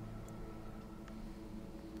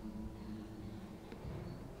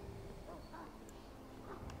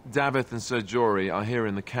 Davith and Sir Jory are here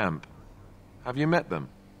in the camp. Have you met them?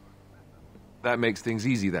 That makes things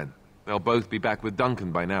easy then. They'll both be back with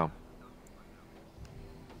Duncan by now.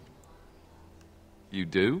 You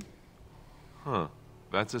do? Huh.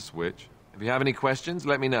 That's a switch. If you have any questions,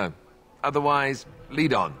 let me know. Otherwise,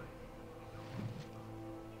 lead on.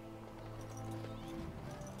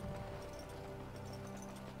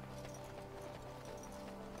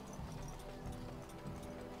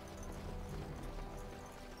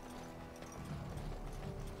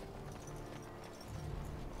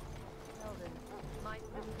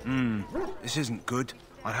 This isn't good.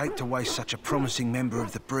 I'd hate to waste such a promising member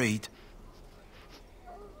of the breed.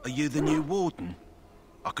 Are you the new Warden?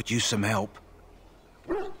 I could use some help.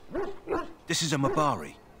 This is a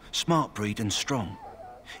Mabari. Smart breed and strong.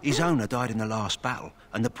 His owner died in the last battle,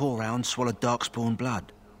 and the poor hound swallowed Darkspawn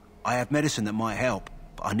blood. I have medicine that might help,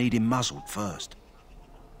 but I need him muzzled first.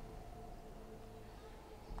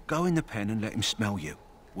 Go in the pen and let him smell you.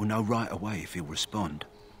 We'll know right away if he'll respond.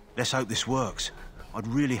 Let's hope this works. I'd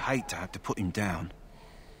really hate to have to put him down.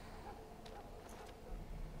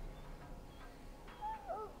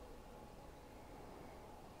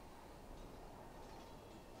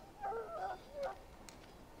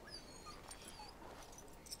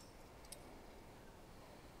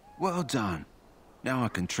 Well done. Now I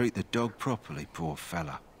can treat the dog properly, poor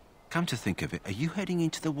fella. Come to think of it, are you heading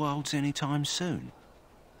into the wilds anytime soon?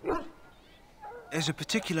 There's a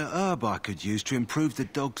particular herb I could use to improve the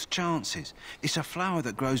dog's chances. It's a flower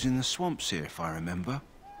that grows in the swamps here, if I remember.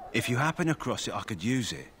 If you happen across it, I could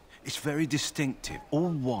use it. It's very distinctive,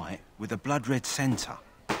 all white, with a blood-red centre.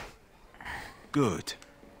 Good.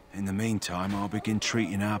 In the meantime, I'll begin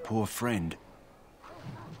treating our poor friend.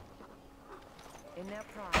 In their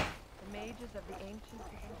prime, the mages of the ancient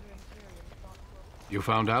Imperium thought to... You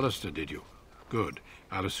found Alistair, did you? Good.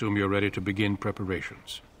 I'll assume you're ready to begin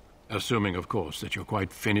preparations. Assuming, of course, that you're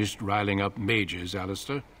quite finished riling up mages,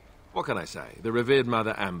 Alistair. What can I say? The revered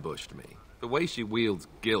mother ambushed me. The way she wields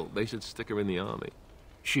guilt, they should stick her in the army.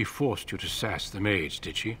 She forced you to sass the mage,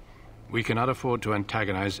 did she? We cannot afford to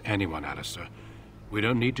antagonize anyone, Alistair. We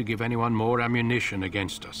don't need to give anyone more ammunition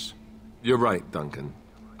against us. You're right, Duncan.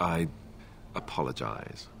 I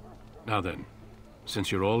apologize. Now then, since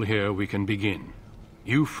you're all here, we can begin.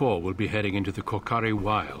 You four will be heading into the Kokari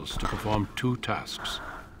Wilds to perform 2 tasks.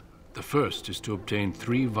 The first is to obtain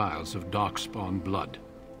 3 vials of darkspawn blood,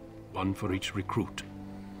 1 for each recruit.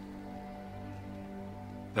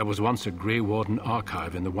 There was once a Grey Warden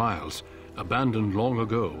archive in the wilds, abandoned long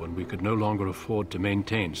ago when we could no longer afford to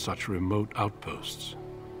maintain such remote outposts.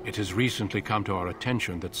 It has recently come to our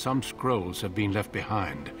attention that some scrolls have been left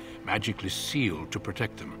behind, magically sealed to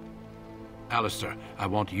protect them. Alistair, I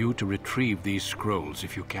want you to retrieve these scrolls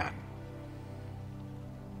if you can.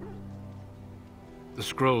 The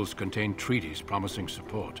scrolls contain treaties promising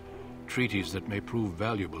support, treaties that may prove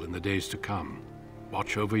valuable in the days to come.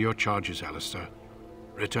 Watch over your charges, Alistair.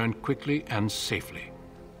 Return quickly and safely.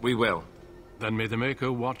 We will. Then may the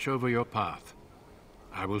Maker watch over your path.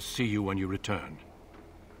 I will see you when you return.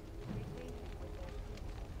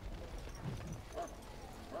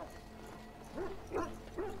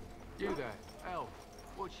 You there, elf.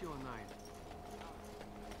 What's your name?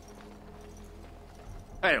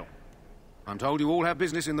 Hail. I'm told you all have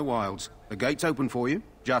business in the wilds. The gate's open for you.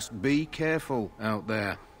 Just be careful out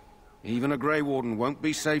there. Even a Grey Warden won't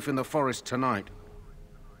be safe in the forest tonight.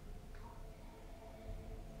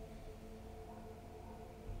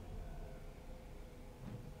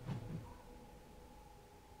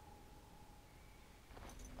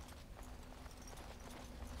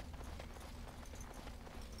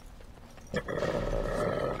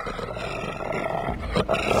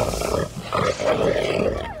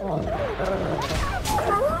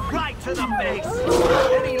 Right to the base!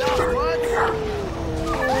 Any last words?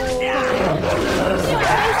 No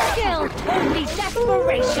skill, only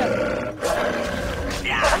desperation!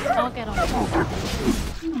 I'll get on it.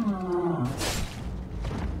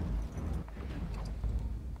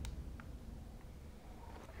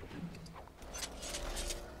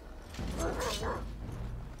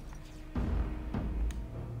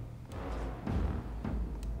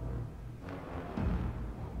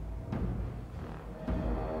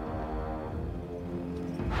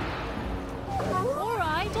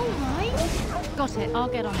 Got it, I'll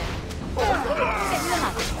get on it. Get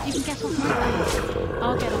relaxed, you can get off my back.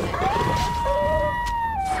 I'll get on it.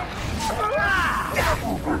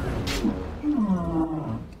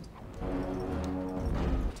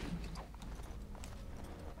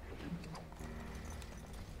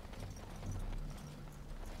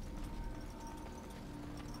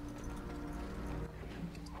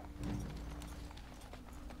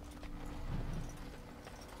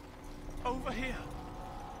 Over here.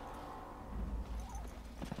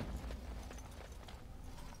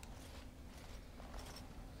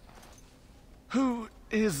 Who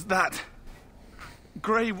is that?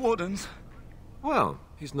 Grey Wardens? Well,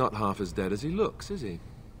 he's not half as dead as he looks, is he?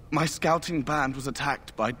 My scouting band was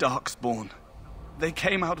attacked by Darkspawn. They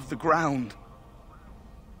came out of the ground.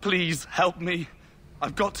 Please, help me.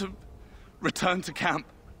 I've got to return to camp.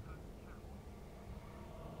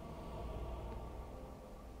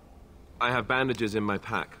 I have bandages in my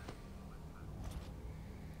pack.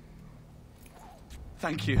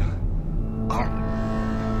 Thank you.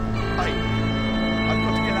 I've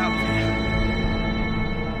got to get out of here.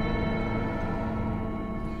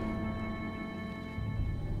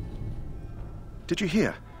 Did you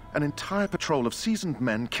hear? An entire patrol of seasoned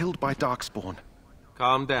men killed by Darkspawn.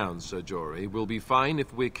 Calm down, Sir Jory. We'll be fine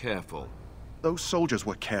if we're careful. Those soldiers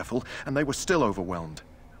were careful, and they were still overwhelmed.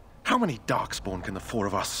 How many Darkspawn can the four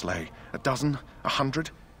of us slay? A dozen? 100?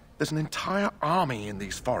 There's an entire army in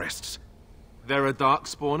these forests. There are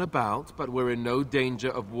Darkspawn about, but we're in no danger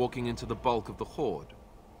of walking into the bulk of the Horde.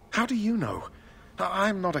 How do you know?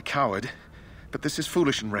 I'm not a coward, but this is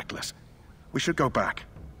foolish and reckless. We should go back.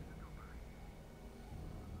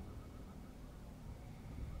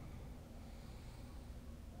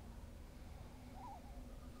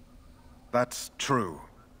 That's true.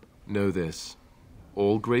 Know this.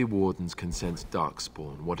 All Grey Wardens can sense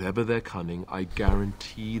Darkspawn. Whatever their cunning, I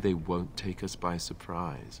guarantee they won't take us by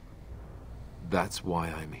surprise. That's why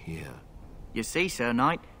I'm here. You see, Sir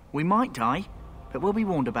Knight, we might die, but we'll be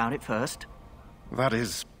warned about it first. That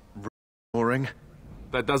is boring.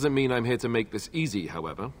 That doesn't mean I'm here to make this easy,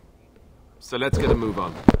 however. So let's get a move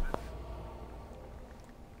on.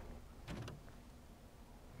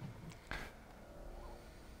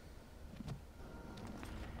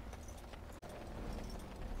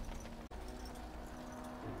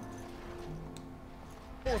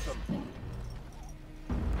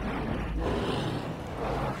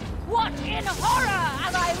 What in horror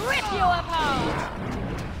as I rip you apart!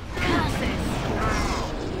 Curses!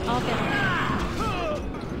 I'll get on it.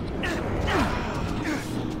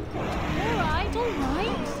 Alright,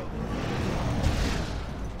 alright.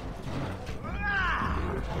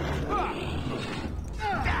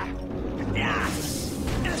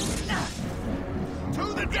 To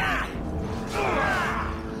the death!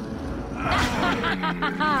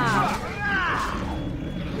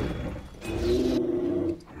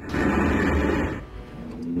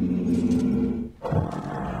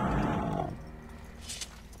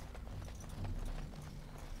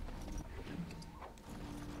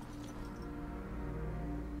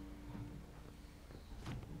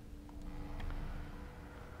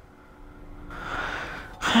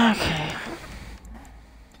 Okay.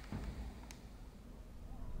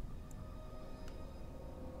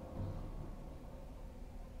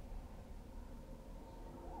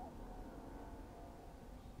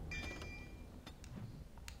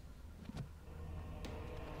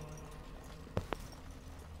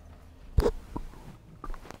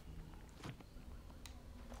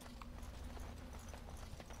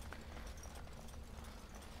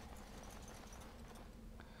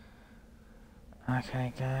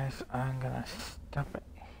 Okay guys, I'm gonna stop it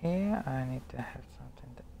here. I need to have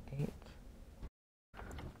something to eat.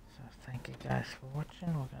 So thank you guys for watching.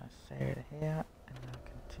 We're gonna save it here and I'll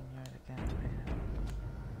continue it again later.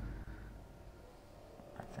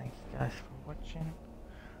 Thank you guys for watching.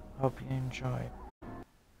 Hope you enjoyed.